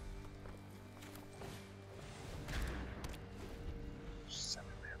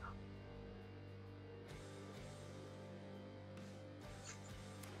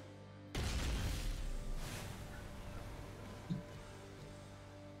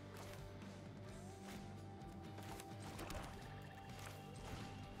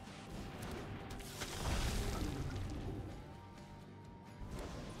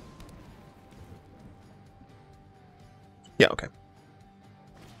 Yeah, okay.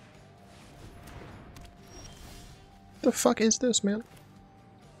 The fuck is this, man?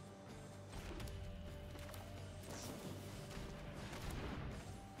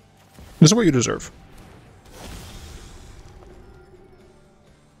 This is what you deserve.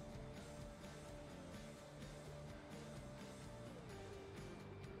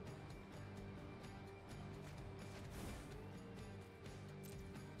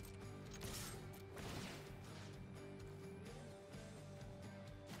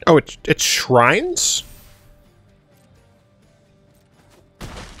 Oh, it's shrines?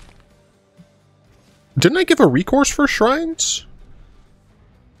 Didn't I give a recourse for shrines?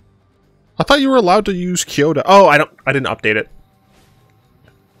 I thought you were allowed to use Kyoto. Oh, I didn't update it.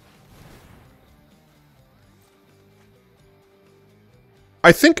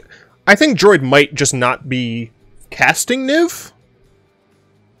 I think Droid might just not be casting Niv.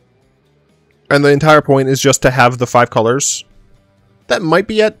 And the entire point is just to have the 5 colors. That might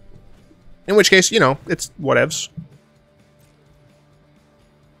be it. In which case, you know, it's whatevs.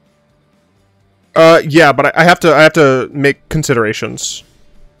 Yeah, but I have to make considerations.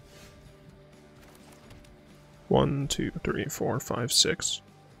 1, 2, 3, 4, 5, 6.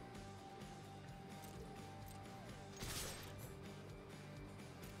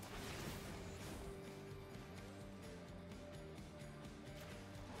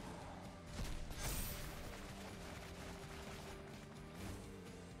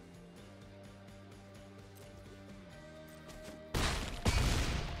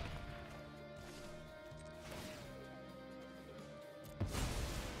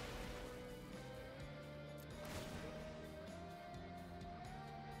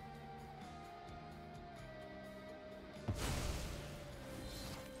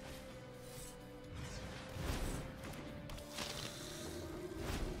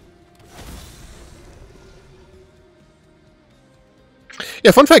 Yeah,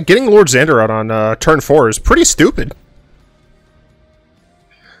 fun fact, getting Lord Xander out on turn 4 is pretty stupid.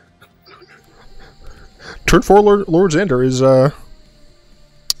 Turn 4 Lord Xander is a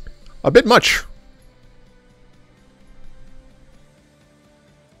bit much.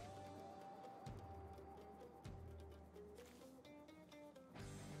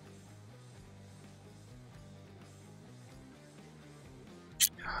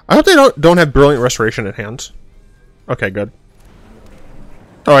 I hope they don't have Brilliant Restoration at hand. Okay, good.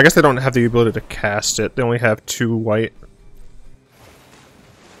 Oh, I guess they don't have the ability to cast it. They only have 2 white.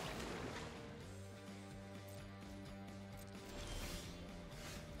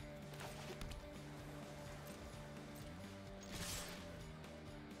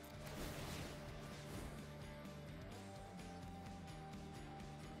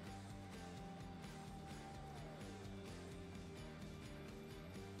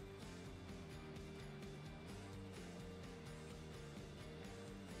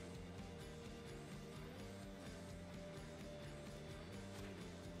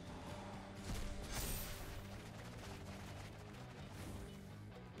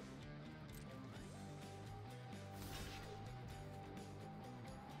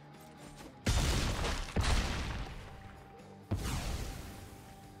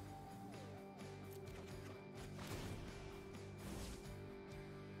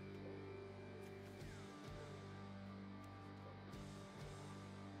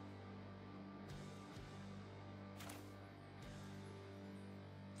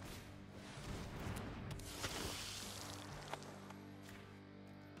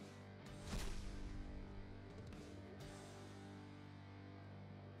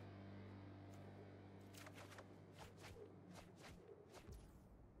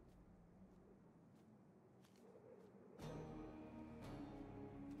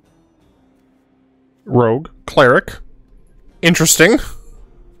 Rogue. Cleric. Interesting.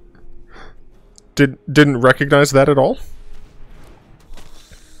 Didn't recognize that at all.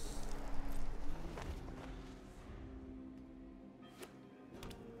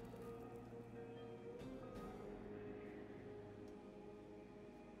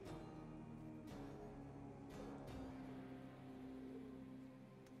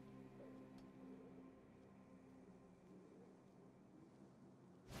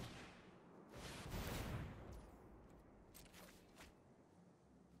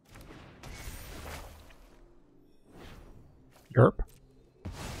 Yerp.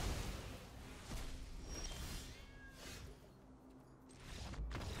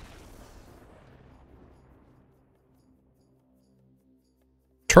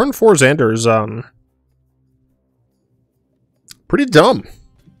 Turn 4 Xander is, pretty dumb.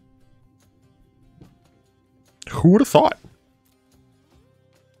 Who would have thought?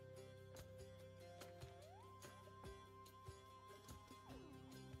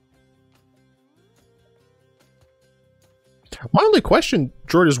 My only question,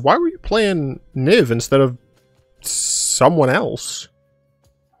 George, is why were you playing Niv instead of someone else?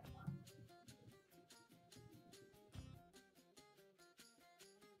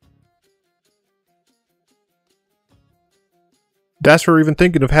 That's for even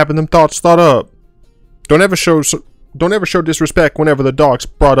thinking of having them thoughts thought up. Don't ever show disrespect whenever the dog's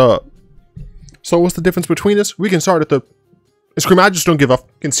brought up. So what's the difference between us? We can start at the... Scream, I just don't give a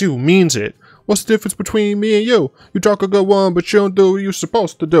and see who means it. What's the difference between me and you? You talk a good one, but you don't do what you're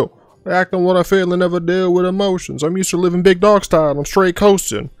supposed to do. I act on what I feel and never deal with emotions. I'm used to living big dog style. I'm straight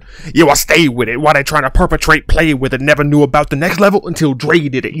coasting. Yo, I stay with it. Why they trying to perpetrate, play with it? Never knew about the next level until Dre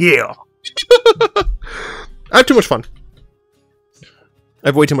did it. Yeah. I have too much fun. I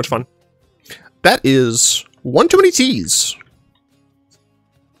have way too much fun. That is one too many T's.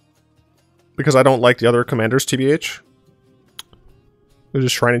 Because I don't like the other commanders, TBH. They're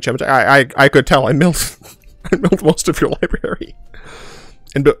just Shrine Enchantment. I could tell. I milled I milled most of your library.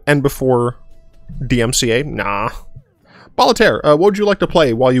 And before DMCA? Nah. Boletaire, what would you like to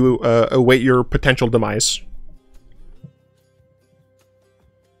play while you await your potential demise?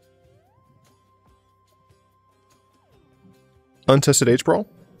 Untested Age Brawl?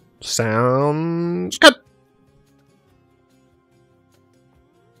 Sounds good.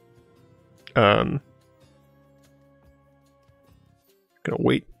 Gonna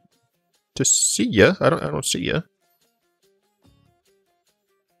wait to see ya. I don't see ya.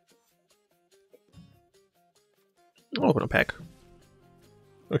 I'll open a pack.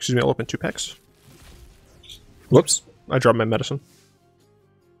 Oh, excuse me, I'll open 2 packs. Whoops, I dropped my medicine.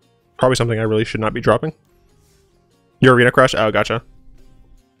 Probably something I really should not be dropping. Your arena crash? Oh, gotcha.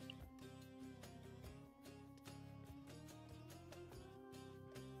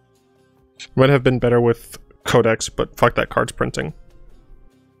 Might have been better with Codex, but fuck that card's printing.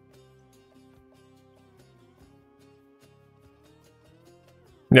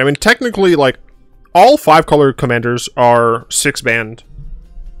 Yeah, I mean, technically, like, all 5-color commanders are 6-band.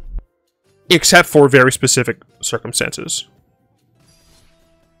 Except for very specific circumstances.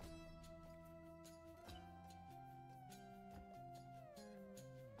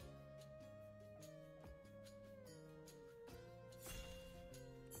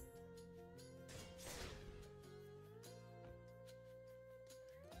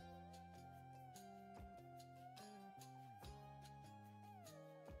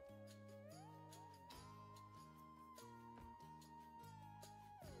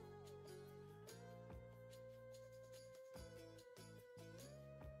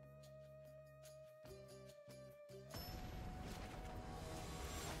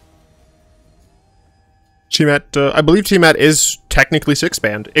 Tiamat, I believe Tiamat is technically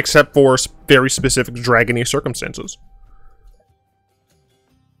 6-band, except for very specific dragony circumstances.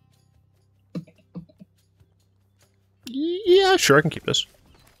 Yeah, sure, I can keep this.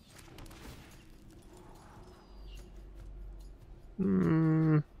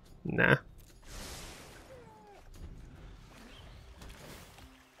 Nah.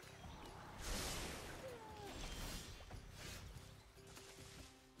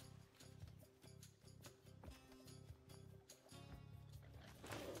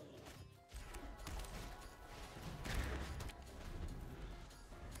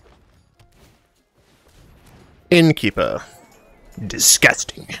 Innkeeper.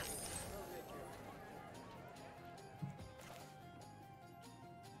 Disgusting.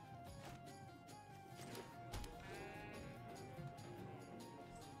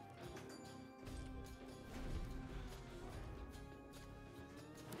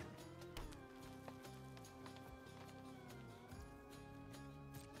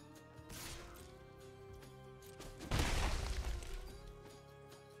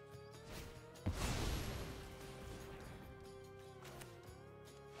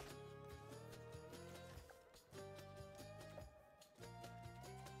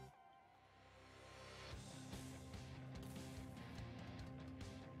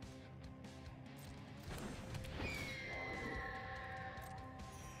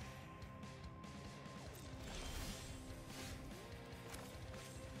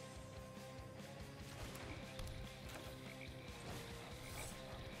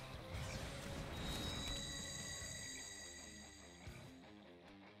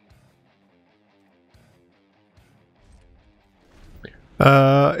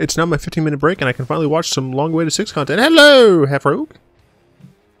 It's now my 15-minute break, and I can finally watch some Long Way to 6 content. Hello, Half-Rogue.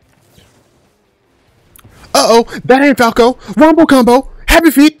 Uh-oh, that ain't Falco. Wombo combo. Happy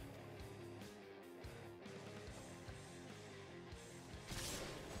feet.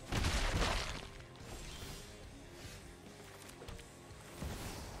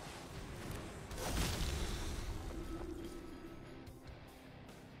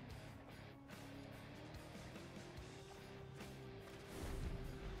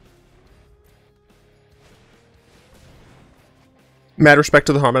 Mad respect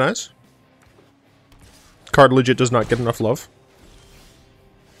to the Harmonize. Card legit does not get enough love.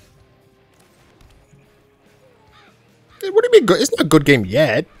 What do you mean good? It's not a good game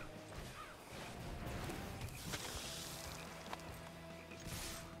yet.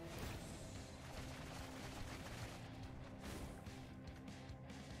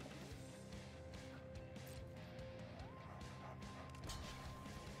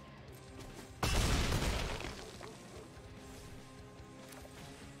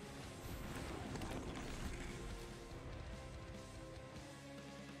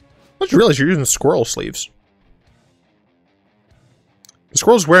 I just realized you're using squirrel sleeves. The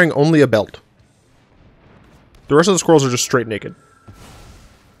squirrel's wearing only a belt. The rest of the squirrels are just straight naked.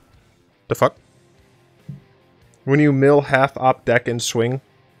 The fuck? When you mill half op deck and swing,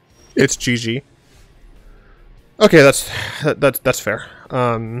 it's GG. Okay, that's fair.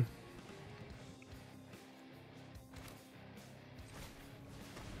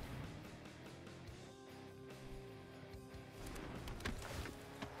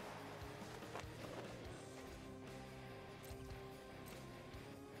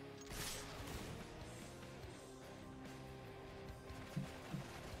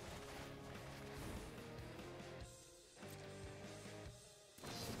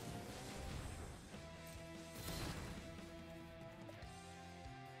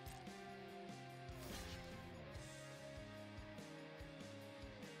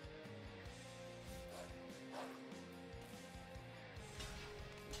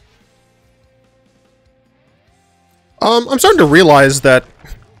 I'm starting to realize that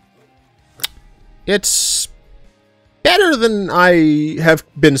it's better than I have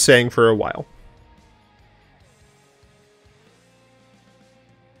been saying for a while.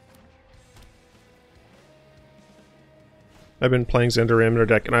 I've been playing Xander in our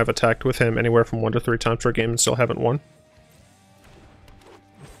deck, and I've attacked with him anywhere from 1 to 3 times per game and still haven't won.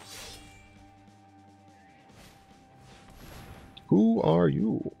 Who are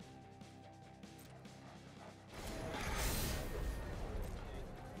you?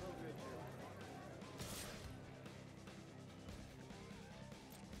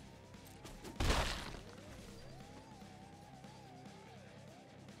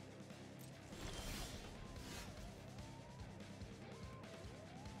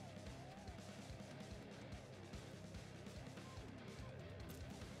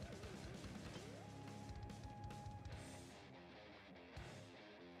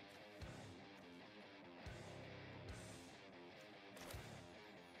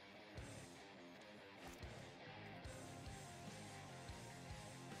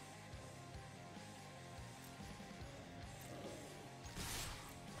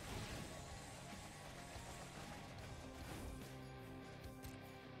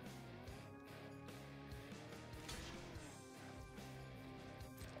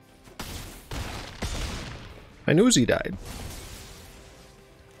 I knew he died.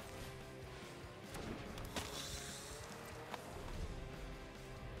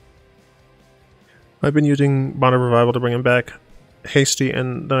 I've been using Bond of Revival to bring him back hasty,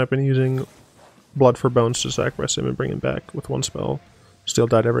 and then I've been using Blood for Bones to sacrifice him and bring him back with 1 spell. Still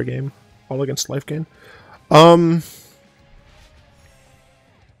died every game. All against life gain.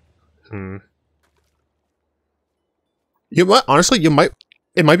 You might, honestly,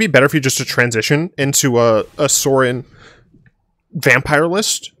 it might be better for you just to transition into a Sorin vampire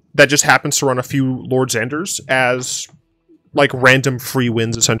list that just happens to run a few Lord Xanders as, like, random free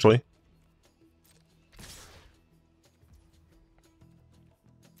wins, essentially.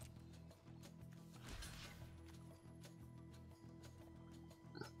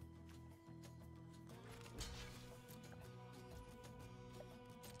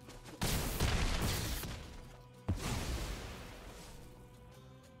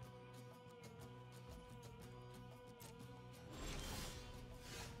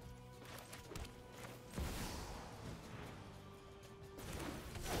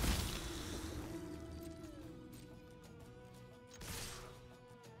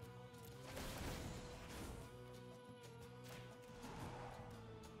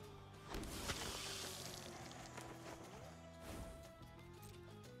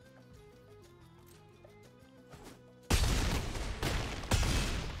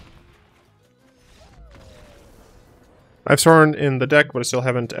 I have Soren in the deck, but I still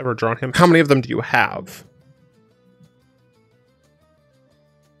haven't ever drawn him. How many of them do you have?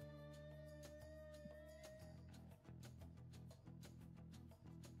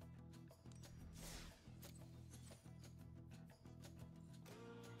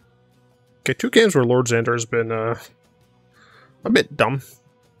 Okay, 2 games where Lord Xander has been a bit dumb.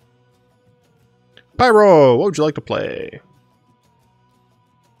 Pyro, what would you like to play?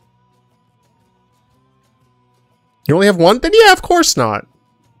 You only have one? Then yeah, of course not.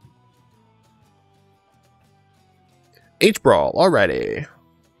 H-Brawl, alrighty.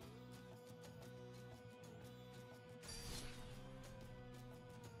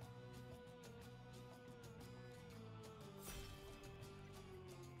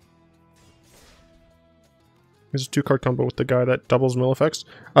 There's a 2-card combo with the guy that doubles mill effects.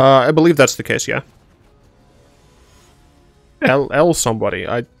 I believe that's the case, yeah. L somebody.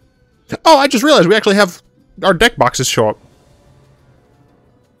 Oh, I just realized we actually have our deck boxes show up.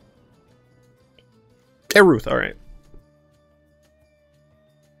 Ruth, alright.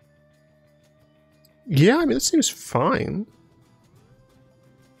 Yeah, I mean, it seems fine.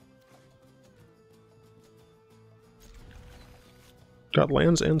 Got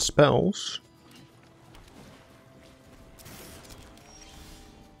lands and spells.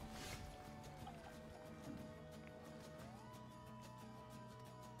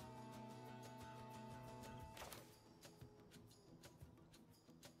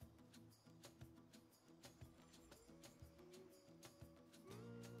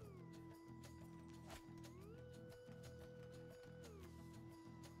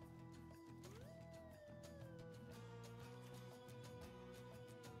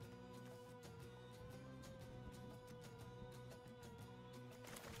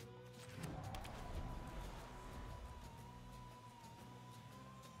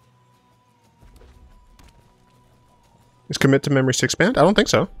 Is commit to memory 6 banned? I don't think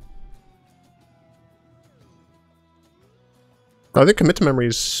so. I think commit to memory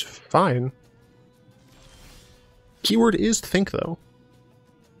is fine. Keyword is think, though.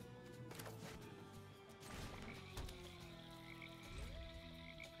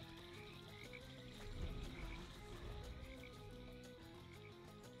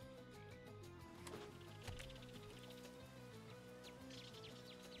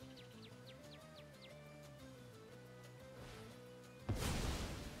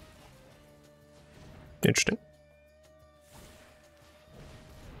 Interesting.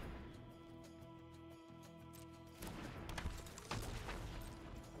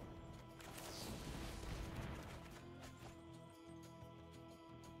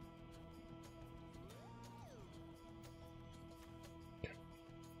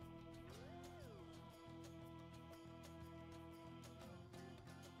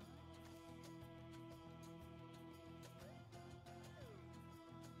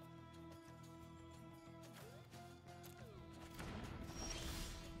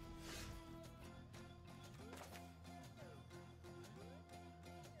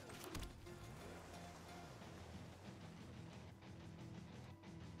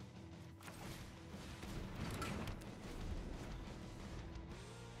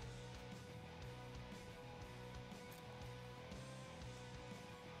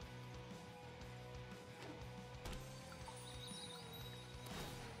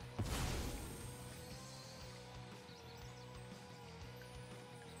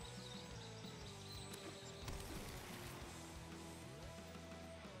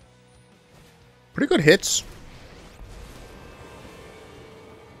 Pretty good hits.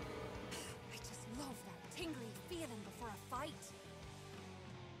 I just love that tingly feeling before a fight.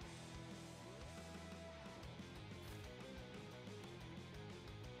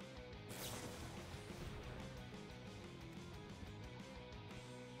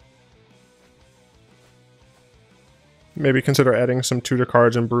 Maybe consider adding some tutor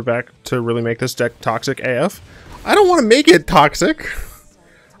cards and Brewback to really make this deck toxic AF. I don't want to make it toxic.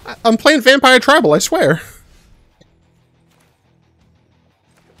 I'm playing Vampire Tribal, I swear.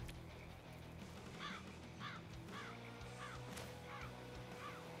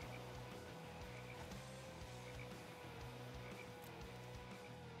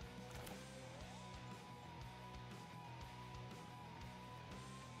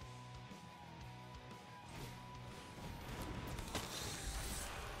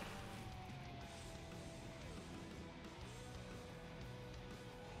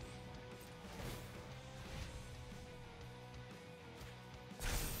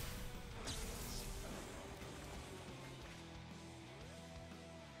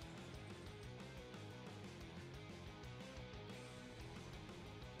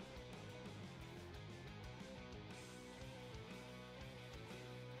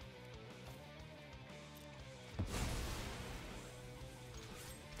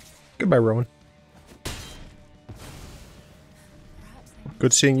 Goodbye, Rowan.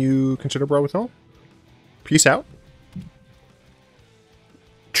 Good seeing you consider Brawl with Y'all. Peace out.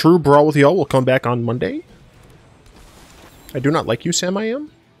 True Brawl with Y'all will come back on Monday. I do not like you, Sam I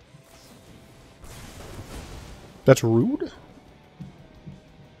am. That's rude.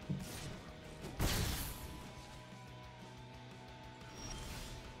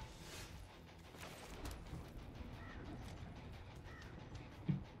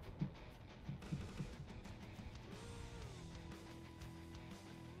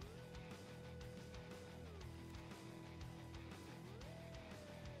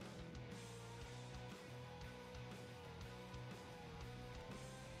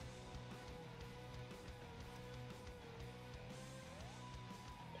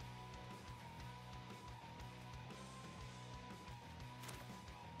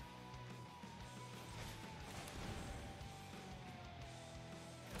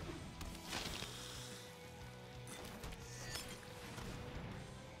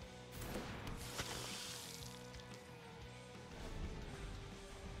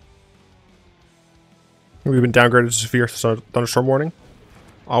 We've been downgraded to severe thunderstorm warning.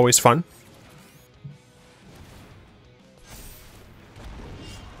 Always fun.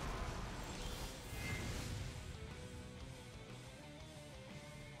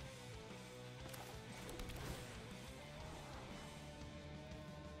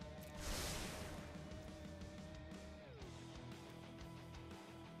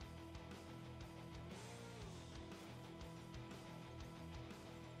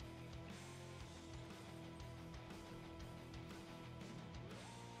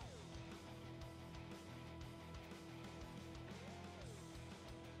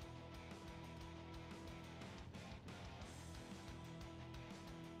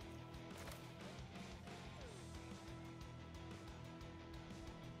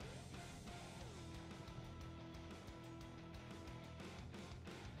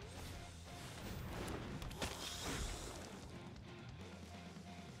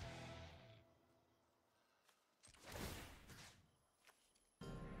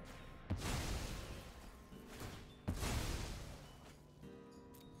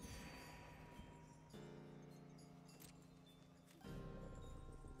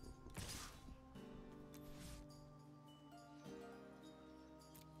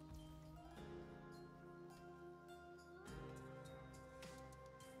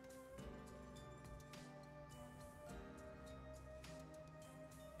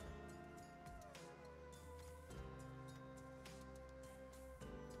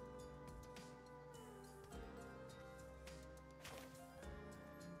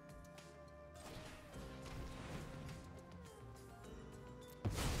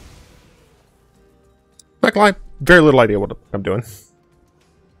 Not gonna lie, very little idea what I'm doing.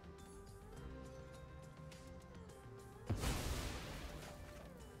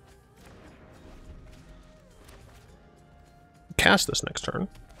 Cast this next turn.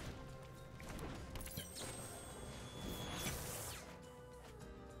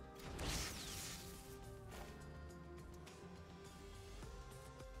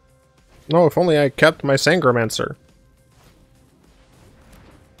 No, if only I kept my Sangromancer.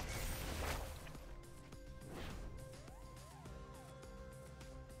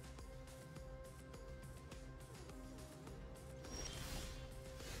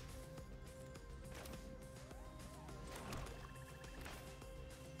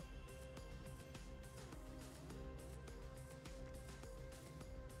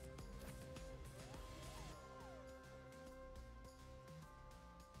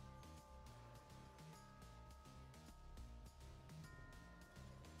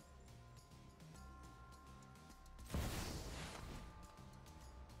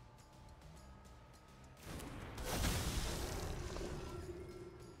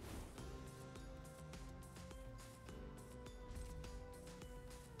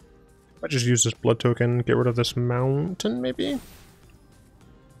 I just use this blood token, get rid of this mountain, maybe?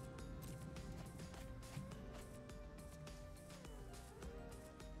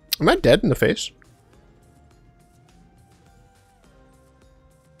 Am I dead in the face?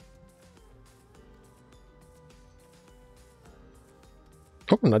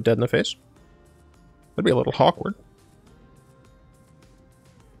 Hope I'm not dead in the face. That'd be a little awkward.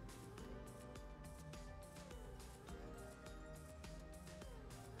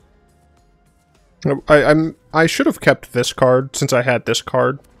 I should have kept this card since I had this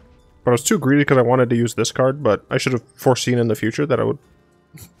card, but I was too greedy because I wanted to use this card. But I should have foreseen in the future that I would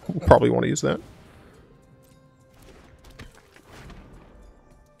probably want to use that.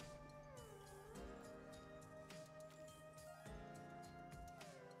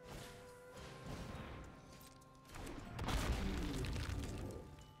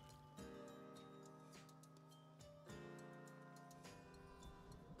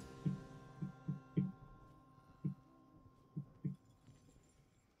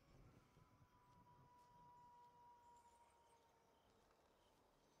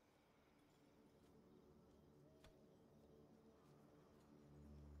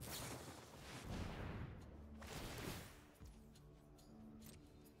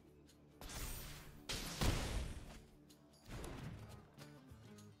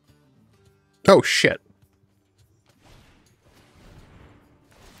 Oh, shit.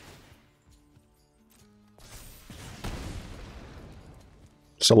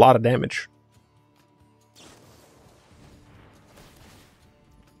 It's a lot of damage.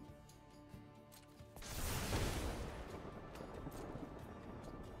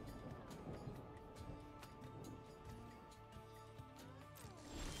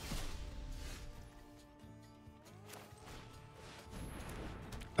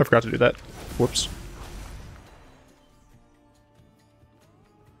 I forgot to do that. Whoops.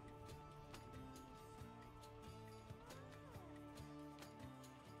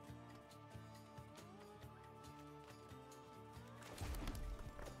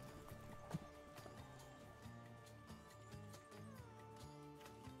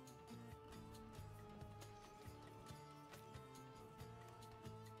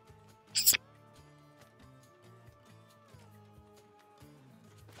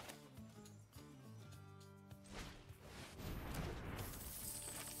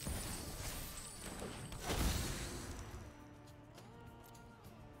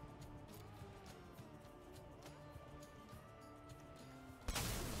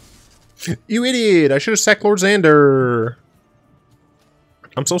 You idiot! I should have sacked Lord Xander.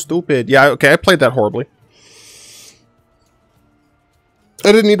 I'm so stupid. Yeah, okay, I played that horribly.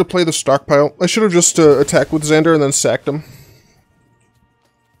 I didn't need to play the stockpile. I should have just attacked with Xander and then sacked him.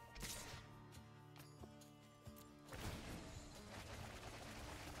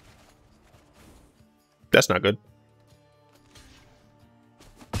 That's not good.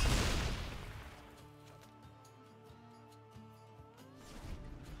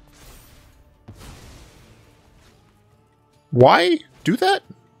 Why do that?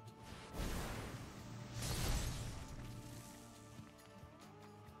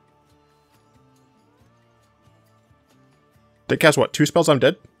 They cast what? 2 spells? I'm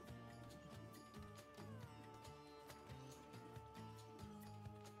dead?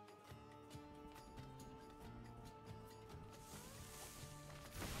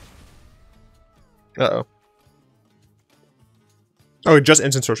 Uh-oh. Oh, just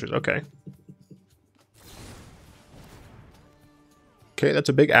instant sorceries. Okay. Okay, that's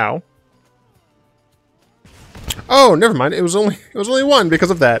a big ow. Oh, never mind. It was only 1 because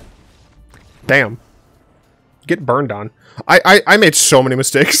of that. Damn. Get burned on. I made so many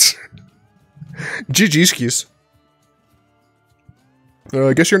mistakes. GG skis.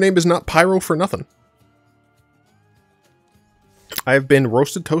 I guess your name is not Pyro for nothing. I've been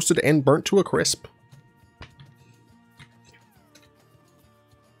roasted, toasted, and burnt to a crisp.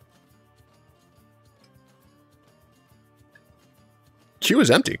 Q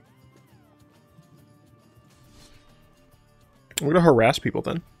is empty. I'm gonna harass people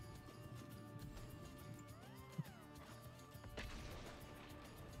then.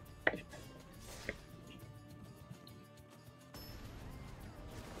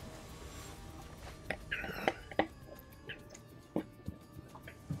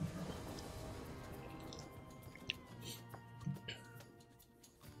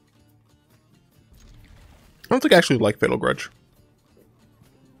 I don't think I actually like Fatal Grudge.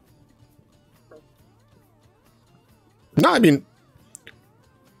 No, I mean,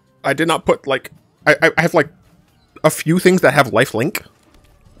 I did not put, like, I have, like, a few things that have lifelink.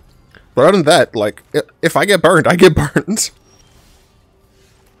 But other than that, like, if I get burned, I get burned.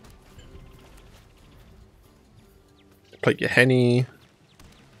 Play Gehenny.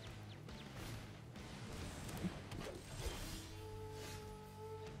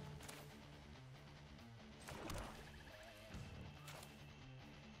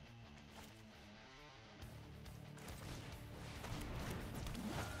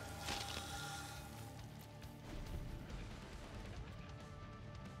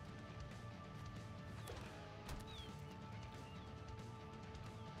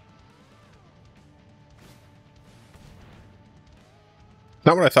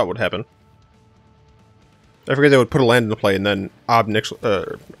 Not what I thought would happen. I figured they would put a land into play and then Omnath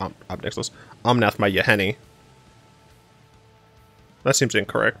my Gehenny. That seems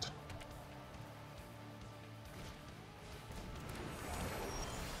incorrect.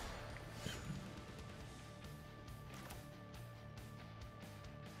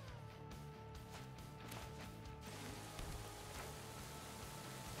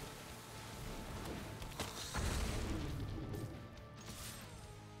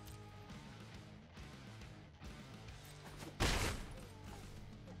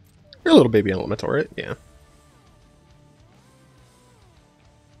 You're a little baby elemental, right? Yeah.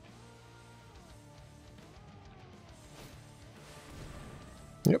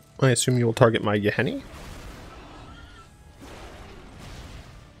 Yep. I assume you will target my Gehenny.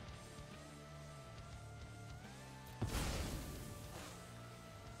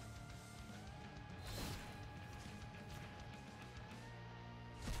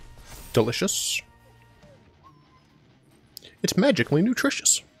 Delicious. It's magically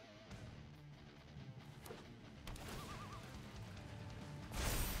nutritious.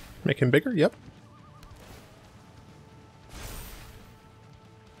 Make him bigger? Yep.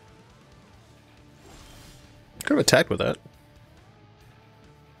 Could have attacked with that.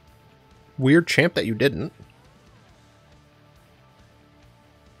 Weird champ that you didn't.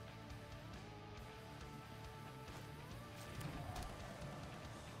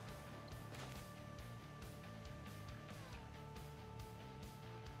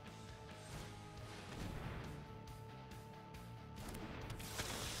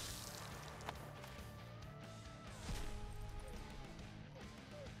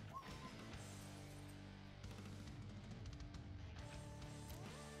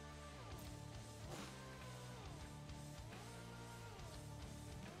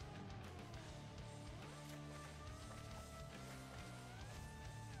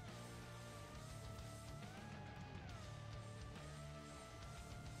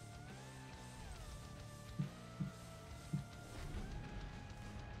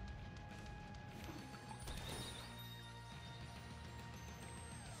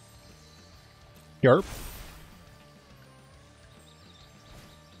 Yarp.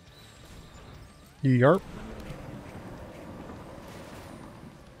 Yarp.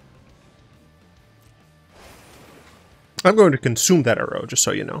 I'm going to consume that arrow, just so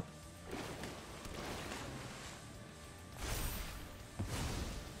you know.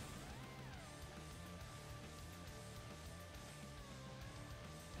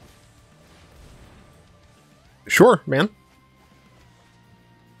 Sure, man.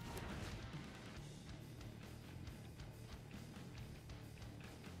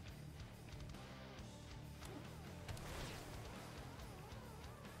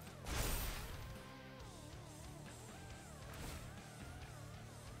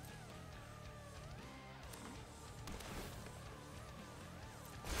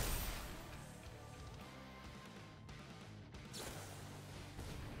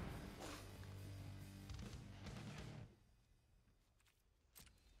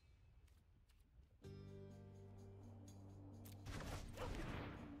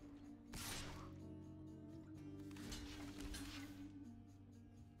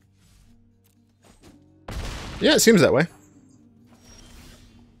 Yeah, it seems that way.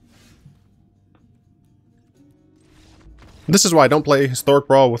 This is why I don't play Historic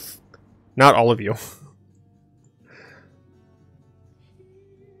Brawl with not all of you.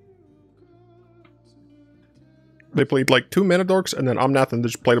 They played like 2 mana dorks, and then Omnath, and they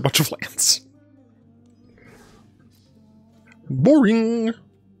just played a bunch of lands. Boring!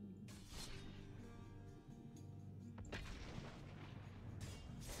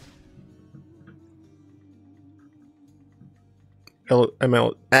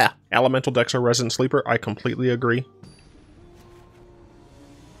 Elemental decks are Resident Sleeper. I completely agree.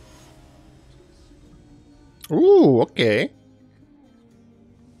 Ooh, okay.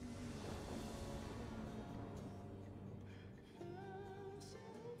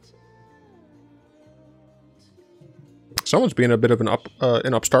 Someone's being a bit of an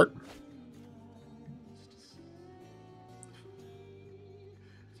upstart.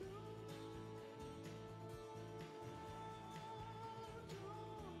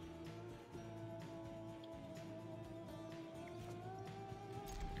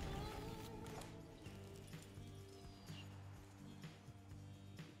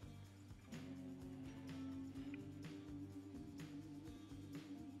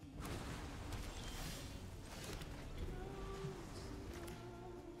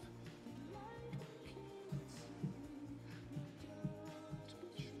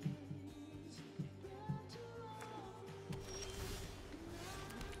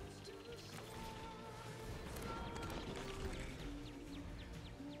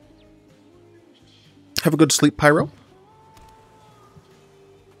 Have a good sleep, Pyro.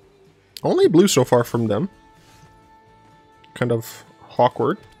 Only blue so far from them. Kind of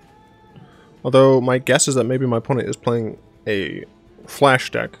awkward. Although my guess is that maybe my opponent is playing a flash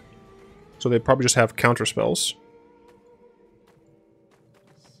deck. So they probably just have counter spells.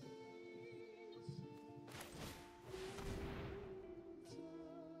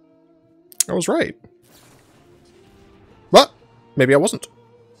 I was right. But maybe I wasn't.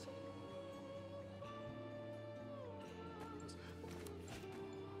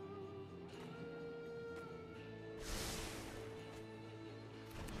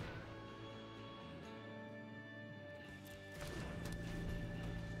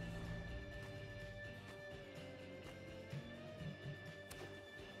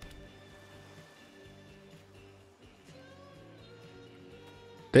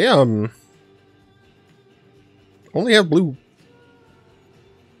 They, only have blue.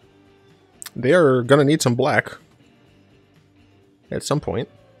 They are gonna need some black. At some point.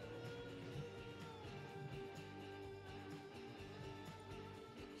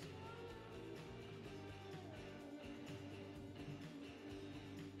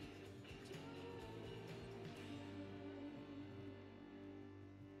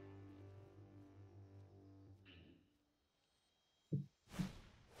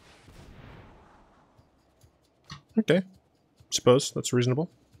 Okay. Suppose that's reasonable.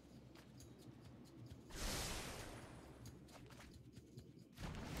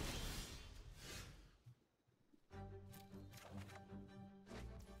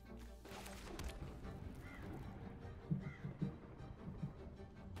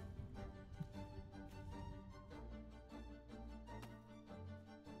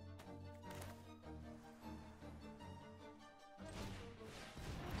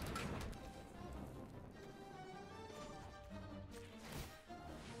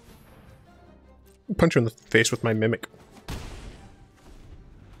 Punch her in the face with my mimic.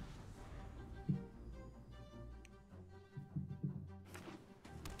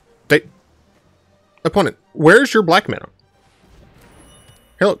 They... Opponent, where's your black mana?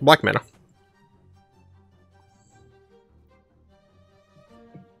 Hey look, black mana.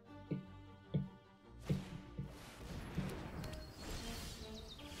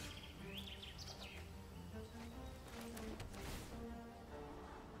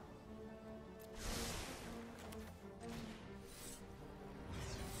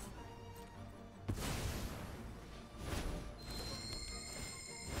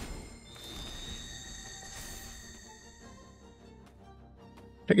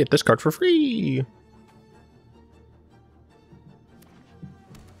 I get this card for free.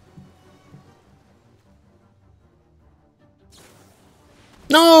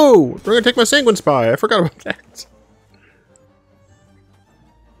 No! They're gonna take my Sanguine Spy. I forgot about that.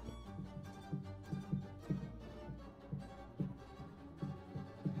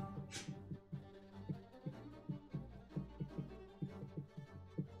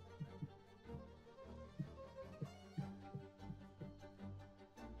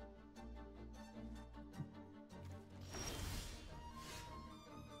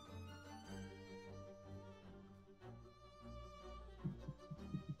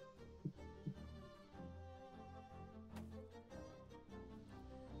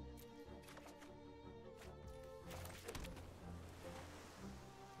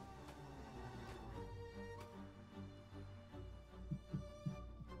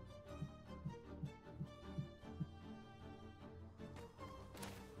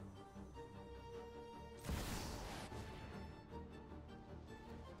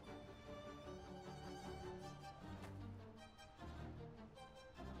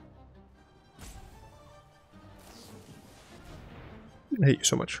 I hate you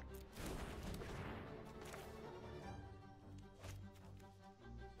so much.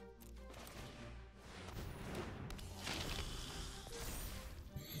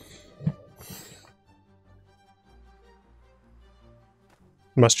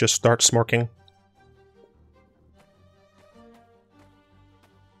 Must just start smorking.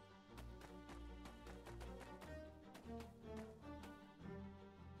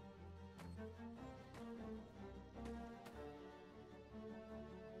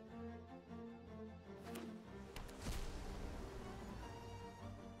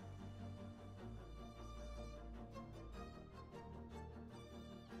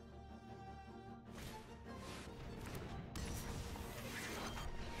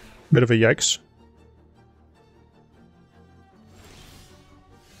 Bit of a yikes.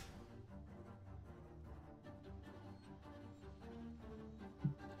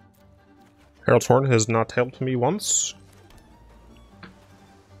 Herald's Horn has not helped me once.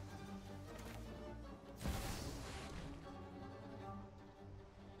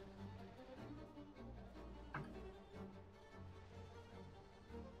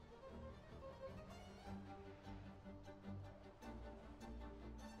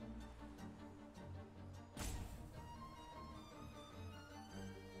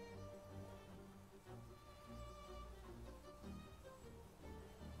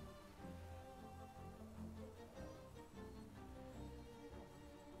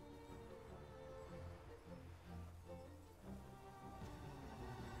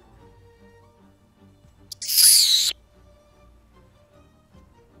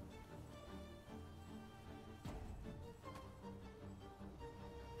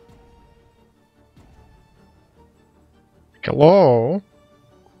 Hello?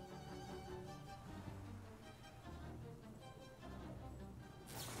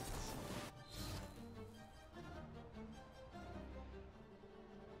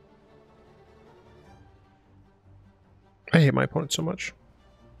 hate my opponent so much.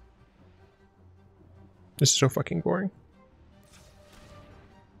 This is so fucking boring.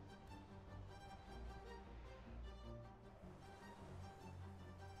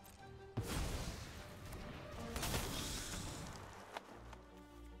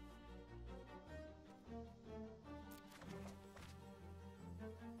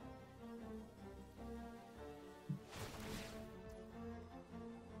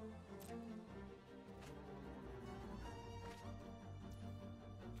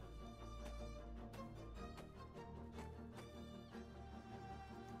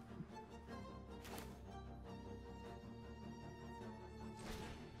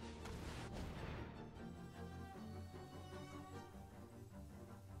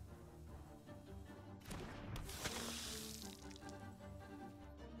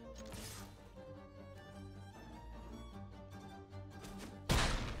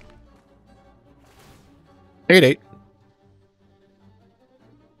 Eight.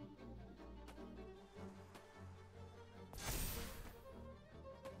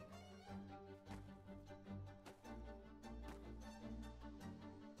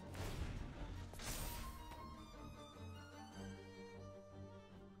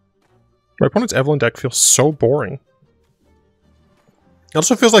 My opponent's Evelyn deck feels so boring. It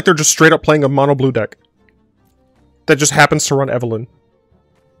also feels like they're just straight up playing a mono blue deck that just happens to run Evelyn.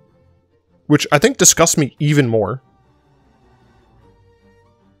 Which I think disgusts me even more.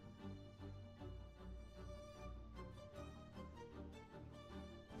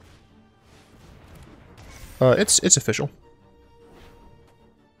 It's official.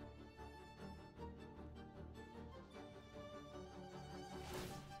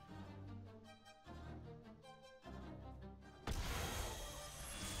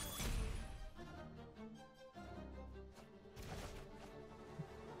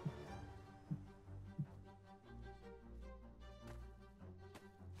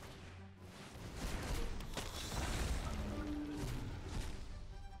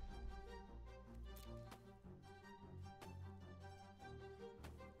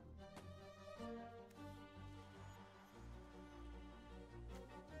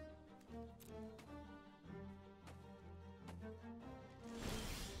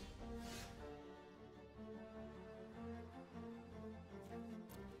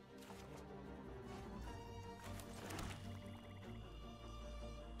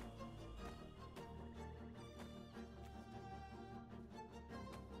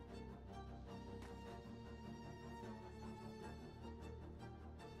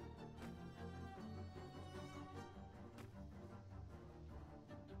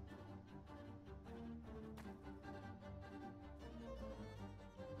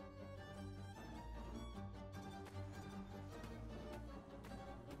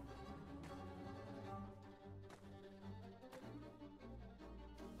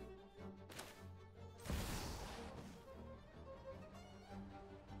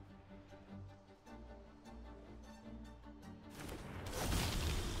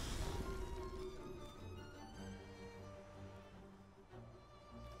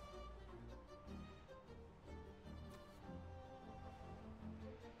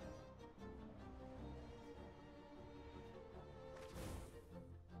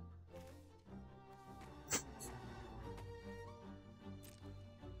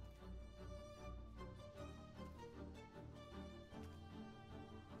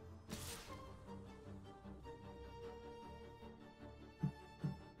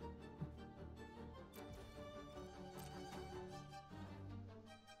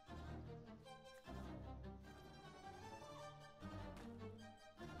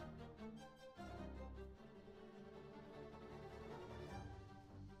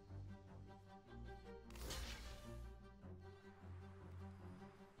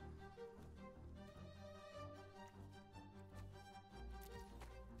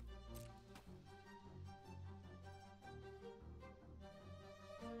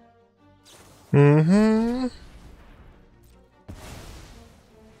 Mm-hmm.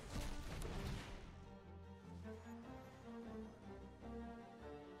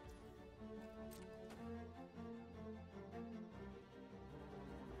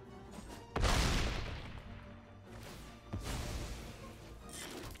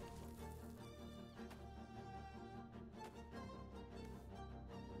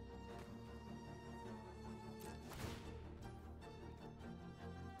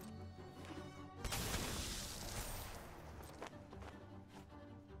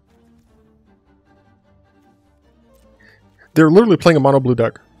 They're literally playing a mono blue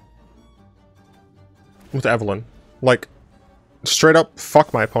deck with Evelyn. Like, straight up,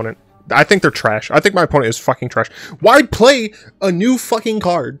 fuck my opponent. I think they're trash. I think my opponent is fucking trash. Why play a new fucking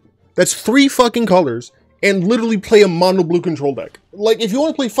card that's 3 fucking colors and literally play a mono blue control deck? Like, if you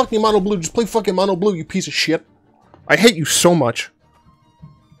want to play fucking mono blue, just play fucking mono blue, you piece of shit. I hate you so much.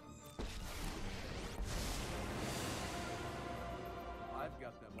 I've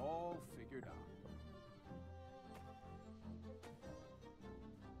got them all figured out.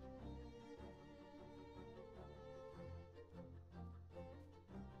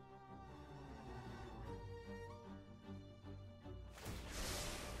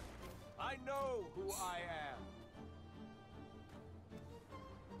 I know who I am.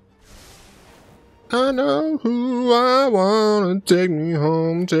 I know who I want to take me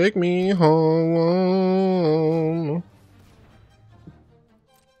home, take me home.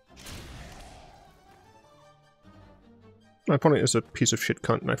 My opponent is a piece of shit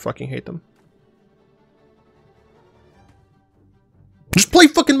cunt and I fucking hate them. Just play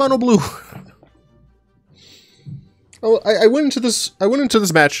fucking mono blue. Oh, I went into this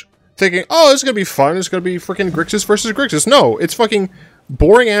match thinking, oh, this is gonna be fun, it's gonna be freaking Grixis versus Grixis. No, it's fucking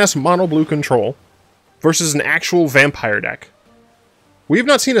boring ass mono blue control versus an actual vampire deck. We have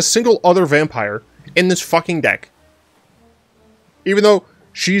not seen a single other vampire in this fucking deck. Even though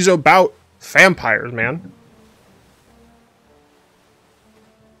she's about vampires, man.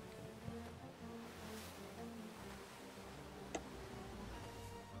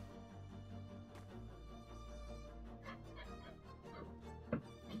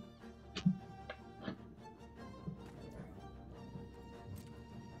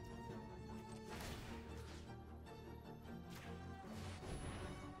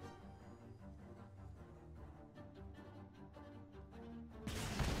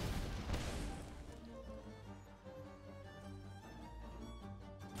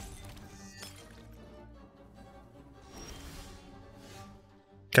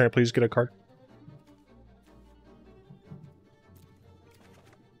 Can I please get a card?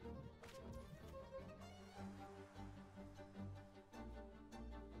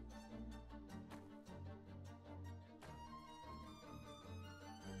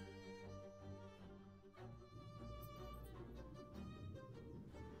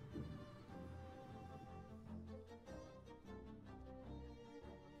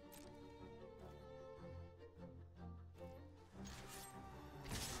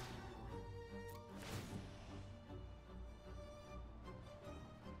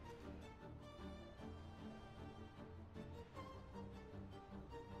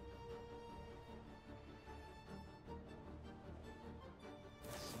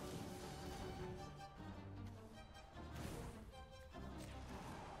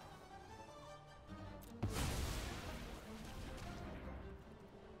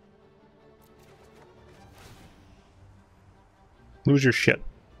 Lose your shit.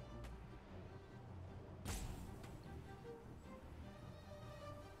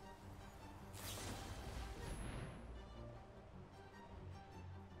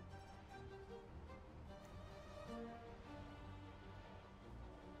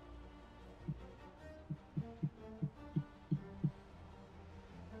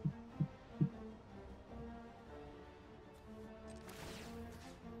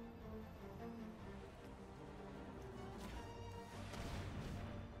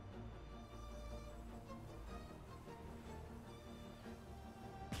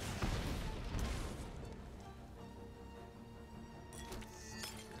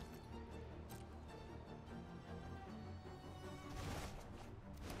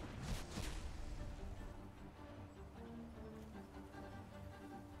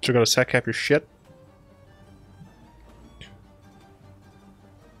 So you're gonna sack cap your shit?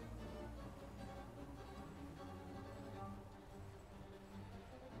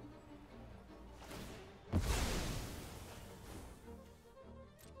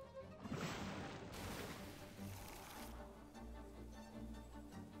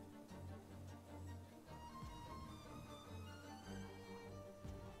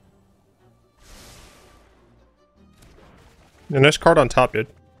 A nice card on top, dude.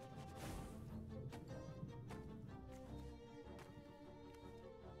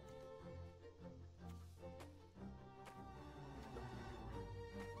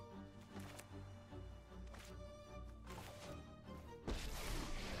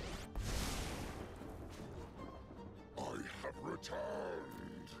 I have returned.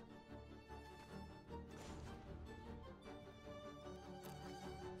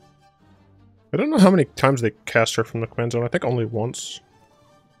 I don't know how many times they cast her from the command zone. I think only once.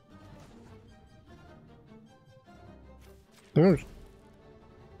 I think I'm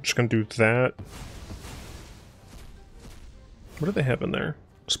just gonna do that. What do they have in there?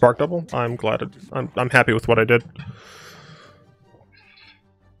 Spark double? I'm glad I'm happy with what I did.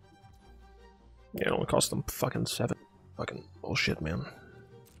 Yeah, it only cost them fucking 7. Fucking bullshit, man.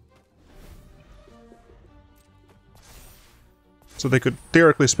 So they could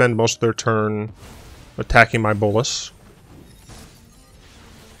theoretically spend most of their turn attacking my bolus.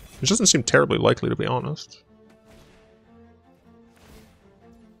 Which doesn't seem terribly likely, to be honest.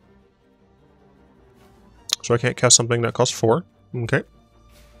 So I can't cast something that costs 4. Okay.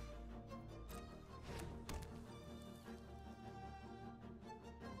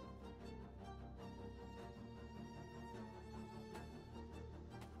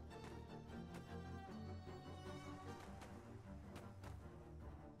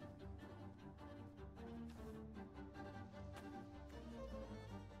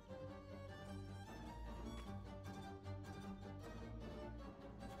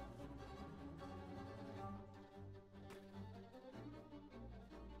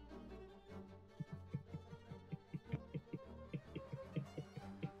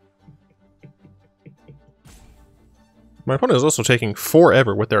 My opponent is also taking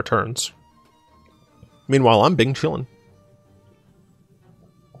forever with their turns. Meanwhile, I'm being chillin'.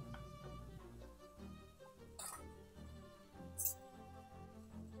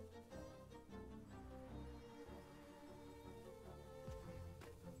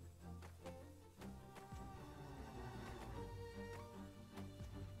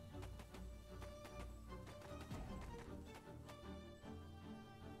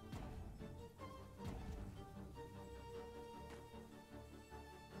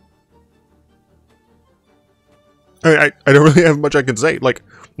 I don't really have much I can say. Like,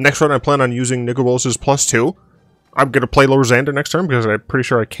 next round I plan on using Nicol +2. I'm going to play Lorzander next turn because I'm pretty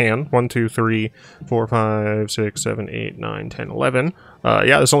sure I can. 1, 2, 3, 4, 5, 6, 7, 8, 9, 10, 11.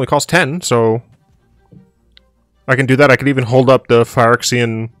 Yeah, this only costs 10, so I can do that. I could even hold up the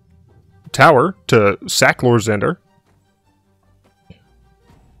Phyrexian Tower to sack Lorzander.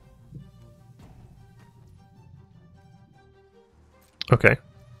 Okay.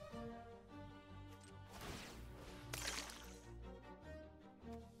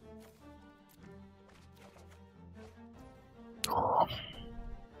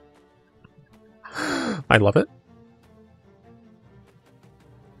 I love it.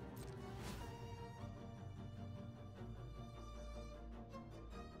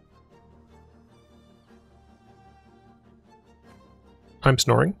 I'm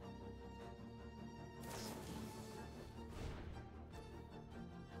snoring.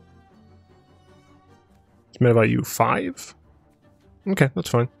 It's meta value 5? Okay, that's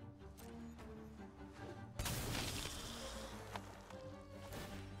fine.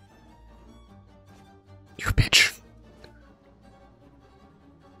 You bitch.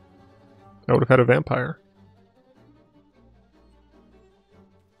 I would have had a vampire.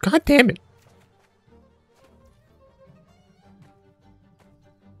 God damn it.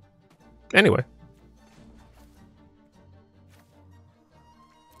 Anyway.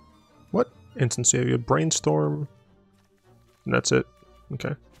 What? Instance, you have Brainstorm. And that's it.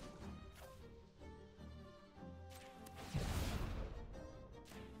 Okay.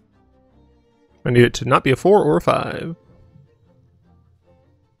 I need it to not be a 4 or a 5.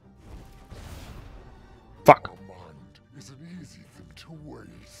 Fuck. A mind is an easy thing to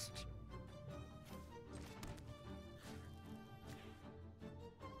waste.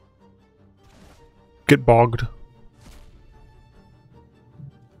 Get bogged.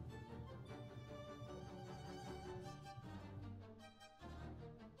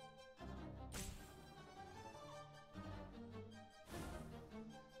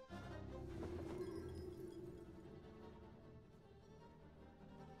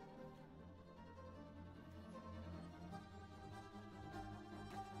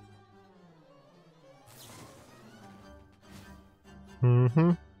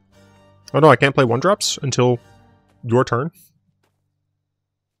 Mm-hmm. Oh no, I can't play 1-drops until your turn.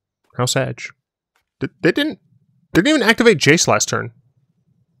 How sad. They didn't even activate Jace last turn.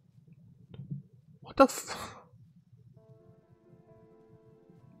 What the f...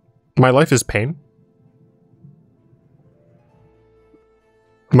 My life is pain.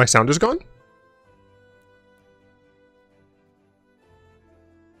 My sound is gone?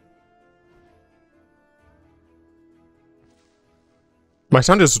 My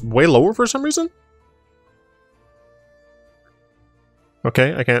sound is way lower for some reason?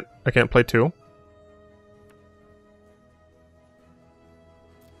 Okay, I can't play 2.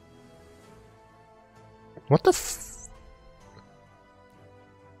 What the f...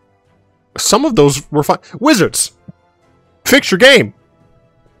 Some of those were fine. Wizards! Fix your game!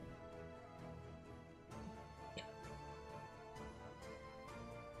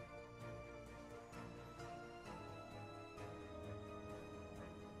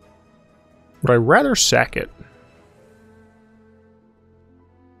 Would I rather sack it?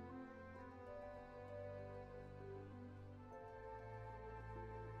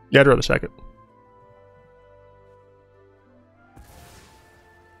 Yeah, I'd rather sack it.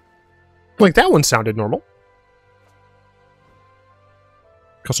 Like, that one sounded normal.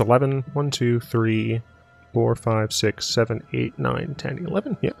 Costs 11. 1, 2, 3, 4, 5, 6, 7, 8, 9, 10,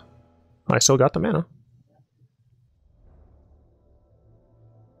 11. Yeah. I still got the mana.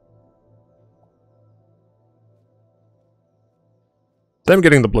 Them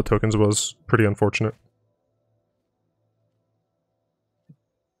getting the blood tokens was pretty unfortunate.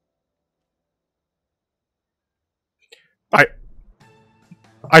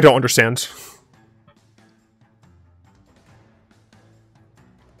 I don't understand.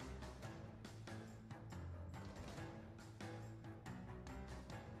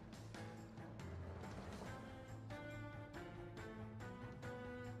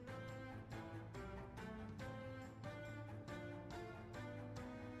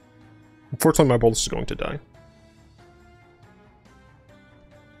 Unfortunately, my bolus is going to die.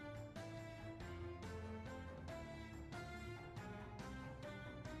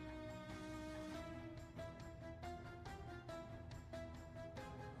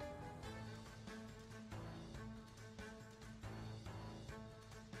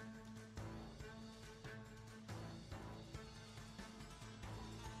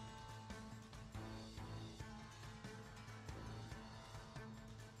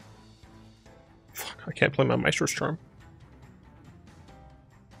 Fuck, I can't play my Maestro's Charm.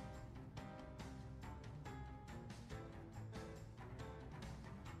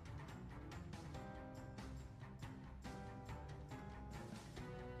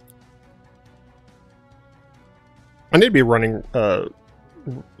 I need to be running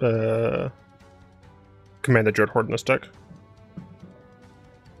Commander Dread Horde in this deck.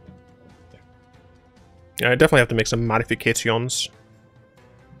 Yeah, I definitely have to make some modifications.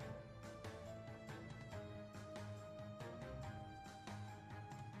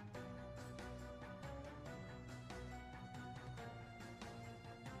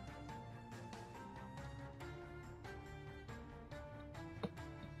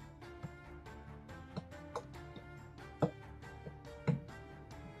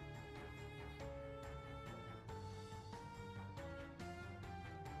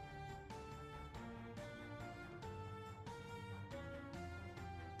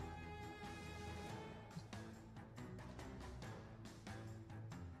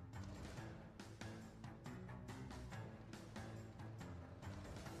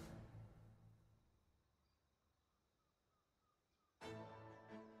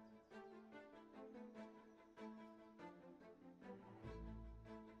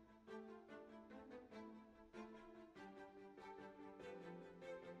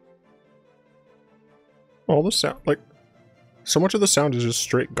 All the sound, like, so much of the sound is just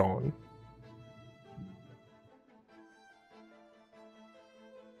straight gone.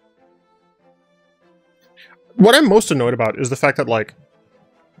 What I'm most annoyed about is the fact that, like,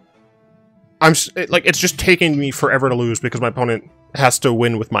 it's just taking me forever to lose because my opponent has to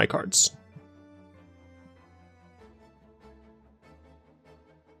win with my cards.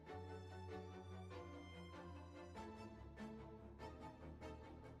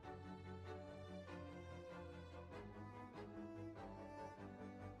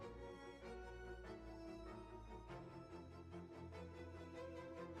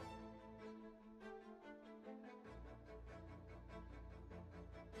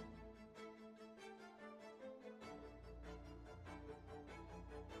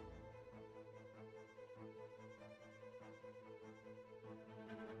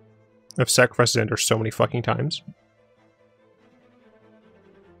 I've sacrificed Xander so many fucking times.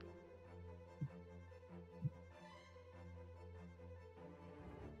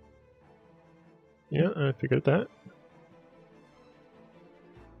 Yeah, I figured that.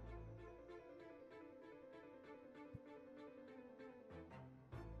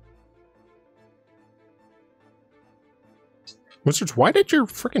 Wizards, why did your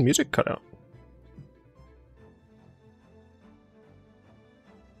freaking music cut out?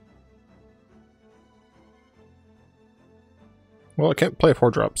 Well, I can't play a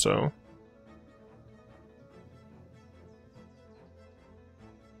 4-drop, so...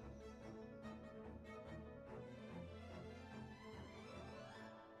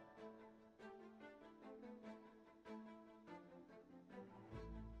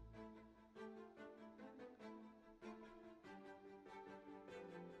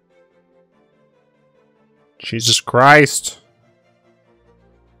 Jesus Christ.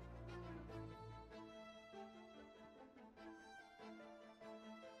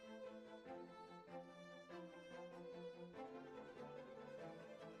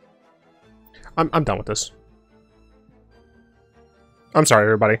 I'm done with this. I'm sorry,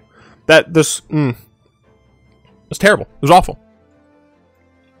 everybody. This was terrible. It was awful.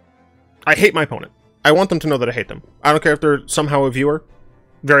 I hate my opponent. I want them to know that I hate them. I don't care if they're somehow a viewer.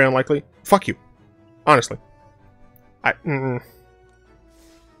 Very unlikely. Fuck you. Honestly. Oh,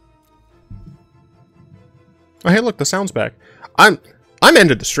 hey, look, the sound's back. I'm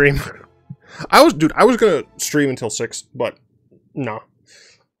ended the stream. I was gonna stream until 6, but no.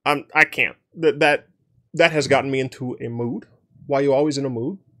 I can't. That has gotten me into a mood. Why are you always in a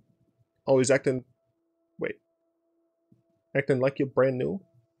mood? Always acting like you're brand new?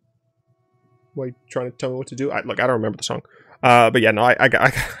 Why are you trying to tell me what to do? Look, I don't remember the song. But yeah, no, I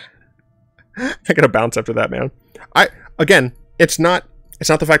gotta bounce after that, man. Again, it's not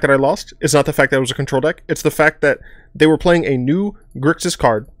the fact that I lost. It's not the fact that it was a control deck. It's the fact that they were playing a new Grixis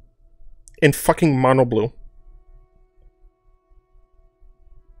card in fucking mono blue.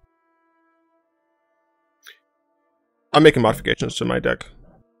 I'm making modifications to my deck.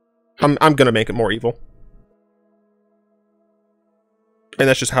 I'm gonna make it more evil. And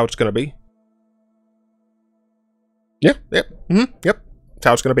that's just how it's gonna be. Yeah, yep, yep. That's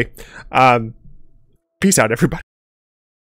how it's gonna be. Peace out, everybody.